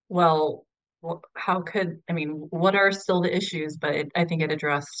at, well, how I mean, what are still the issues? But I think it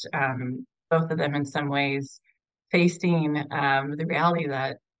addressed both of them in some ways, facing the reality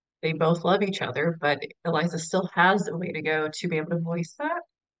that they both love each other, but Eliza still has a way to go to be able to voice that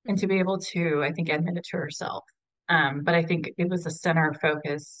and to Mhm. be able to, I think, admit it to herself. But I think it was a center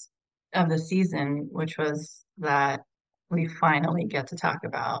focus of the season, which was that we finally get to talk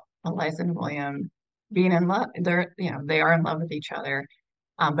about Eliza and William being in love. They are in love with each other.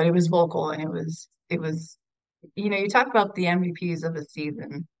 But it was vocal and it was, you talk about the MVPs of the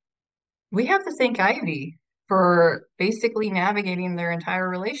season. We have to thank Ivy for basically navigating their entire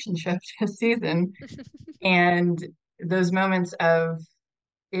relationship this season and those moments of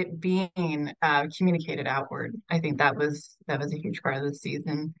it being communicated outward. I think that was a huge part of the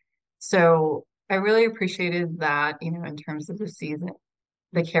season. So I really appreciated that, in terms of the season,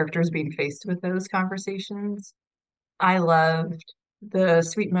 the characters being faced with those conversations. I loved the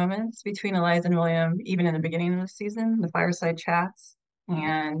sweet moments between Eliza and William, even in the beginning of the season, the fireside chats, Mhm.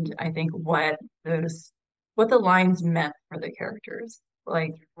 and I think what the lines meant for the characters.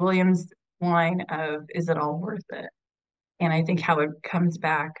 Like William's line of "Is it all worth it?" And I think how it comes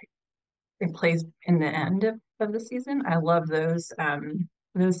back and plays in the end of the season. I love those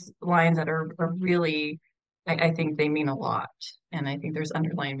lines that are really, I think they mean a lot, and I think there's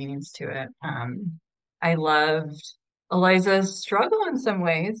underlying meanings to it. I loved Eliza's struggle in some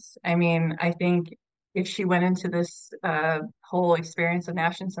ways. I mean, I think if she went into this whole experience of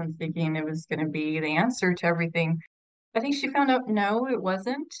Nash and Sons thinking it was going to be the answer to everything, I think she found out no, it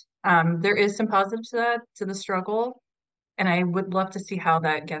wasn't. There is some positive to that, to the struggle, and I would love to see how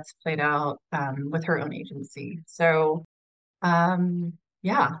that gets played out with her own agency. So,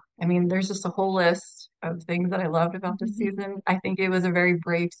 yeah, I mean, there's just a whole list of things that I loved about this season. I think it was a very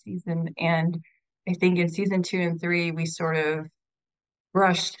brave season, and I think in season 2 and 3 we sort of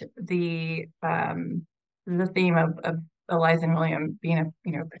brushed the theme of Eliza and William being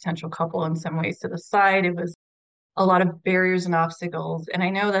a potential couple in some ways to the side. It was a lot of barriers and obstacles. And I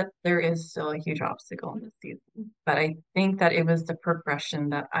know that there is still a huge obstacle in this season, but I think that it was the progression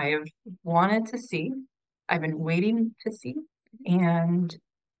that I have wanted to see. I've been waiting to see. And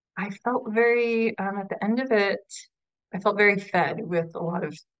I felt at the end of it, I felt very fed with a lot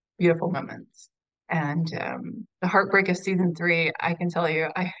of beautiful moments. And the heartbreak of season 3, I can tell you,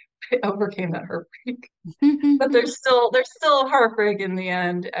 I overcame that heartbreak. But there's still heartbreak in the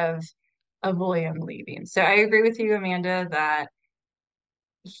end of William leaving. So I agree with you, Amanda, that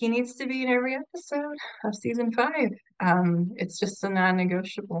he needs to be in every episode of season 5. It's just a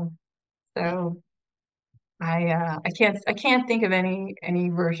non-negotiable. So I can't think of any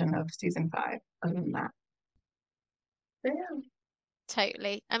version of season 5 other than that. But yeah.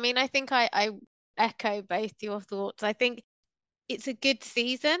 Totally. I mean, I think I echo both your thoughts. I think it's a good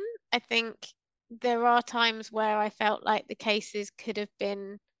season. I think there are times where I felt like the cases could have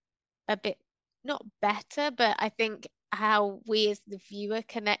been a bit not better, but I think how we as the viewer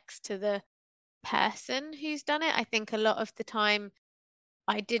connects to the person who's done it. I think a lot of the time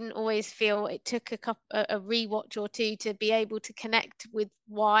I didn't always feel it took a rewatch or two to be able to connect with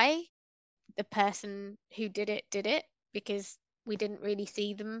why the person who did it because we didn't really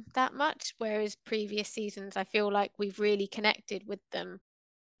see them that much. Whereas previous seasons, I feel like we've really connected with them.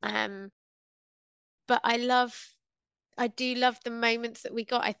 Um, but I love I do love the moments that we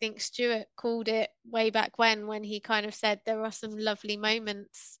got. I think Stuart called it way back when he kind of said there are some lovely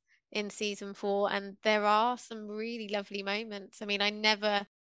moments in season 4, and there are some really lovely moments. I mean, I never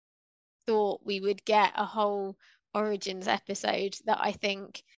thought we would get a whole Origins episode that I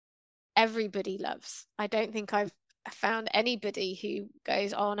think everybody loves. I don't think I've found anybody who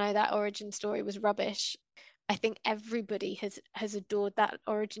goes, "Oh no, that origin story was rubbish." I think everybody has adored that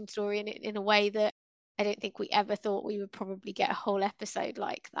origin story in a way that I don't think we ever thought we would probably get a whole episode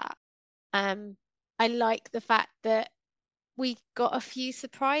like that. Um, I like the fact that we got a few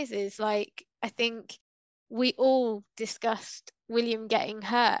surprises. Like, I think we all discussed William getting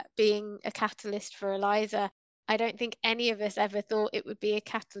hurt being a catalyst for Eliza. I don't think any of us ever thought it would be a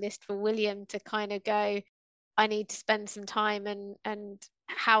catalyst for William to kind of go, I need to spend some time, and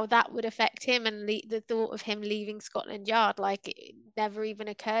how that would affect him, and the thought of him leaving Scotland Yard, like it never even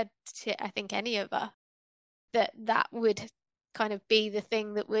occurred to I think any of us that that would kind of be the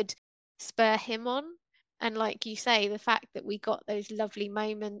thing that would spur him on. And like you say, the fact that we got those lovely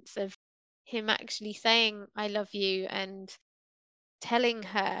moments of him actually saying, I love you, and telling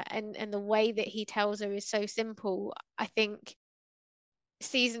her, and the way that he tells her is so simple. I think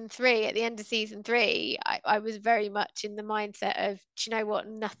season 3, at the end of season 3, I was very much in the mindset of, do you know what?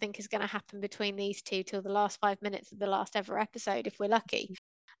 Nothing is going to happen between these two till the last 5 minutes of the last ever episode, if we're lucky.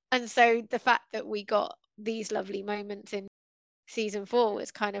 And so the fact that we got these lovely moments in season 4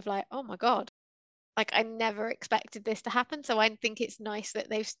 was kind of like, oh my God, like I never expected this to happen. So I think it's nice that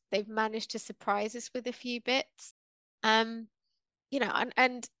they've managed to surprise us with a few bits. Um,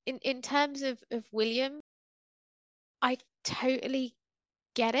 and in terms of William, I totally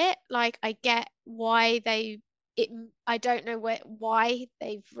get it. Like I get why I don't know why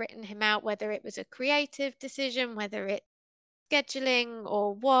they've written him out, whether it was a creative decision, whether it's scheduling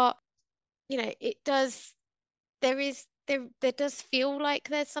or what. It does there does feel like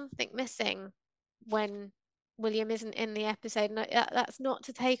there's something missing when William isn't in the episode. And that's not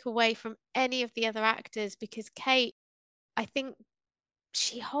to take away from any of the other actors, because Kate, I think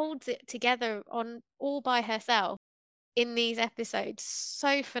she holds it together on all by herself in these episodes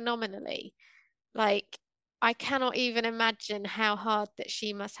so phenomenally. Like, I cannot even imagine how hard that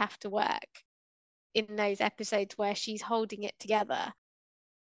she must have to work in those episodes where she's holding it together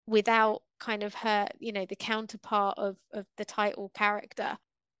without kind of her, the counterpart of the title character.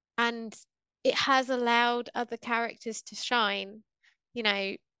 And it has allowed other characters to shine. You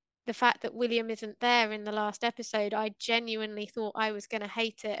know, the fact that William isn't there in the last episode, I genuinely thought I was going to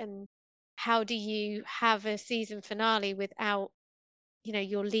hate it. And how do you have a season finale without,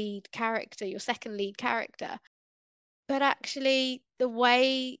 your lead character, your second lead character? But actually, the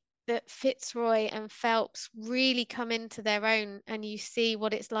way that Fitzroy and Phelps really come into their own, and you see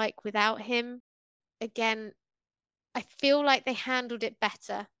what it's like without him, again, I feel like they handled it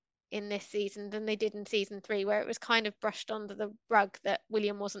better in this season than they did in season 3, where it was kind of brushed under the rug that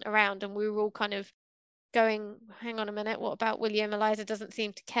William wasn't around, and we were all kind of going, hang on a minute, what about William? Eliza doesn't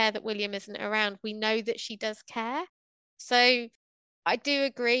seem to care that William isn't around. We know that she does care. So I do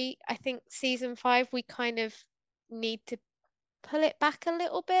agree. I think season 5, we kind of need to pull it back a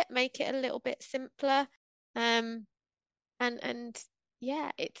little bit, make it a little bit simpler. Um, and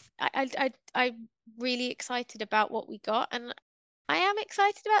yeah, I'm really excited about what we got, and I am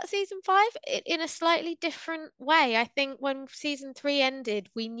excited about season 5 in a slightly different way. I think when season 3 ended,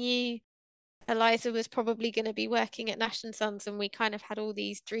 we knew Eliza was probably going to be working at Nash and Sons, and we kind of had all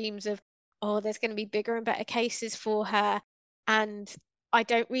these dreams of, oh, there's going to be bigger and better cases for her. And I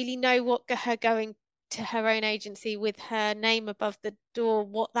don't really know what her going to her own agency with her name above the door,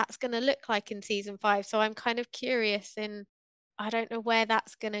 what that's going to look like in season 5. So I'm kind of curious, and I don't know where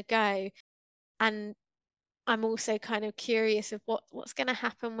that's going to go. And I'm also kind of curious of what's going to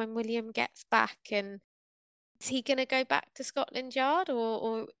happen when William gets back, and is he going to go back to Scotland Yard,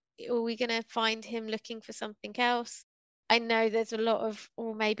 or are we going to find him looking for something else? I know there's a lot of,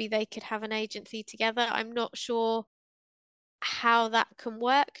 or maybe they could have an agency together. I'm not sure how that can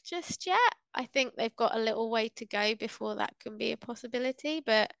work just yet. I think they've got a little way to go before that can be a possibility,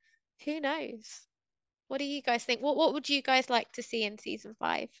 but who knows? What do you guys think? What would you guys like to see in season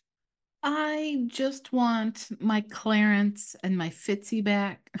 5? I just want my Clarence and my Fitzy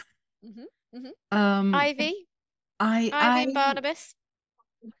back. Hmm. Hmm. Um, Ivy, I Ivy I and Barnabas.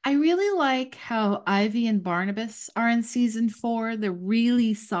 I really like how Ivy and Barnabas are in season 4. They're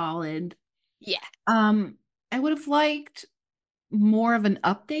really solid. Yeah. Um, I would have liked more of an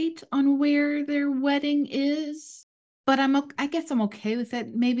update on where their wedding is, but I guess I'm okay with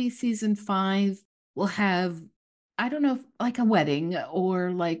it. Maybe season 5 will have I don't know if like a wedding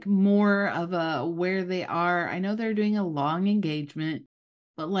or like more of a where they are. I know they're doing a long engagement,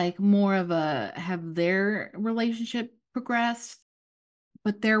 but like more of a have their relationship progressed,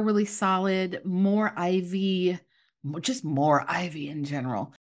 but they're really solid, more Ivy, just more Ivy in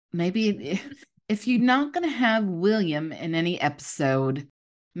general. Maybe if you're not going to have William in any episode,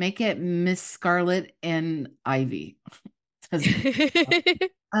 make it Miss Scarlet and Ivy. 'Cause,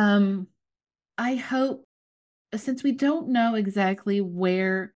 um, I hope since we don't know exactly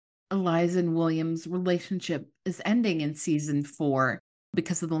where Eliza and William's relationship is ending in season 4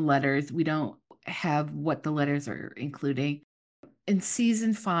 because of the letters, we don't have what the letters are including. In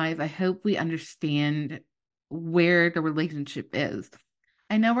season 5, I hope we understand where the relationship is.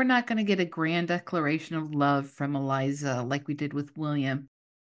 I know we're not going to get a grand declaration of love from Eliza like we did with William,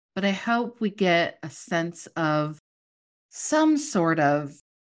 but I hope we get a sense of some sort of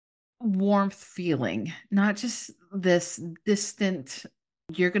warmth feeling, not just this distant,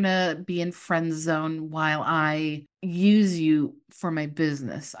 you're going to be in friend zone while I use you for my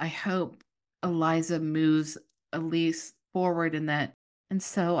business. I hope Eliza moves at least forward in that. And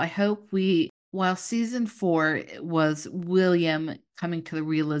so I hope while season 4 was William coming to the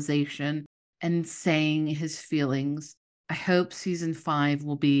realization and saying his feelings, I hope season 5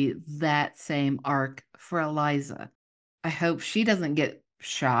 will be that same arc for Eliza. I hope she doesn't get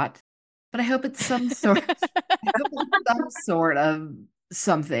shot, but I hope it's some sort I hope it's some sort of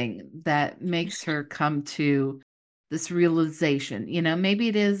something that makes her come to this realization. Maybe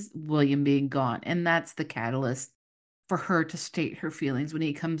it is William being gone, and that's the catalyst for her to state her feelings when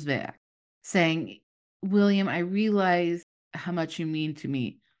he comes back, saying, William, I realize how much you mean to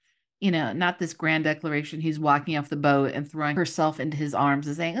me. Not this grand declaration. He's walking off the boat and throwing herself into his arms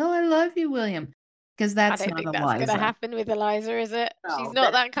and saying, Oh, I love you, William. Because I that's don't not think that's going to Eliza. happen with Eliza, is it? She's No,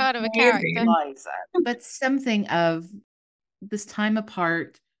 not that kind of a Maybe. character. Eliza. But something of this time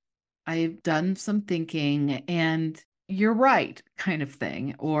apart, I've done some thinking and you're right kind of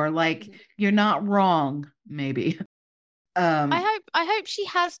thing. Or like Mhm. you're not wrong, maybe. Um, I hope she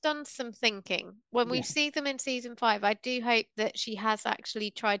has done some thinking. When we yeah. see them in season 5, I do hope that she has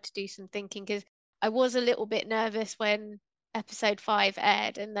actually tried to do some thinking because I was a little bit nervous when episode 5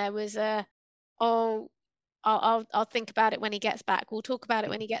 aired and there was oh, I'll think about it when he gets back. We'll talk about it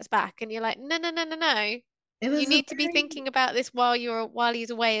when he gets back. And you're like, no, no, no, no, no. It You was a need to be very thinking about this while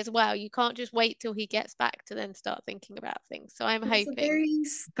he's away as well. You can't just wait till he gets back to then start thinking about things. So I'm it was a hoping. very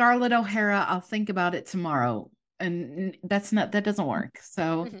Scarlett O'Hara, I'll think about it tomorrow. And that doesn't work.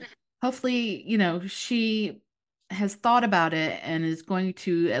 So Mhm. hopefully, she has thought about it and is going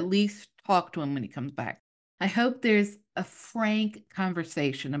to at least talk to him when he comes back. I hope there's a frank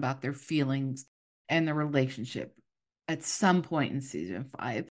conversation about their feelings and their relationship at some point in season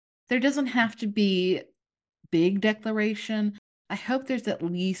 5. There doesn't have to be big declaration. I hope there's at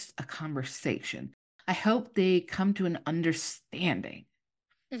least a conversation. I hope they come to an understanding.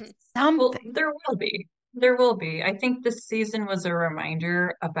 Mhm. Well, Something. there will be. There will be. I think this season was a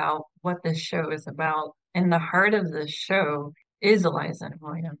reminder about what this show is about. And the heart of the show is Eliza and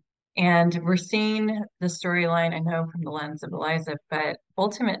William. And we're seeing the storyline, I know, from the lens of Eliza, but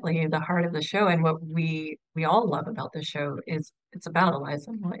ultimately the heart of the show and what we all love about the show is it's about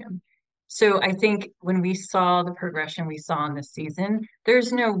Eliza and William. So I think when we saw the progression we saw in this season,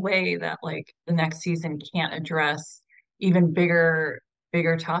 there's no way that like the next season can't address even bigger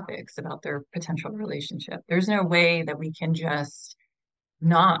topics about their potential relationship. There's no way that we can just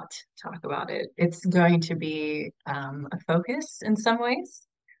not talk about it. It's going to be a focus in some ways,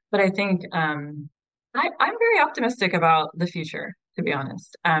 but I think I'm very optimistic about the future, to be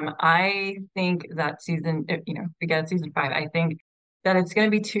honest. I think that if we get season 5, I think that it's going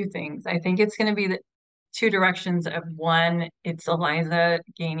to be two things. I think it's going to be the two directions of one, it's Eliza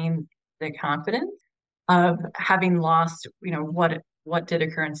gaining the confidence of having lost, what did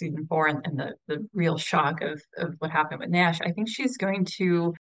occur in season 4 and the real shock of what happened with Nash. I think she's going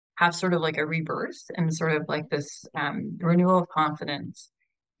to have sort of like a rebirth and sort of like this renewal of confidence.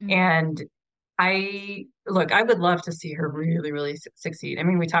 Mm. And I would love to see her really, really succeed. I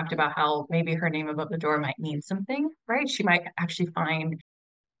mean, we talked about how maybe her name above the door might mean something, right? She might actually find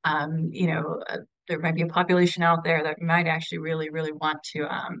um, you know, uh, there might be a population out there that might actually really, really want to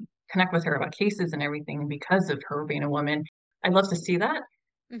connect with her about cases and everything because of her being a woman. I'd love to see that.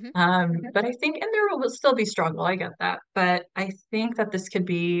 Mhm. But I think, and there will still be struggle, I get that. But I think that this could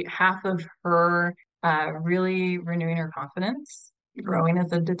be half of her really renewing her confidence, growing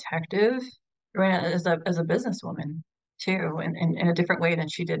as a detective, growing as a businesswoman too, in a different way than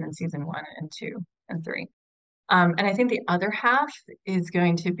she did in season 1 and 2 and 3. And I think the other half is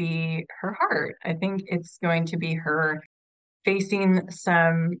going to be her heart. I think it's going to be her facing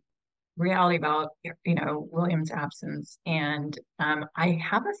some reality about, William's absence. And I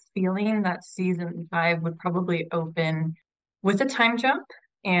have a feeling that season 5 would probably open with a time jump.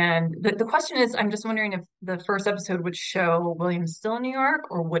 And the question is, I'm just wondering if the first episode would show William still in New York,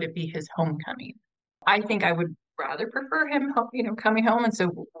 or would it be his homecoming? I think I would rather prefer him, coming home. And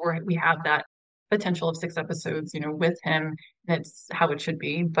so we have that potential of 6 episodes, with him. That's how it should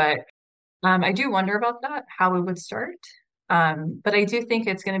be. But I do wonder about that, how it would start. But I do think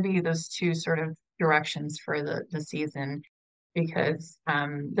it's going to be those two sort of directions for the season, because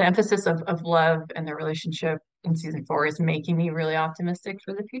the emphasis of love and the relationship in season 4 is making me really optimistic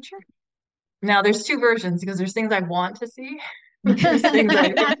for the future. Now, there's two versions, because there's things I want to see. There's things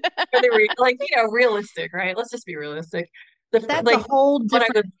I really realistic, right? Let's just be realistic. That's a whole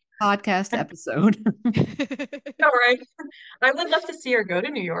different podcast episode. No, right? I would love to see her go to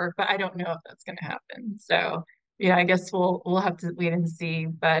New York, but I don't know if that's going to happen. So, yeah, I guess we'll have to wait and see.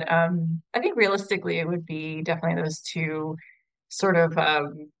 But I think realistically, it would be definitely those two sort of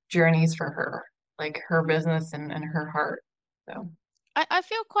journeys for her, like her business and her heart. So I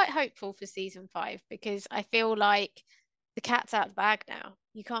feel quite hopeful for season 5, because I feel like the cat's out of the bag now.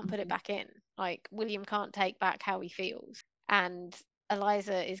 You can't put it back in. Like, William can't take back how he feels. And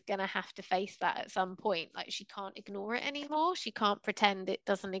Eliza is going to have to face that at some point. Like, she can't ignore it anymore. She can't pretend it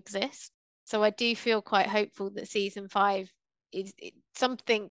doesn't exist. So I do feel quite hopeful that season 5 is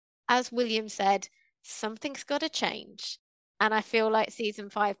something, as William said, something's got to change. And I feel like season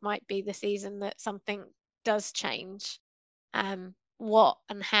 5 might be the season that something does change. What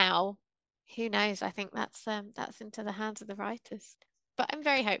and how, who knows? I think that's into the hands of the writers. But I'm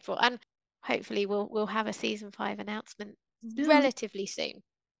very hopeful, and hopefully we'll have a season 5 announcement relatively soon.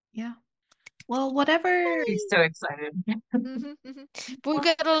 Yeah. Well, whatever. I'm so excited. We've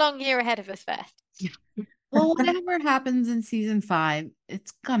got a long year ahead of us first. Yeah. Well, whatever happens in season 5,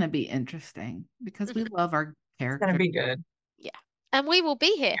 it's gonna be interesting, because we love our characters. It's gonna be good. Yeah. And we will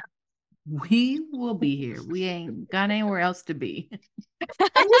be here. We will be here. We ain't got anywhere else to be.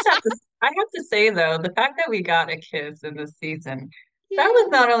 I have to say though, the fact that we got a kiss in this season, that was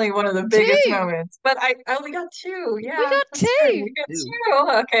not only one of the biggest moments, but I only got 2. Yeah, we got 2. We got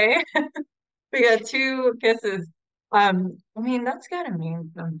 2. Okay, we got 2 kisses. I mean, that's gotta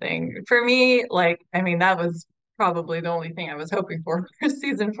mean something for me. Like, I mean, that was probably the only thing I was hoping for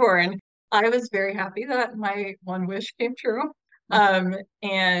season 4, and I was very happy that my one wish came true.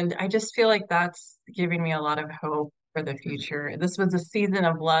 And I just feel like that's giving me a lot of hope for the future. This was a season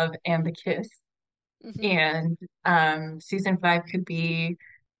of love and the kiss. And season 5 could be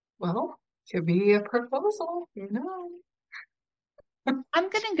a proposal, I'm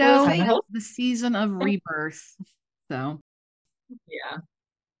gonna go the season of rebirth. So yeah.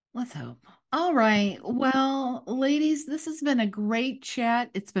 Let's hope. All right. Well, ladies, this has been a great chat.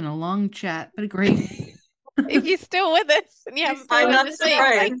 It's been a long chat, but a great If you're still with us and you haven't fallen asleep,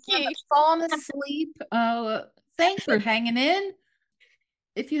 thank you. Fallen asleep. Thanks for hanging in.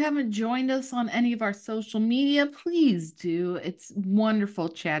 If you haven't joined us on any of our social media, please do. It's wonderful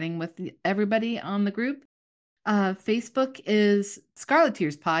chatting with everybody on the group. Facebook is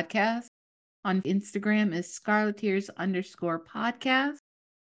Scarleteer's Podcast. On Instagram is Scarleteers_podcast.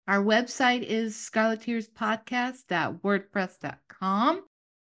 Our website is scarleteerspodcast.wordpress.com.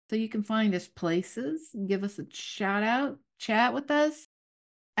 So you can find us places, give us a shout out, chat with us.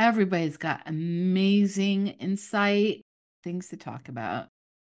 Everybody's got amazing insight, things to talk about.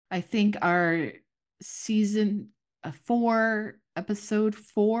 I think our season 4, episode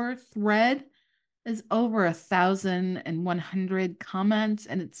 4 thread is over 1,100 comments,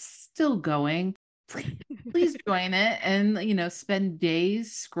 and it's still going. Please join it and spend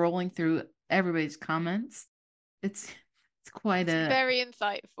days scrolling through everybody's comments. It's very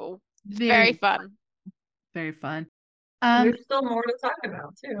insightful. It's very fun. Very fun. There's still more to talk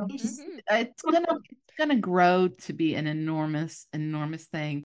about too. It's gonna grow to be an enormous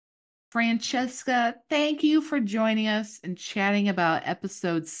thing. Francesca, thank you for joining us and chatting about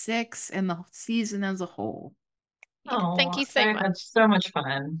episode 6 and the season as a whole. Oh, thank you so much. Had so much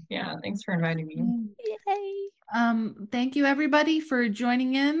fun. Yeah, thanks for inviting me. Yay. Thank you everybody for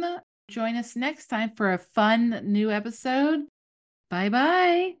joining in. Join us next time for a fun new episode.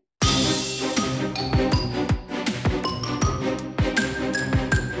 Bye-bye.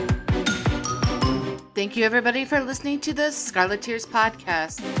 Thank you everybody for listening to the Scarleteers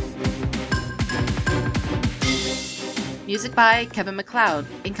Podcast. Music by Kevin MacLeod.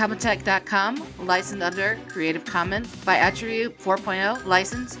 Incompetech.com, licensed under Creative Commons by Attribute 4.0,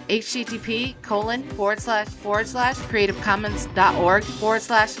 license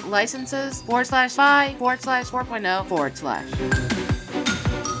http://creativecommons.org/licenses/by/4.0/.